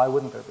not? Why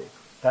wouldn't there be?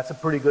 That's a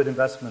pretty good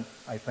investment,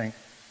 I think,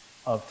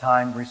 of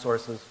time,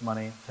 resources,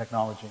 money,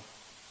 technology,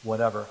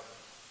 whatever.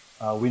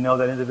 We know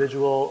that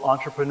individual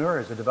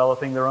entrepreneurs are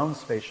developing their own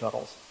space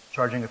shuttles,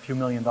 charging a few $1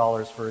 million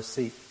for a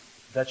seat.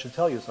 That should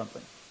tell you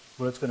something,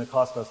 what it's going to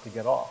cost us to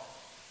get off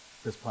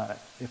this planet,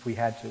 if we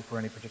had to, for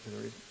any particular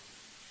reason.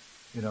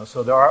 You know,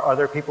 so are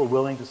there people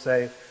willing to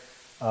say,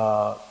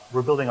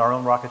 we're building our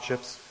own rocket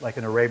ships, like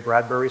in a Ray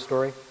Bradbury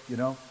story, you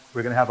know?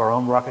 We're going to have our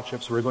own rocket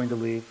ships, we're going to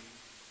leave,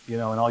 you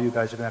know, and all you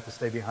guys are going to have to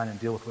stay behind and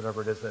deal with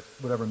whatever it is,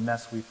 whatever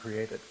mess we've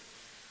created.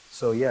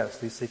 So yes,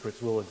 these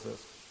secrets will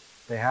exist.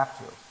 They have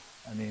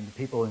to. I mean, the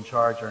people in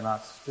charge are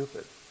not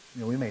stupid.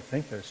 You know, we may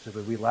think they're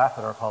stupid. We laugh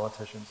at our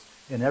politicians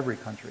in every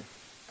country.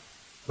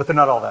 But they're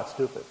not all that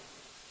stupid.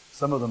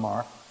 Some of them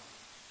are,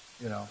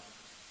 you know,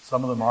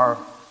 some of them are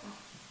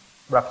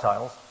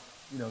reptiles,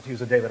 you know, to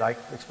use a David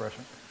Icke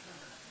expression.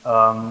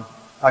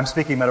 I'm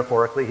speaking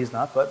metaphorically, he's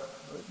not, but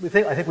I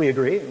think we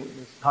agree.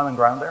 There's common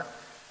ground there.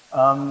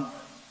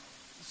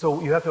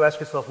 So you have to ask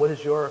yourself, what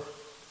is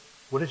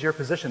your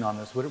position on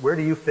this? Where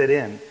do you fit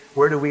in?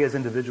 Where do we as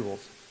individuals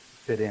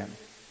fit in?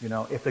 You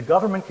know, if the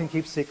government can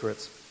keep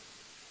secrets,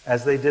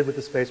 as they did with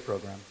the space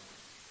program,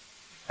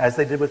 as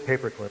they did with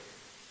Paperclip,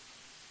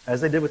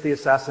 as they did with the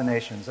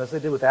assassinations, as they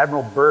did with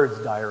Admiral Byrd's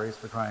diaries,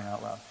 for crying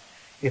out loud.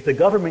 If the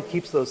government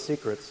keeps those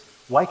secrets,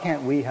 why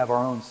can't we have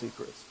our own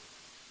secrets?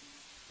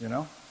 You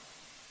know?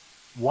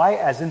 Why,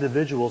 as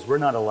individuals, we're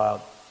not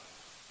allowed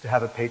to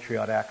have a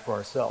Patriot Act for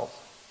ourselves?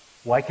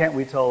 Why can't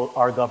we tell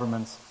our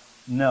governments,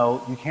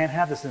 no, you can't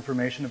have this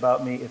information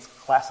about me, it's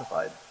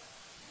classified?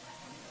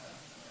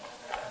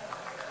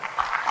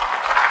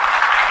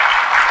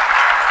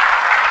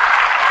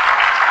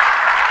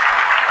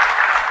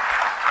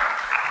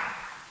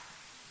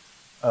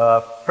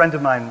 A friend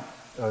of mine,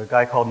 a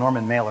guy called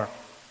Norman Mailer,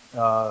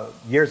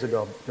 years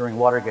ago during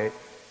Watergate,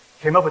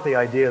 came up with the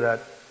idea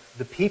that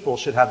the people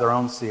should have their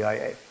own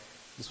CIA.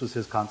 This was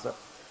his concept.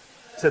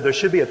 He said there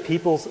should be a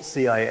people's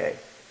CIA,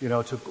 you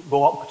know,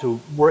 to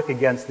work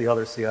against the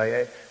other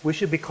CIA. We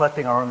should be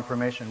collecting our own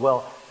information.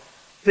 Well,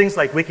 things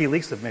like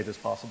WikiLeaks have made this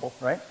possible,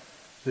 right?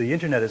 The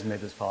internet has made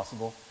this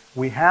possible.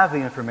 We have the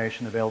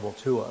information available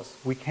to us.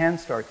 We can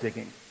start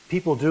digging.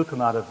 People do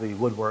come out of the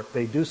woodwork.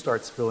 They do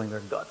start spilling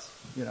their guts,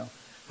 you know.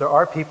 There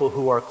are people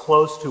who are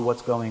close to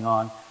what's going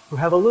on, who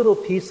have a little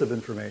piece of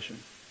information,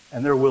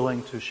 and they're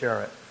willing to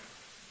share it.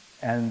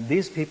 And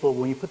these people,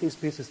 when you put these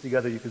pieces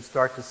together, you can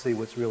start to see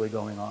what's really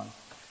going on.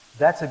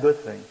 That's a good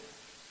thing.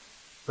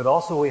 But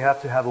also we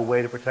have to have a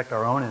way to protect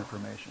our own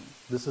information.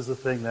 This is the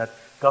thing that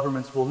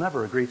governments will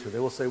never agree to. They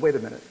will say, wait a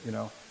minute, you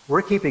know,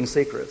 we're keeping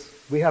secrets.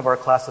 We have our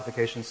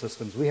classification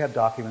systems. We have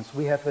documents.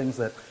 We have things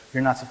that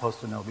you're not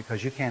supposed to know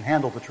because you can't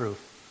handle the truth,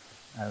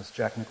 as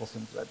Jack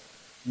Nicholson said.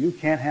 You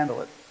can't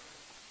handle it.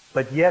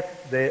 But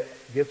yet they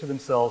give to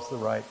themselves the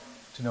right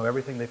to know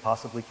everything they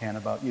possibly can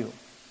about you.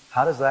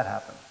 How does that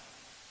happen?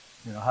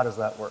 How does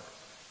that work?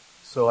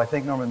 So I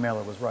think Norman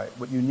Mailer was right.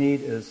 What you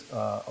need is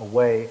a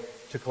way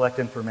to collect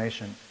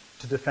information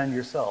to defend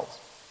yourselves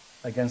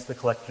against the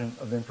collection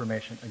of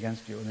information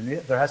against you. And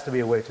there has to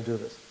be a way to do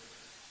this.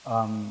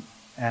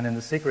 And in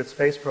the secret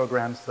space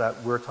programs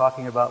that we're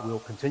talking about, we'll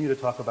continue to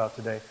talk about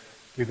today,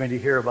 you're going to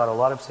hear about a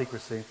lot of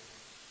secrecy.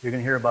 You're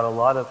going to hear about a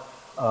lot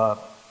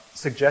of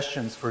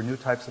suggestions for new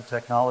types of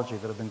technology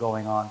that have been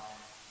going on.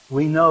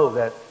 We know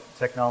that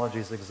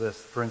technologies exist,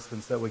 for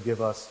instance, that would give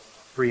us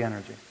free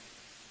energy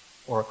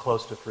or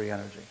close to free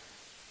energy.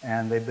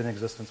 And they've been in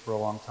existence for a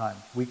long time.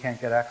 We can't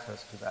get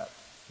access to that,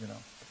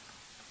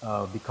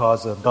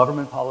 because of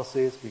government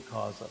policies,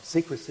 because of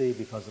secrecy,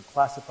 because of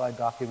classified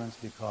documents,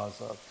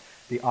 because of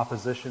the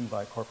opposition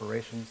by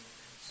corporations.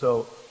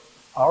 So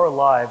our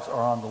lives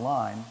are on the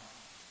line,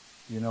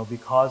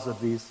 because of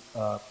these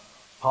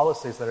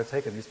policies that are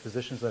taken, these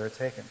positions that are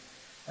taken.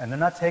 And they're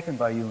not taken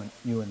by you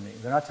and me.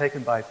 They're not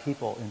taken by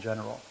people in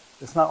general.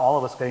 It's not all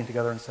of us getting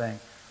together and saying,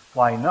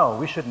 why, no,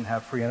 we shouldn't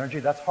have free energy.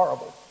 That's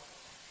horrible.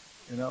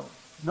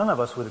 None of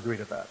us would agree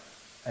to that.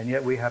 And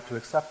yet we have to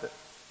accept it.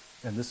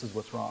 And this is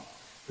what's wrong.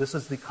 This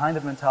is the kind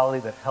of mentality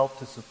that helped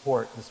to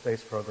support the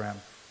space program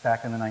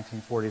back in the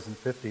 1940s and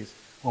 50s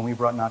when we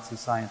brought Nazi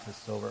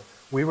scientists over.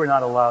 We were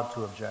not allowed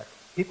to object.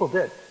 People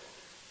did.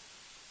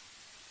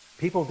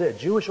 People did.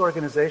 Jewish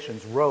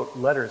organizations wrote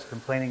letters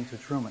complaining to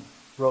Truman,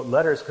 wrote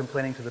letters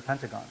complaining to the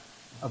Pentagon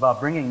about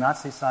bringing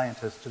Nazi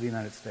scientists to the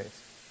United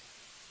States.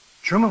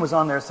 Truman was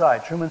on their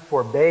side. Truman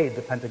forbade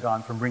the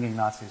Pentagon from bringing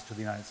Nazis to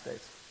the United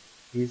States.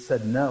 He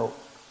said, no,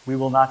 we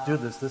will not do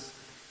this.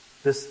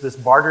 This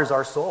barters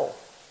our soul.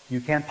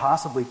 You can't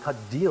possibly cut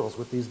deals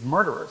with these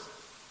murderers.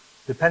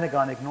 The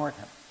Pentagon ignored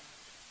him.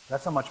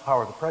 That's how much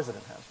power the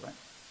president has, right?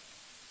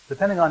 The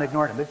Pentagon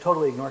ignored him. They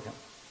totally ignored him.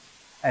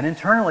 And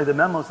internally, the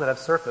memos that have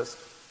surfaced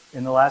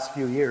in the last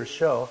few years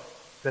show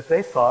that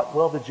they thought,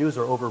 well, the Jews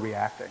are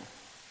overreacting.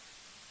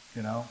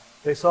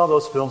 They saw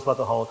those films about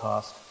the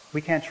Holocaust.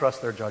 We can't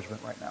trust their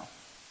judgment right now.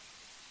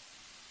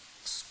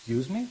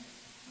 Excuse me?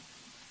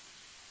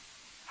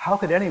 How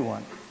could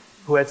anyone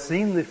who had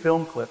seen the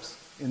film clips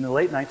in the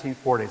late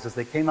 1940s as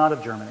they came out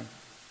of Germany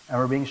and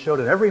were being showed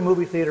at every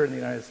movie theater in the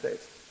United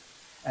States,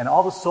 and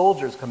all the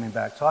soldiers coming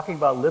back talking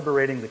about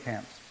liberating the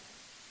camps,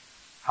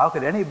 how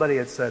could anybody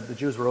have said the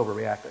Jews were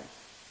overreacting?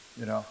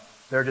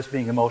 They're just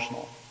being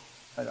emotional.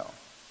 I know.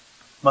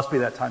 Must be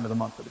that time of the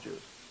month for the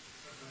Jews.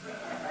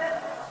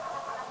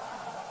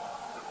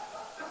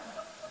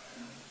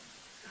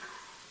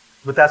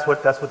 But that's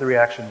what the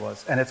reaction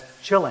was. And it's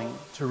chilling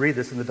to read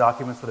this in the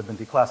documents that have been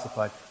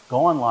declassified.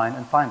 Go online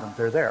and find them.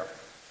 They're there.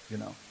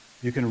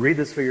 You can read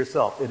this for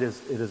yourself. It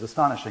is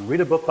astonishing.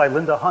 Read a book by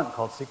Linda Hunt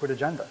called Secret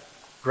Agenda.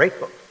 Great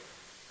book.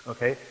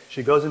 Okay?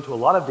 She goes into a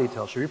lot of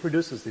detail. She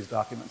reproduces these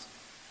documents.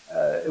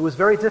 It was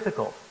very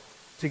difficult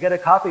to get a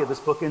copy of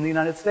this book in the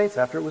United States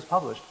after it was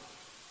published.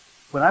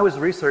 When I was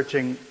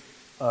researching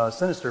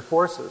Sinister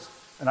Forces,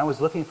 and I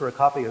was looking for a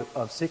copy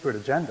of Secret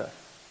Agenda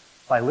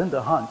by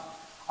Linda Hunt,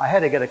 I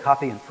had to get a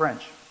copy in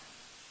French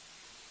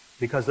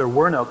because there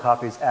were no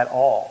copies at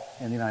all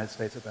in the United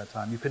States at that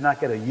time. You could not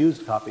get a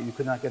used copy. You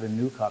could not get a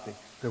new copy.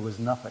 There was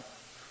nothing.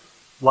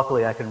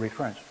 Luckily, I can read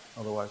French.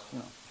 Otherwise,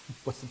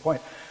 what's the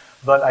point?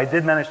 But I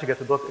did manage to get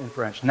the book in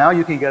French. Now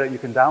you can get it, you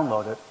can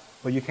download it,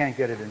 but you can't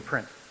get it in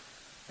print.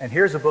 And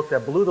here's a book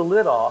that blew the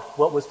lid off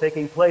what was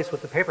taking place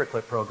with the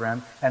Paperclip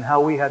program and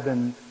how we had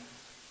been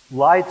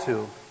lied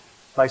to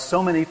by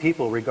so many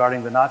people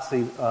regarding the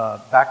Nazi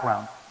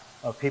background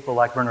of people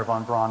like Werner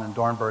von Braun and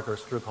Dornberger,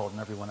 Struckhold, and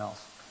everyone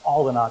else.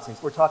 All the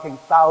Nazis. We're talking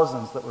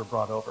thousands that were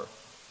brought over.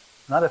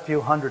 Not a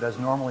few hundred, as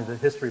normally the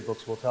history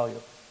books will tell you.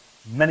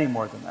 Many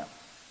more than that.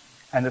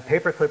 And the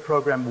Paperclip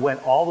program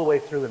went all the way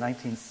through the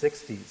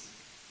 1960s,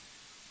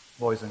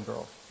 boys and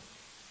girls.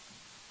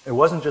 It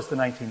wasn't just the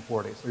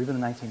 1940s or even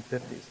the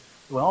 1950s.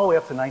 It went all the way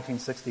up to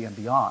 1960 and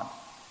beyond.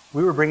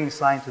 We were bringing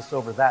scientists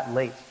over that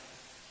late,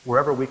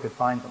 wherever we could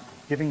find them,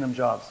 giving them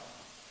jobs,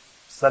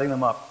 setting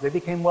them up. They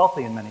became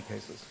wealthy in many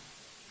cases.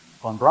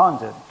 Von Braun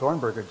did,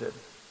 Dornberger did,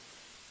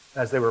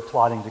 as they were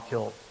plotting to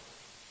kill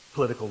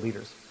political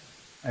leaders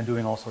and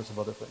doing all sorts of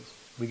other things.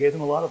 We gave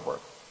them a lot of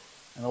work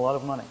and a lot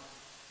of money,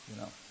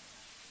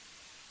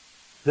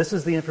 This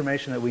is the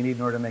information that we need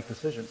in order to make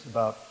decisions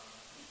about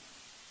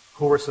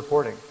who we're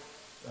supporting,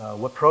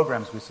 what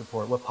programs we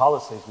support, what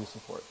policies we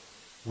support.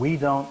 We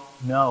don't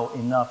know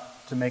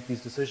enough to make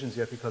these decisions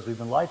yet because we've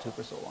been lied to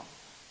for so long.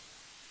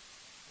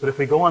 But if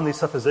we go on the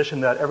supposition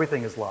that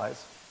everything is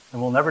lies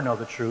and we'll never know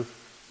the truth,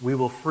 we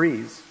will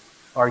freeze.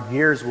 Our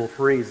gears will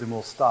freeze and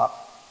we'll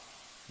stop.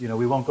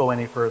 We won't go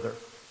any further.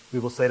 We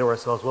will say to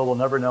ourselves, well, we'll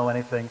never know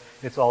anything.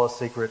 It's all a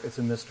secret. It's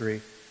a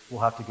mystery. We'll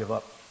have to give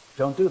up.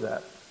 Don't do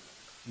that.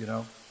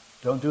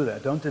 Don't do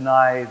that. Don't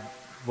deny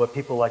what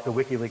people like the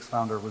WikiLeaks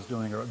founder was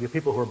doing, or the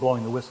people who are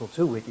blowing the whistle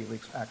to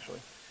WikiLeaks, actually.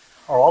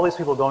 Are all these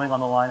people going on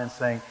the line and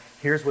saying,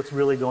 here's what's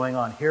really going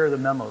on. Here are the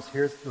memos.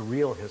 Here's the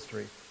real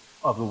history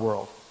of the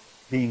world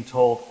being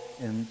told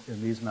in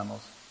these memos.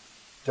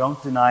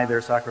 Don't deny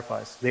their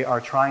sacrifice. They are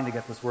trying to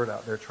get this word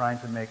out. They're trying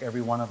to make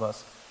every one of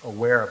us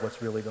aware of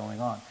what's really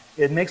going on.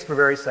 It makes for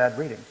very sad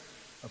reading,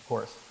 of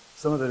course.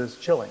 Some of it is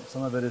chilling.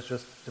 Some of it is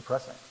just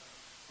depressing.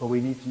 But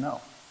we need to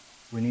know.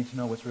 We need to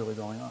know what's really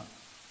going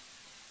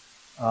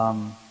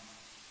on.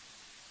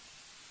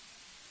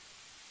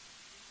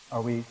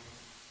 Are we...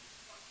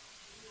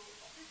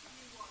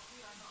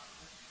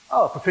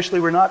 Oh, if officially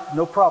we're not,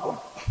 no problem.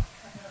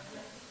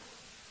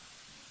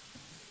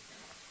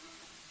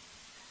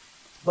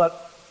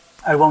 But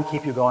I won't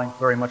keep you going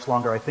very much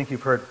longer. I think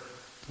you've heard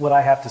what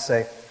I have to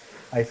say.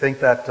 I think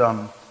that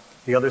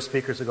the other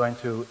speakers are going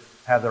to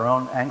have their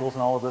own angles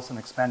in all of this and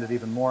expand it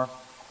even more.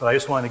 But I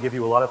just wanted to give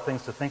you a lot of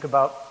things to think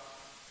about.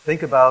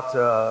 Think about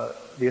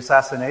the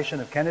assassination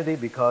of Kennedy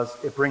because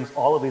it brings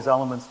all of these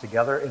elements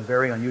together in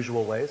very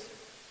unusual ways.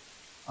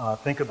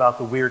 Think about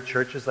the weird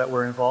churches that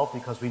were involved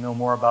because we know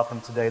more about them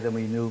today than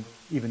we knew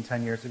even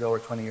 10 years ago or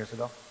 20 years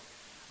ago.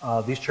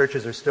 These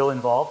churches are still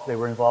involved. They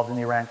were involved in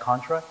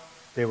Iran-Contra.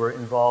 They were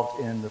involved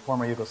in the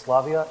former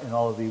Yugoslavia, in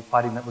all of the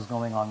fighting that was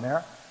going on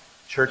there.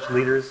 Church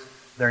leaders,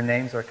 their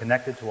names are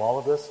connected to all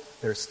of this.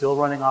 They're still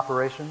running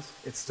operations.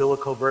 It's still a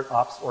covert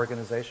ops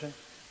organization.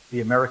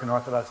 The American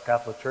Orthodox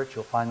Catholic Church,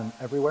 you'll find them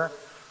everywhere.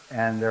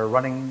 And they're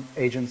running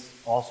agents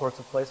all sorts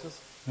of places.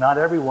 Not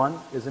everyone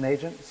is an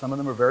agent. Some of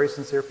them are very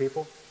sincere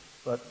people,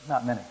 but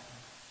not many.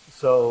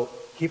 So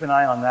keep an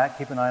eye on that.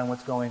 Keep an eye on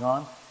what's going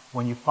on.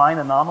 When you find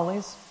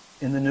anomalies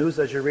in the news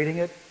as you're reading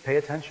it, pay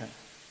attention.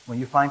 When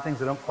you find things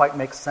that don't quite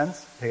make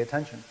sense, pay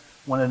attention.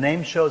 When a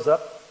name shows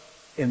up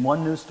in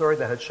one news story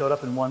that had showed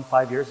up in one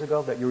 5 years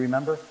ago that you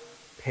remember,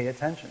 pay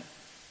attention.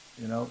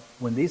 You know,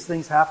 when these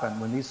things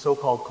happen, when these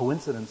so-called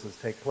coincidences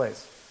take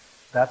place,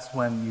 that's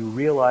when you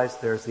realize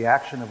there's the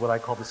action of what I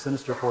call the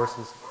Sinister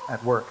Forces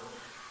at work.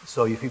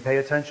 So if you pay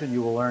attention,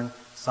 you will learn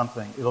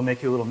something. It'll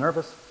make you a little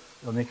nervous,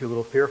 it'll make you a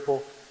little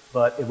fearful,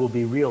 but it will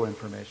be real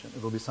information.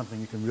 It will be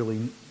something you can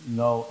really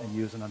know and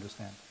use and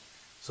understand.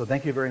 So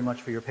thank you very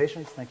much for your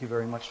patience. Thank you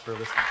very much for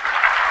listening.